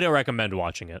 I wouldn't recommend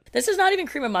watching it. This is not even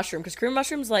cream of mushroom, because cream of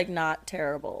mushroom's, like, not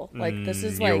terrible. Like, this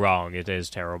is, like... You're wrong. It is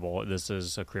terrible. This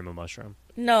is a cream of mushroom.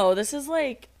 No, this is,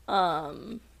 like,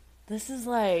 This is,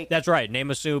 like... That's right. Name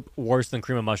a soup worse than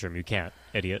cream of mushroom. You can't,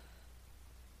 idiot.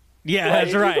 Yeah, Why that's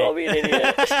did you right. call me an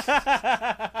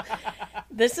idiot?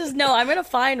 This is... No, I'm gonna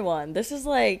find one. This is,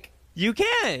 like... You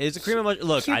can't. It's a cream of mushroom.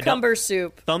 Look, Cucumber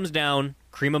soup. Thumbs down.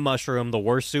 Cream of mushroom, the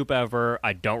worst soup ever.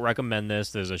 I don't recommend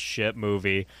this. This is a shit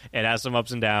movie. It has some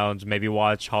ups and downs. Maybe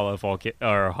watch Hall If I Kill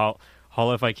You.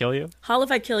 Hall If I Kill You. I'm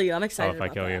Hall excited If I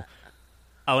about Kill that. You.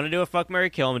 I want to do a fuck, marry,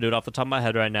 kill. I'm gonna do it off the top of my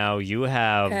head right now. You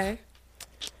have. Okay.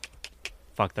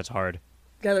 Fuck, that's hard.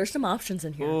 Yeah, there's some options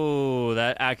in here. Ooh,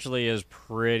 that actually is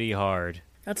pretty hard.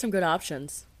 That's some good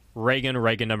options. Reagan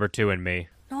number 2 and me.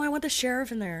 No, I want the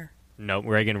sheriff in there. No,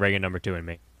 Reagan number 2 and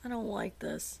me. I don't like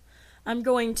this. I'm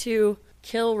going to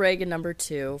kill Reagan number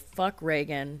 2, fuck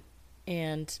Reagan,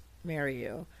 and marry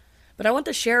you. But I want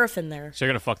the sheriff in there. So you're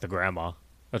gonna fuck the grandma.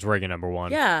 That's Reagan number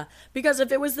 1. Yeah, because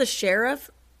if it was the sheriff,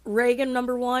 Reagan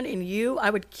number 1, and you, I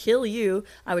would kill you.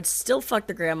 I would still fuck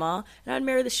the grandma, and I'd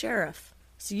marry the sheriff.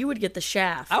 So you would get the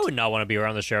shaft. I would not want to be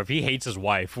around the sheriff. He hates his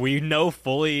wife. We know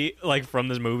fully, like, from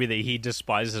this movie that he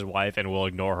despises his wife and will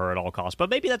ignore her at all costs. But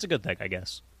maybe that's a good thing, I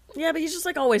guess. Yeah, but he's just,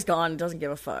 like, always gone and doesn't give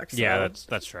a fuck. So. Yeah,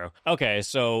 that's true. Okay,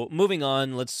 so moving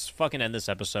on, let's fucking end this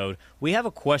episode. We have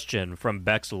a question from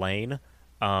Bex Lane.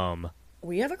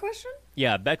 We have a question?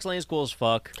 Yeah, Bex Lane's cool as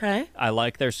fuck. Okay. I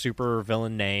like their super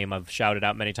villain name. I've shouted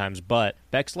out many times, but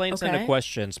Bex Lane sent a Okay.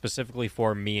 question specifically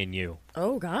for me and you.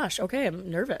 Oh, gosh. Okay, I'm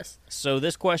nervous. So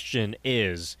this question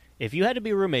is, if you had to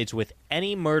be roommates with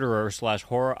any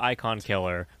murderer/horror icon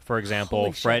killer, for example,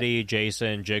 Holy shit. Freddy,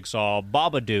 Jason, Jigsaw,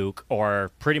 Babadook,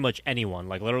 or pretty much anyone,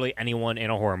 like literally anyone in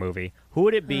a horror movie, who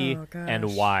would it be Oh, gosh.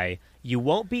 and why? You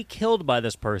won't be killed by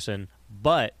this person,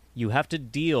 but you have to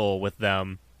deal with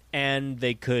them, and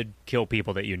they could kill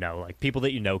people that you know. Like, people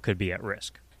that you know could be at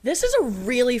risk. This is a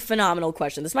really phenomenal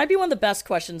question. This might be one of the best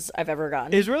questions I've ever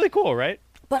gotten. It's really cool, right?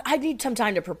 But I need some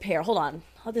time to prepare. Hold on.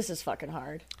 Oh, this is fucking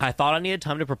hard. I thought I needed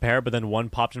time to prepare, but then one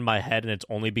popped in my head, and it's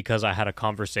only because I had a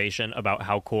conversation about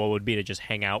how cool it would be to just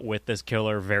hang out with this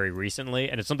killer very recently,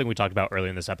 and it's something we talked about earlier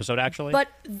in this episode, actually. But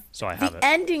so I have the it.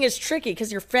 ending is tricky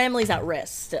because your family's at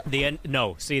risk still. The end.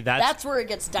 No, see, that's That's where it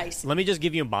gets dicey. let me just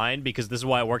give you mine because this is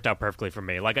why it worked out perfectly for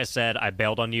me. Like I said, I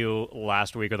bailed on you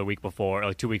last week or the week before,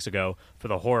 like 2 weeks ago, for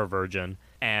the Horror Virgin,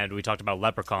 and we talked about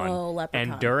Leprechaun. Oh,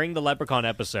 Leprechaun. And during the Leprechaun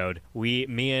episode,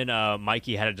 me and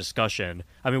Mikey had a discussion.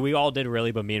 I mean, we all did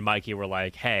really, but me and Mikey were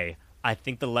like, hey, I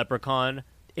think the Leprechaun,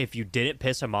 if you didn't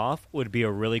piss him off, would be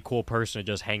a really cool person to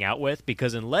just hang out with,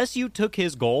 because unless you took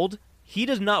his gold, he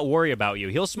does not worry about you.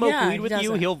 He'll smoke Yeah, weed he with you.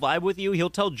 doesn't. He'll vibe with you. He'll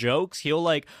tell jokes. He'll,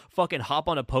 like, fucking hop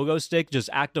on a pogo stick, just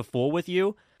act a fool with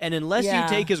you. And unless Yeah. you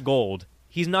take his gold,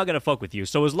 he's not going to fuck with you.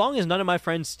 So as long as none of my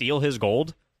friends steal his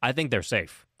gold, I think they're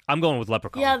safe. I'm going with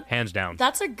Leprechaun, Yeah, hands down.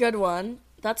 That's a good one.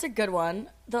 That's a good one.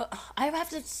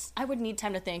 I would need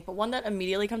time to think, but one that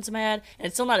immediately comes to my head, and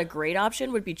it's still not a great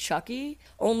option, would be Chucky,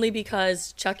 only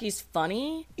because Chucky's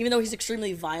funny, even though he's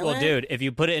extremely violent. Well, dude, if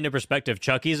you put it into perspective,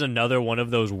 Chucky's another one of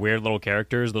those weird little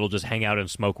characters that'll just hang out and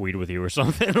smoke weed with you or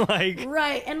something. Like,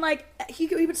 Right, and like he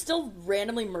would still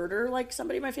randomly murder like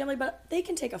somebody in my family, but they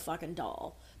can take a fucking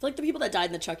doll. Like the people that died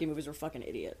in the Chucky movies were fucking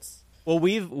idiots. well,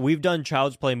 we've done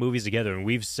Child's Play movies together, and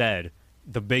we've said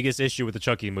the biggest issue with the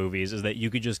Chucky movies is that you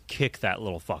could just kick that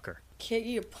little fucker. Kid,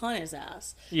 you pun his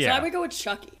ass. Yeah. So I would go with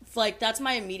Chucky. Like that's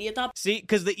my immediate thought. See,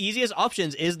 because the easiest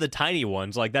options is the tiny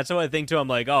ones. Like, that's what I think, too. I'm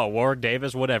like, oh, Warwick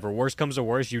Davis, whatever. Worst comes to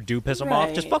worst, you do piss him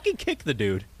off. Just Right. fucking kick the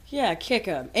dude. Yeah, kick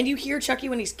him. And you hear Chucky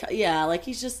when he's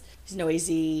he's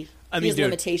noisy. I mean, he has dude,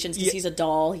 limitations because he's a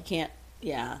doll. He can't.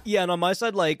 Yeah. Yeah, and on my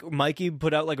side, like, Mikey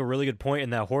put out, like, a really good point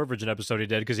in that Horror Virgin episode he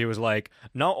did, because he was like,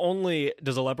 not only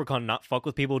does a leprechaun not fuck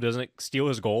with people who doesn't steal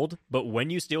his gold, but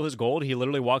when you steal his gold, he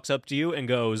literally walks up to you and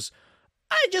goes,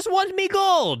 I just want me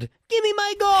gold! Give me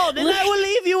my gold, and I will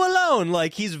leave you alone!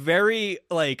 Like, he's very,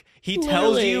 like, he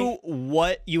tells you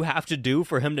what you have to do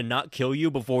for him to not kill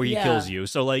you before he kills you.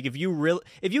 So, like, if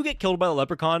you get killed by the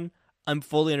leprechaun, I'm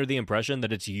fully under the impression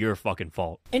that it's your fucking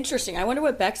fault. Interesting. I wonder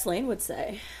what Bex Lane would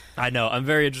say. I know. I'm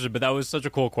very interested, but that was such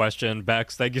a cool question.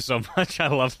 Bex, thank you so much. I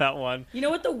love that one. You know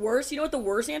what the worst answer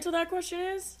to that question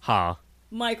is? Huh.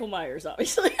 Michael Myers,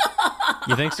 obviously.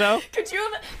 You think so? Could you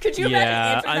imagine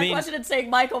answering that question and saying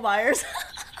Michael Myers?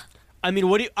 I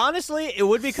mean, honestly, it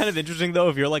would be kind of interesting, though,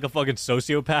 if you're, like, a fucking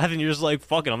sociopath and you're just like,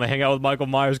 fuck it, I'm gonna hang out with Michael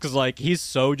Myers, because, like, he's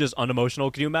so just unemotional.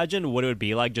 Can you imagine what it would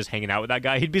be like just hanging out with that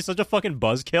guy? He'd be such a fucking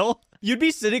buzzkill. You'd be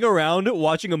sitting around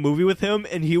watching a movie with him,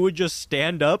 and he would just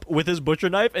stand up with his butcher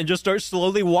knife and just start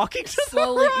slowly walking to the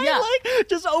right. Yeah. Like,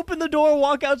 just open the door,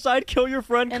 walk outside, kill your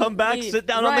friend, and come back, leave. sit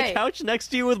down on the couch next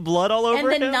to you with blood all over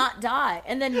him. And then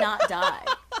not die.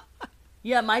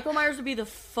 Yeah, Michael Myers would be the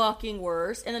fucking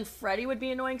worst, and then Freddy would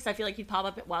be annoying because I feel like he'd pop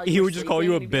up while he would just call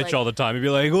you a bitch all the time. He'd be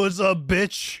like, "What's up,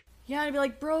 bitch?" Yeah, and I'd be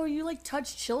like, "Bro, you like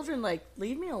touch children? Like,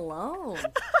 leave me alone."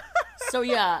 So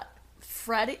yeah,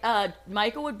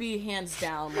 Michael would be hands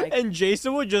down. Like, and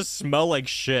Jason would just smell like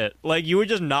shit. Like, you would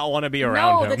just not want to be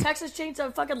around him. No, the Texas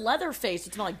Chainsaw fucking Leatherface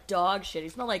would smell like dog shit. He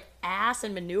smelled like ass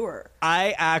and manure.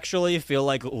 I actually feel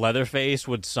like Leatherface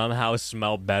would somehow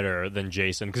smell better than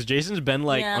Jason, because Jason's been,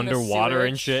 like, underwater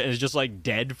and shit, and is just, like,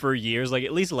 dead for years. Like,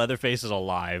 at least Leatherface is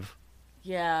alive.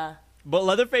 Yeah. But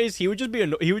Leatherface, he would just be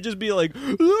like,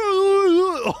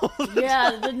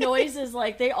 yeah, the noises,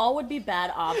 like, they all would be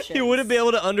bad options. You wouldn't be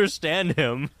able to understand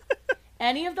him.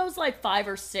 Any of those, like, 5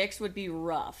 or 6 would be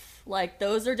rough. Like,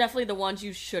 those are definitely the ones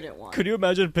you shouldn't want. Could you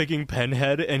imagine picking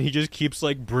Pinhead and he just keeps,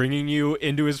 like, bringing you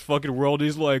into his fucking world?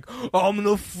 He's like, I'm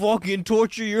gonna fucking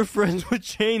torture your friends with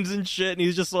chains and shit. And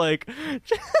he's just like...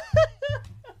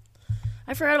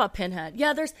 I forgot about Pinhead.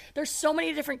 Yeah, there's so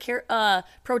many different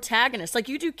protagonists. Like,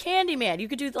 you do Candyman. You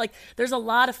could do, like, there's a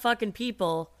lot of fucking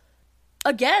people.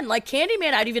 Again, like,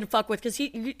 Candyman I'd even fuck with, because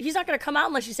he's not going to come out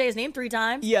unless you say his name 3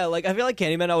 times. Yeah, like, I feel like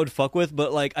Candyman I would fuck with,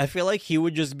 but, like, I feel like he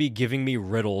would just be giving me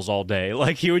riddles all day.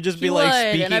 Like, he would just be, like,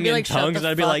 speaking in tongues, and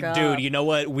I'd be like, dude, you know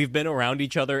what? We've been around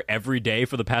each other every day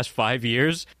for the past 5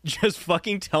 years. Just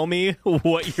fucking tell me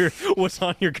what's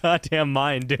on your goddamn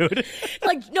mind, dude.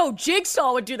 Like, no,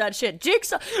 Jigsaw would do that shit.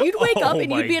 Jigsaw, you'd wake up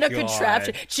and you'd be in a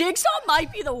contraption. Jigsaw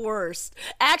might be the worst.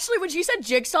 Actually, when she said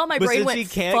Jigsaw, my brain went, he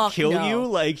can't kill you,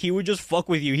 like, he would just fuck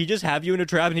with you. He'd just have you in a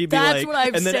trap, and he'd be That's what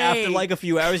I'm and then saying. after, like, a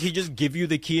few hours, he'd just give you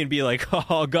the key and be like,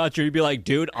 oh, gotcha. You'd be like,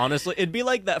 dude, honestly, it'd be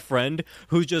like that friend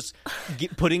who's just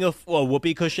putting a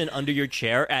whoopee cushion under your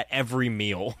chair at every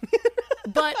meal.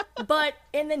 But,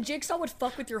 and then Jigsaw would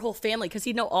fuck with your whole family, because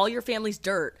he'd know all your family's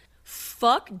dirt.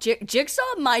 Fuck,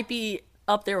 Jigsaw might be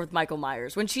up there with Michael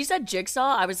Myers. When she said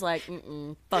Jigsaw, I was like,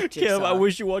 fuck Jigsaw. Kim, I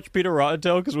wish you watched Peter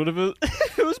Rottentail, because what if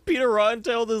it was Peter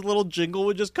Rottentail, this little jingle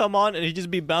would just come on, and he'd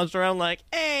just be bounced around like,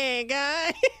 hey,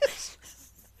 guys.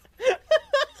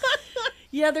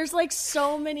 Yeah, there's, like,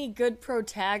 so many good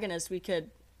protagonists we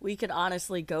could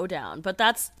honestly go down. But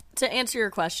that's, to answer your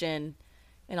question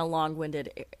in a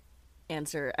long-winded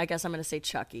answer, I guess I'm going to say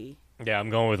Chucky. Yeah, I'm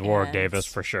going with Warwick Davis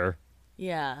for sure.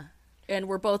 Yeah. And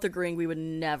we're both agreeing we would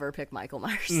never pick Michael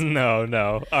Myers. No.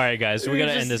 All right, guys. So we got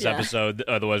to end this episode.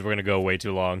 Otherwise, we're going to go way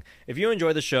too long. If you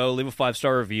enjoy the show, leave a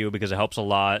 5-star review, because it helps a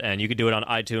lot. And you can do it on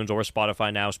iTunes or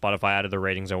Spotify now. Spotify added the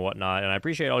ratings and whatnot. And I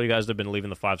appreciate all you guys that have been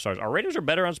leaving the 5 stars. Our ratings are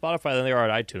better on Spotify than they are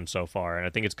at iTunes so far. And I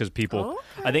think it's because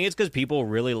people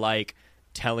really like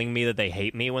telling me that they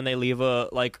hate me when they leave a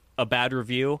bad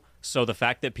review. So the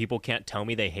fact that people can't tell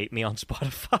me they hate me on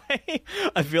Spotify,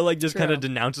 I feel like just kind of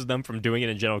denounces them from doing it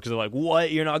in general, because they're like, what?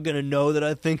 You're not going to know that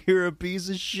I think you're a piece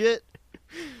of shit?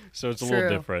 So it's a little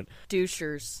different.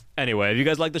 Douchers. Anyway, if you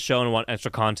guys like the show and want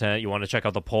extra content, you want to check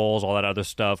out the polls, all that other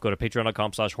stuff, go to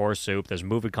patreon.com/horrorsoup. There's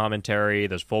movie commentary.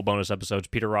 There's full bonus episodes.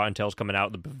 Peter Rottentail's coming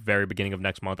out at the very beginning of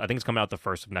next month. I think it's coming out the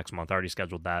 1st of next month. I already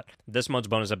scheduled that. This month's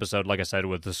bonus episode, like I said,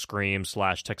 with the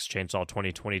Scream/Texas Chainsaw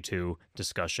 2022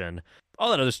 discussion. All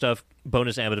that other stuff,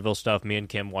 bonus Amityville stuff. Me and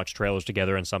Kim watch trailers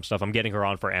together and some stuff. I'm getting her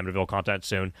on for Amityville content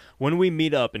soon. When we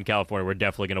meet up in California, we're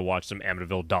definitely going to watch some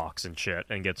Amityville docs and shit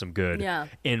and get some good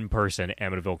in-person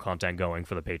Amityville content going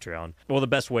for the Patreon. Well, the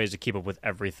best ways to keep up with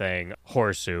everything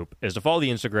Horror Soup is to follow the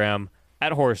Instagram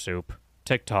at Horror Soup.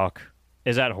 TikTok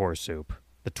is at Horror Soup.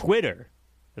 The Twitter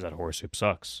is at Horror Soup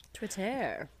Sucks.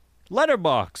 Twitter.